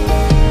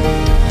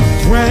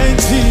 When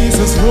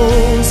Jesus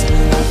rose,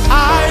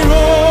 I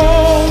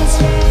rose.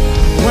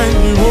 When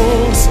he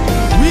rose,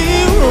 we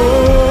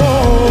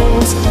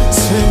rose.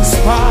 Since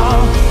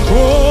power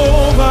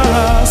over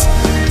us,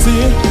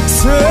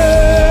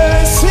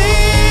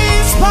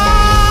 since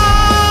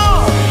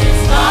power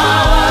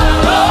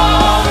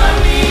over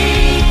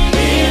me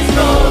is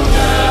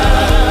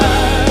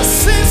broken.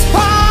 Since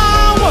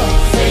power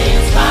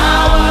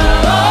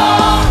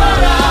over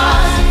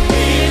us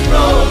is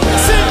broken.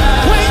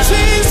 when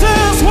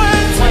Jesus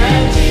went,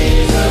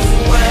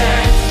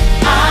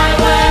 I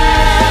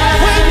went.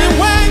 when he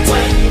went,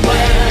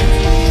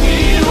 We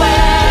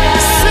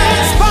went.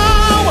 since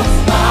power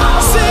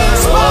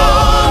Is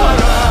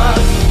broken.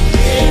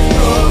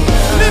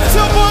 lift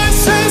your voice,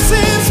 say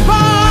since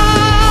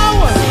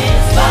power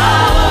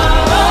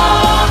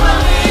Over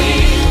me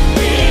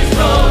is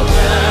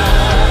broken.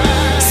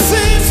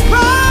 since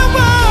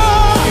power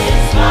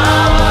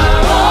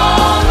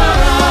Over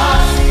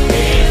us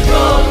is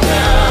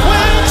broken.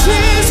 when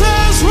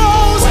Jesus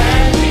rose,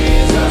 When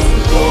Jesus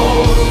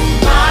rose,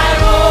 I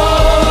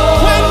rose.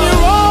 when you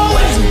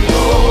rose,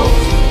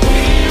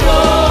 We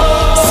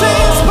rose.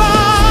 since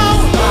power.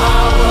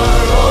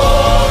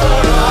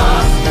 Over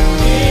us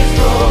is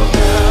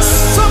broken.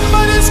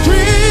 Somebody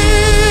scream,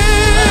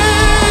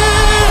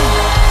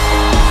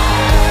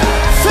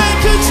 thank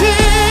you,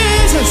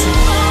 Jesus.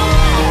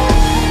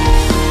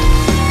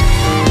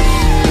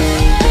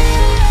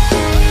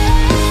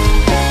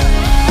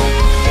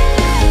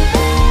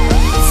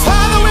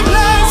 Father, we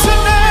bless your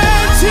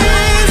name,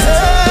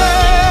 Jesus.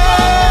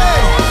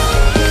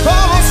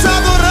 Vamos a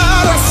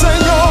adorar al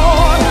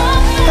Señor.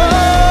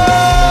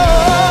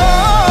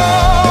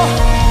 Oh,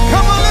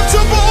 come on, lift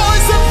your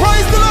voice and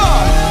praise the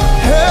Lord.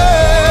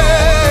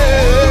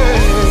 Hey.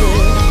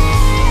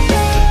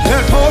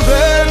 El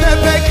poder del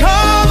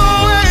pecado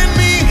en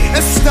mí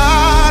está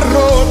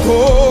roto.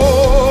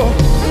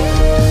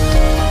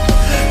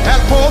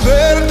 El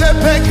poder del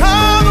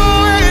pecado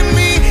en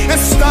mí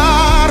está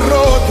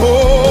roto.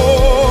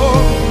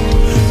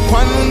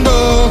 Cuando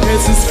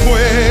Jesús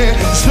fue,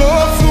 yo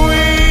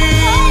fui.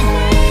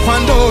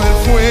 Cuando Él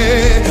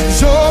fue,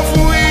 yo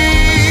fui.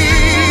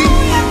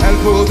 El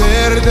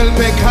poder del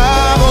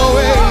pecado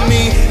en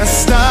mí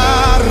está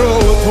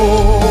roto.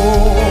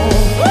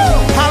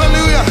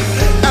 Aleluya.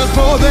 El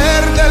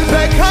poder del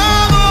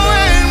pecado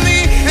en mí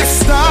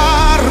está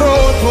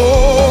roto.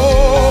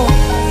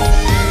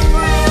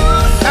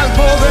 El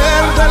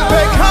poder del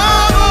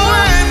pecado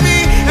en mí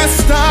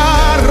está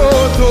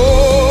roto.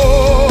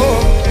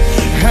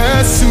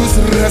 Jesús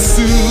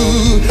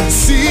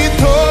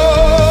resucitó.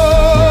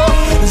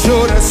 Yo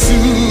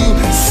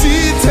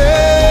resucité.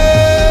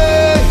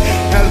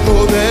 El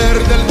poder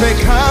del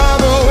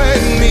pecado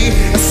en mí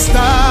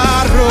está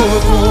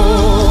roto.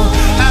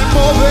 El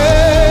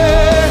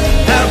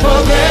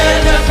poder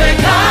del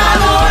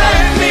pecado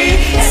en mí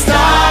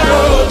está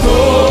roto.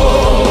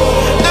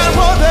 el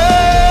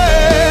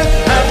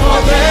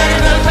poder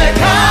Del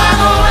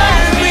pecado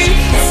en mí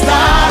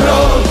está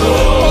roto.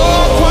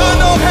 oh,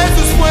 cuando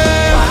Jesús fue,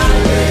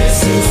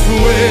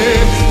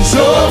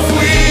 Yo fui.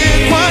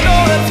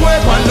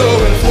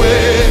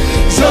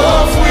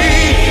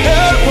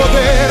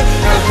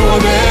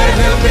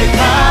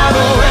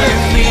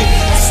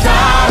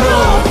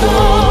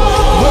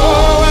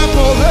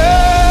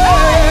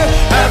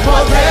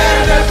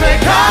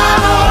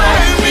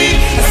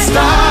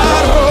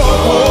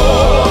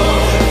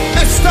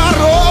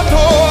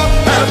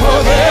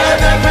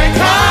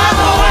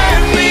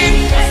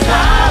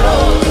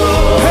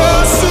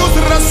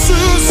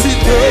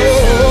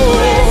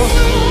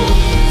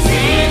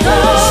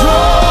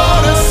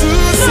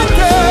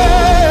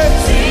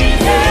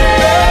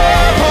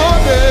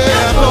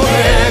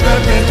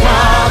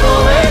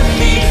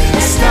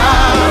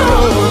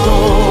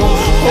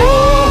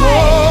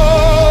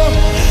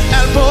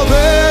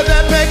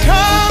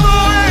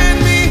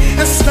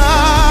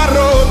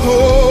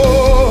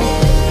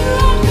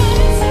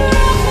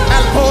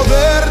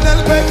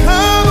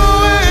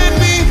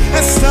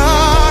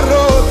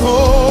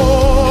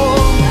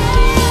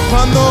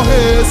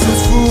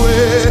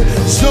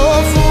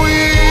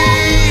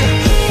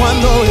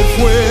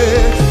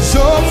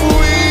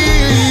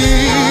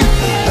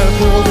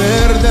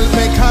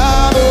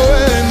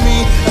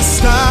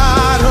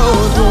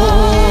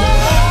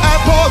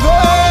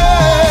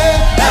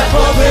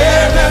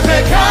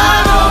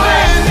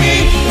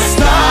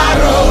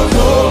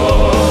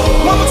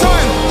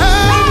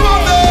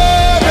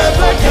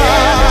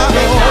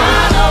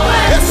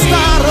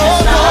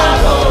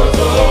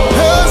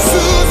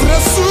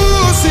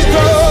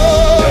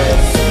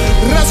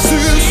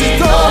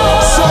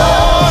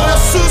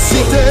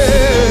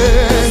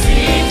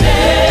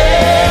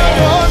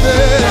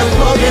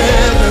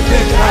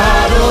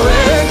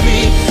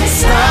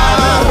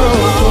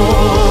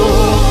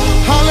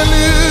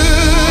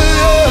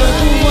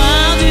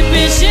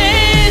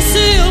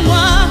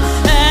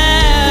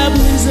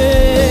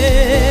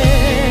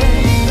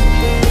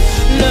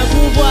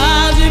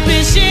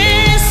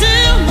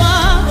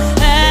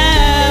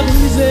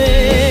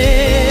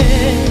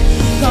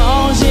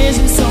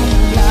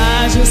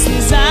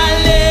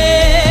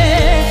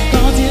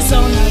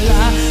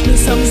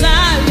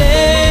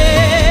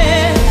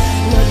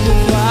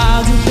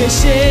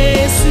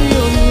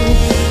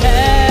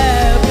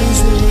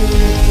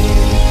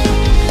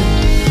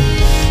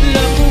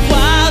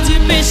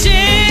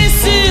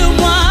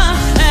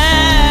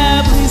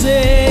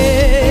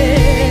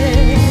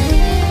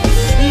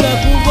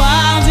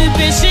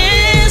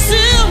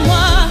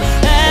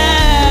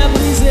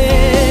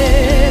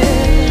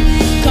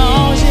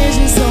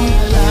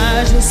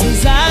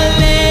 suis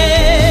allé.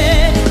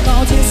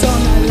 Quand il s'en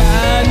alla,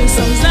 nous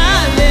sommes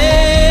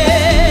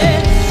allés.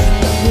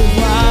 Le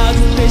pouvoir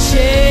du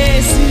péché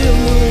sur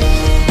nous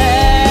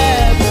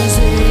est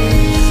brisé.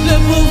 Le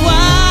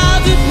pouvoir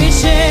du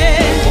péché.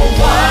 Le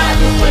pouvoir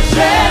du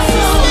péché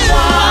sur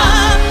moi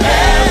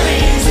est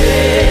brisé.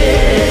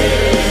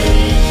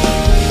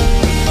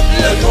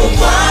 Le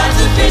pouvoir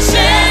du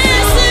péché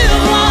sur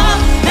moi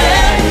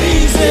est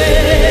brisé.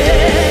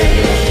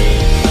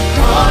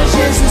 Quand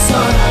Jésus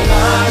s'en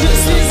alla, je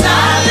suis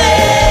allé.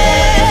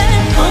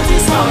 Quand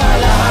il s'en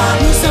alla,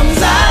 nous sommes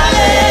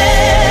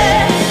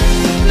allés.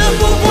 Le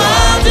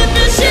pouvoir du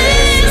péché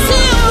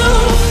sur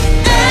nous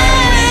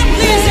est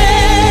brisé.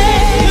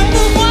 Le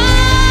pouvoir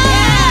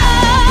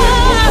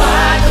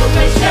du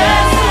péché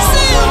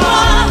sur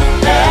moi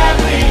est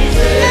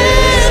brisé.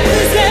 Est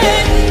brisé,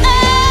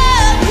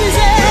 est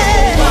brisé. Le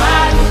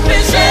pouvoir du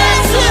péché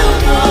sur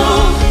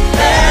nous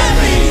est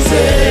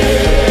brisé.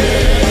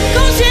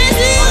 Quand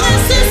Jésus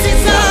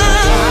ressuscita,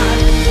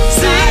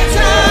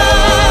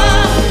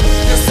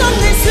 nous sommes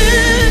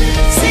ressuscités.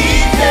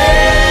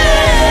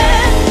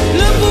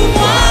 Le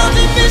pouvoir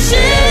du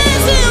péché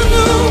sur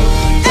nous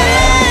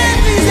est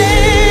brisé.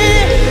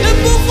 Le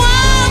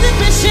pouvoir du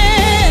péché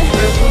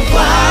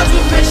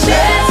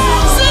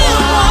sur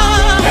moi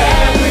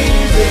est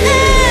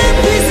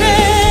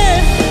brisé.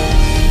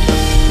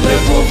 Le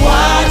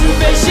pouvoir du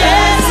péché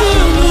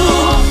sur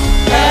nous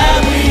est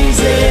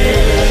brisé.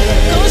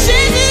 Quand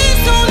Jésus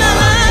s'en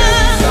alla,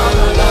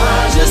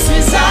 je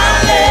suis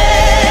allé.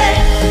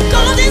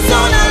 Quand il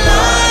s'en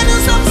alla,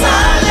 nous sommes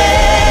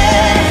allés.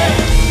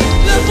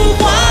 Le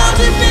pouvoir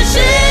du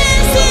péché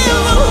sur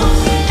nous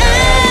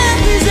est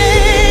brisé.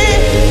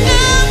 Le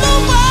pouvoir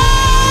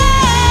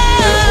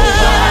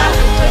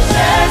du péché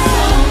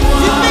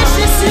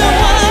sur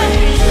moi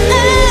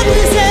est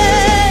brisé.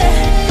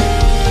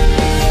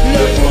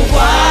 Le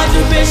pouvoir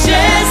du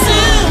péché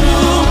sur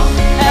nous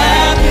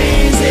est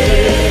brisé.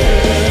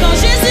 Quand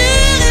Jésus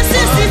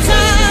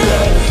ressuscita,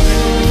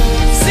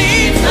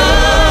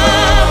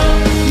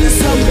 nous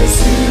sommes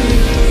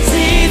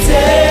ressuscités.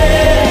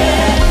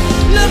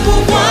 Le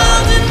pouvoir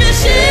du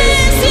péché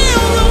sur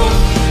nous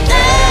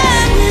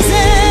est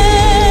brisé.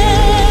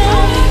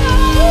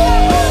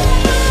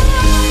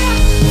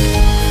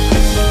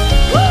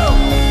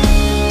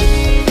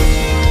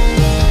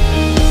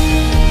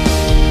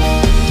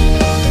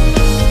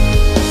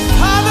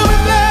 Father, we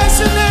bless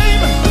your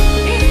name.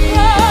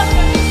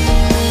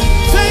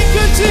 Thank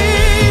you,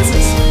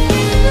 Jesus.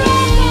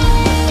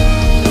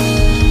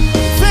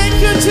 Thank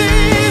you,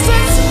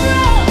 Jesus.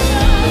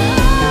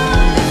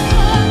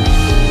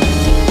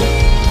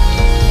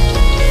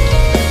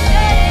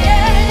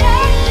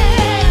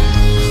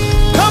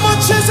 Come on,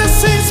 Jesus,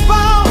 since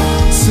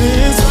power,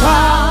 since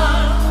power.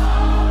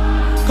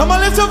 Come on,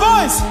 lift your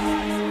voice.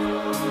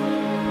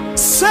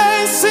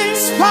 Say,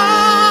 since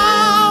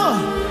power.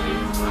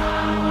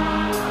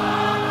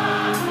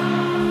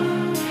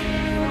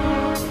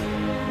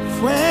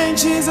 When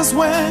Jesus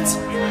went,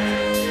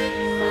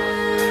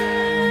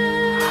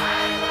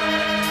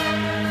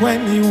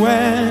 when he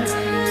went,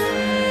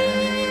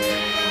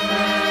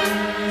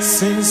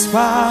 since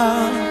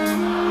power.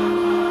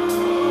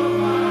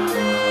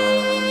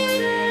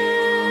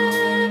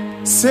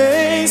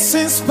 Say,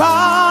 since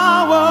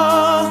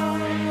power.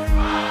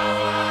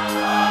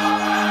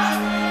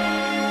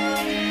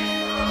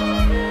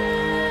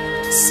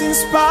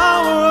 Since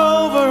power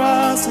over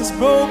us is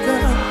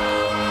broken.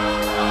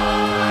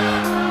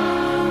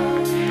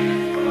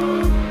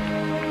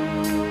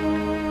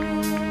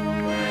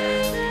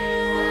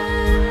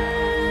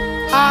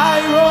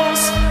 I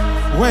rose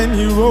when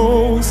he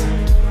rose.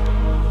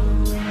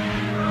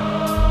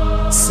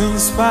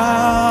 Since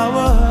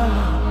power.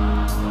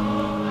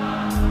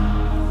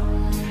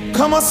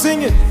 Come on,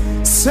 sing it.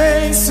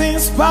 Say,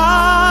 since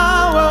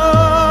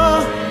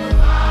power.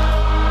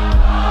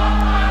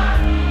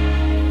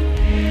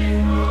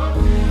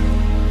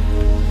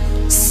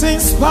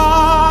 Since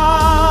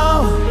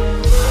power.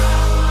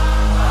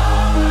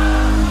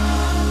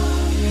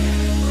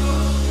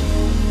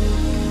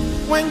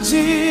 When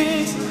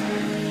Jesus,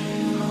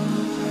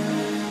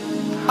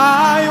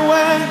 I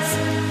went.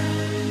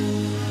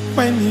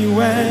 When he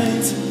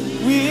went,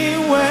 we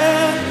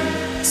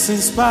went.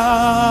 Since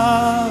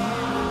power.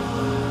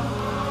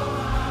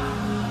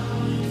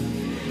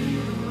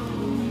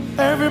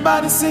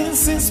 Everybody sing,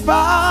 since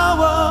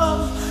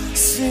power.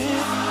 Sing.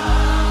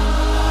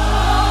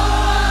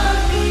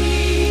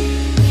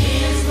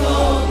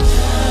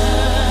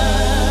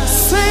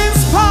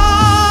 Since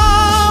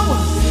power.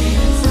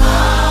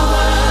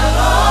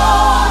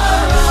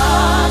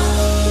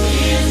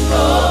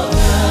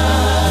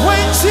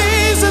 When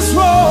Jesus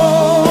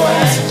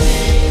rose.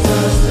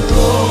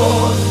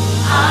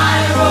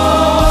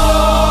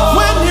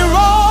 When he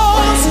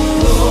rose.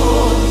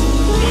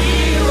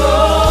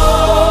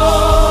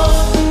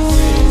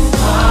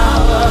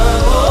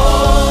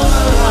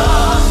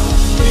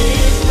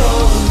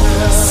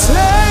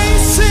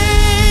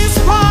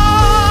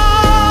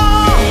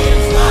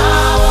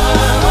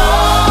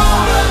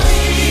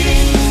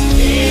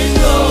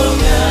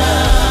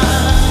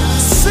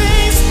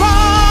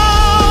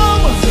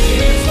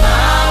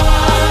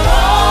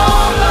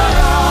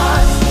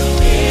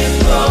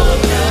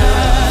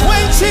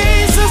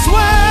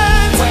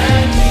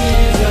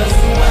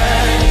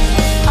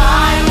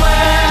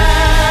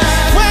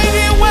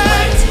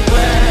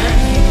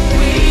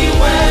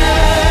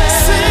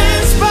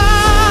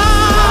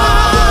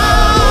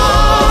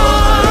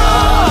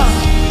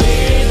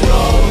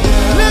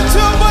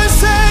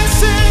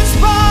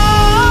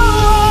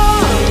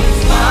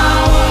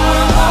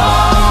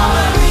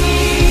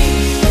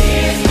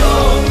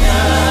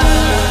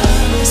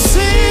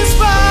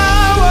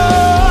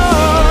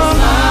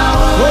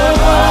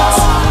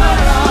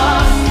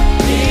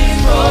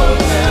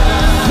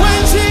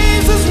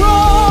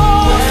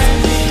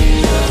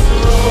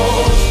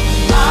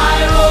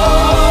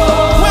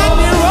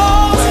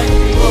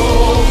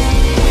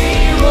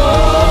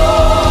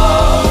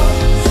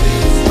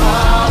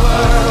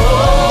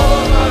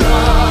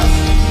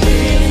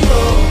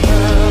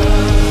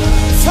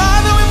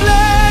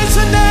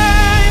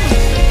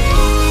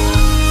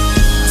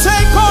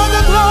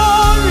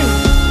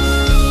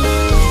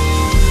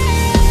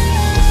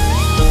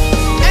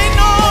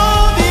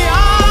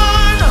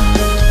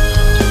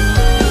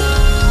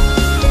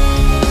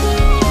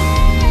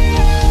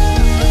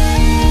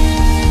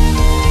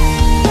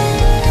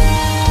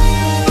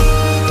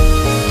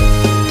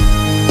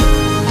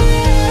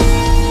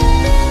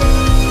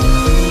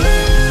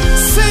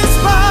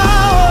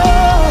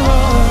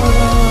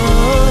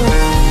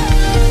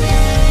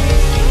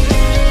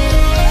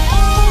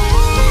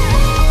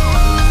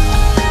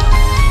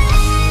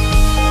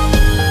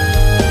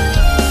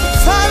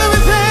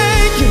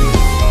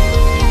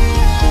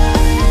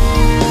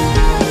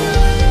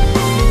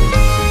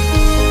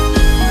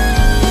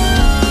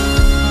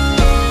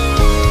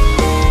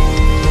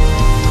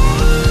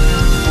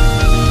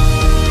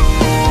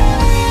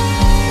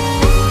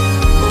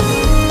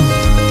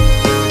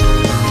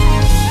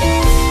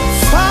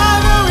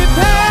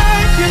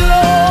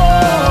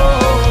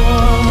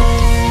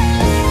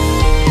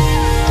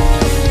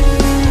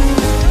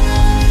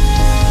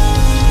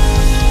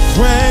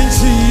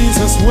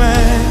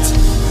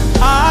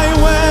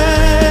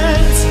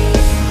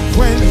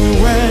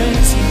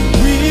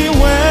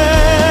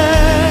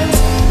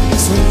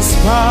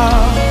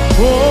 power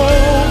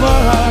over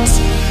us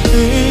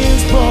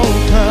is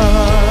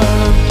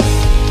broken.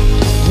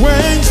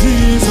 When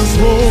Jesus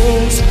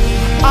rose,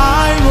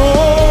 I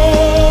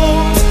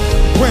rose.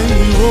 When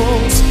he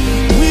rose,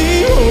 we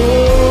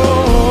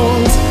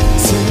rose.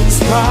 Since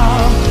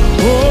power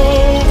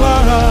over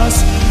us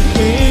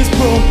is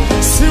broken.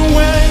 See,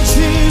 when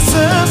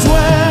Jesus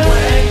went,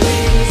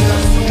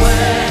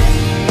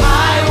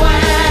 I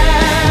went.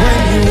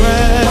 When he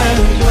went,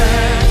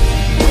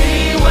 we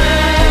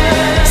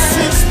went.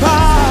 Since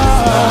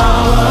power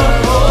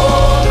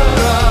over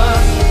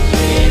us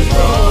is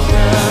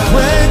broken.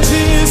 When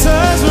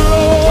Jesus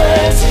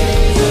rose,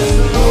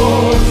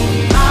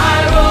 I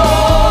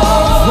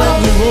rose. When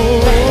he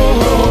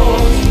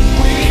rose,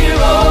 we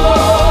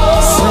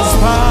rose. Since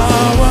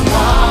power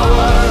over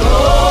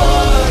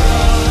us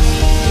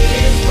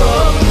is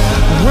broken.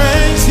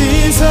 When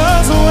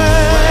Jesus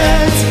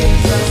went,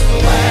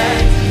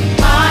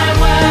 I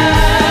went.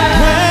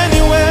 When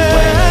he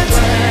went,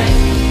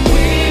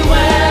 we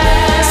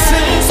went.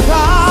 Since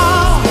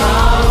power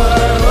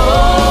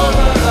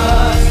over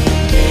us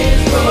is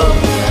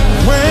broken.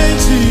 When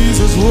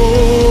Jesus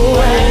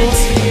rose,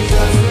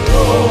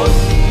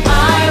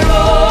 I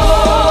rose.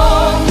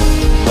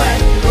 When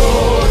he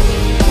rose,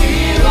 we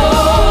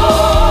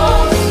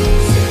rose.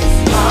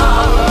 Since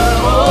power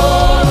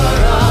over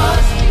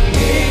us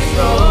is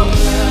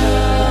broken.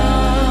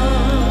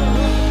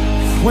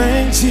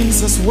 When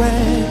Jesus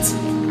went,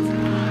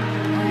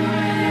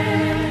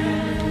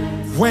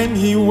 when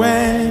he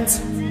went,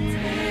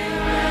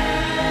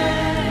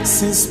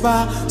 since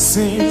power,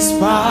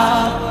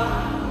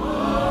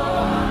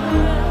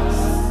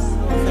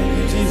 thank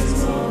you,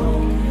 Jesus.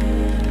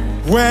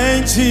 When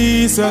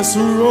Jesus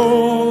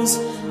rose,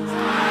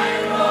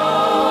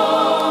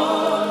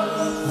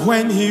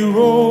 when he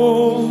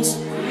rose,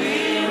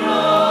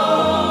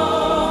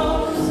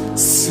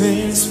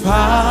 since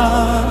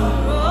power,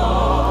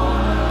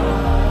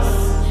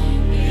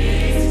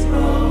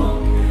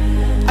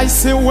 I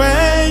say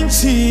when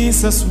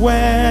Jesus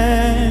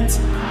went,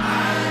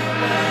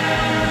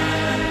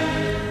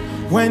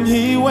 when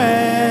he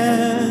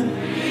went,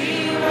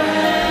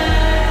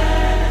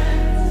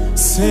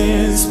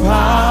 since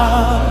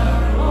power,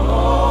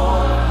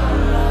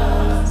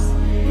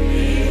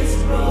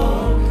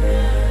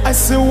 I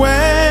say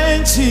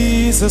when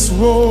Jesus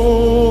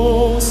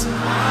rose,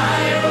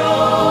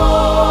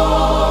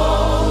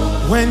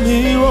 when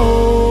he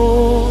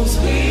rose,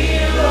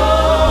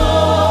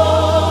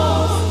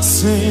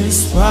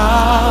 since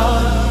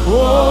power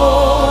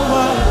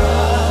over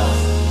us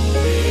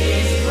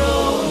is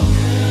broken.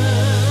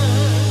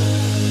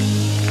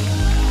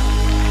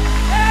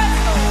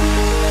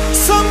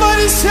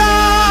 Somebody shout.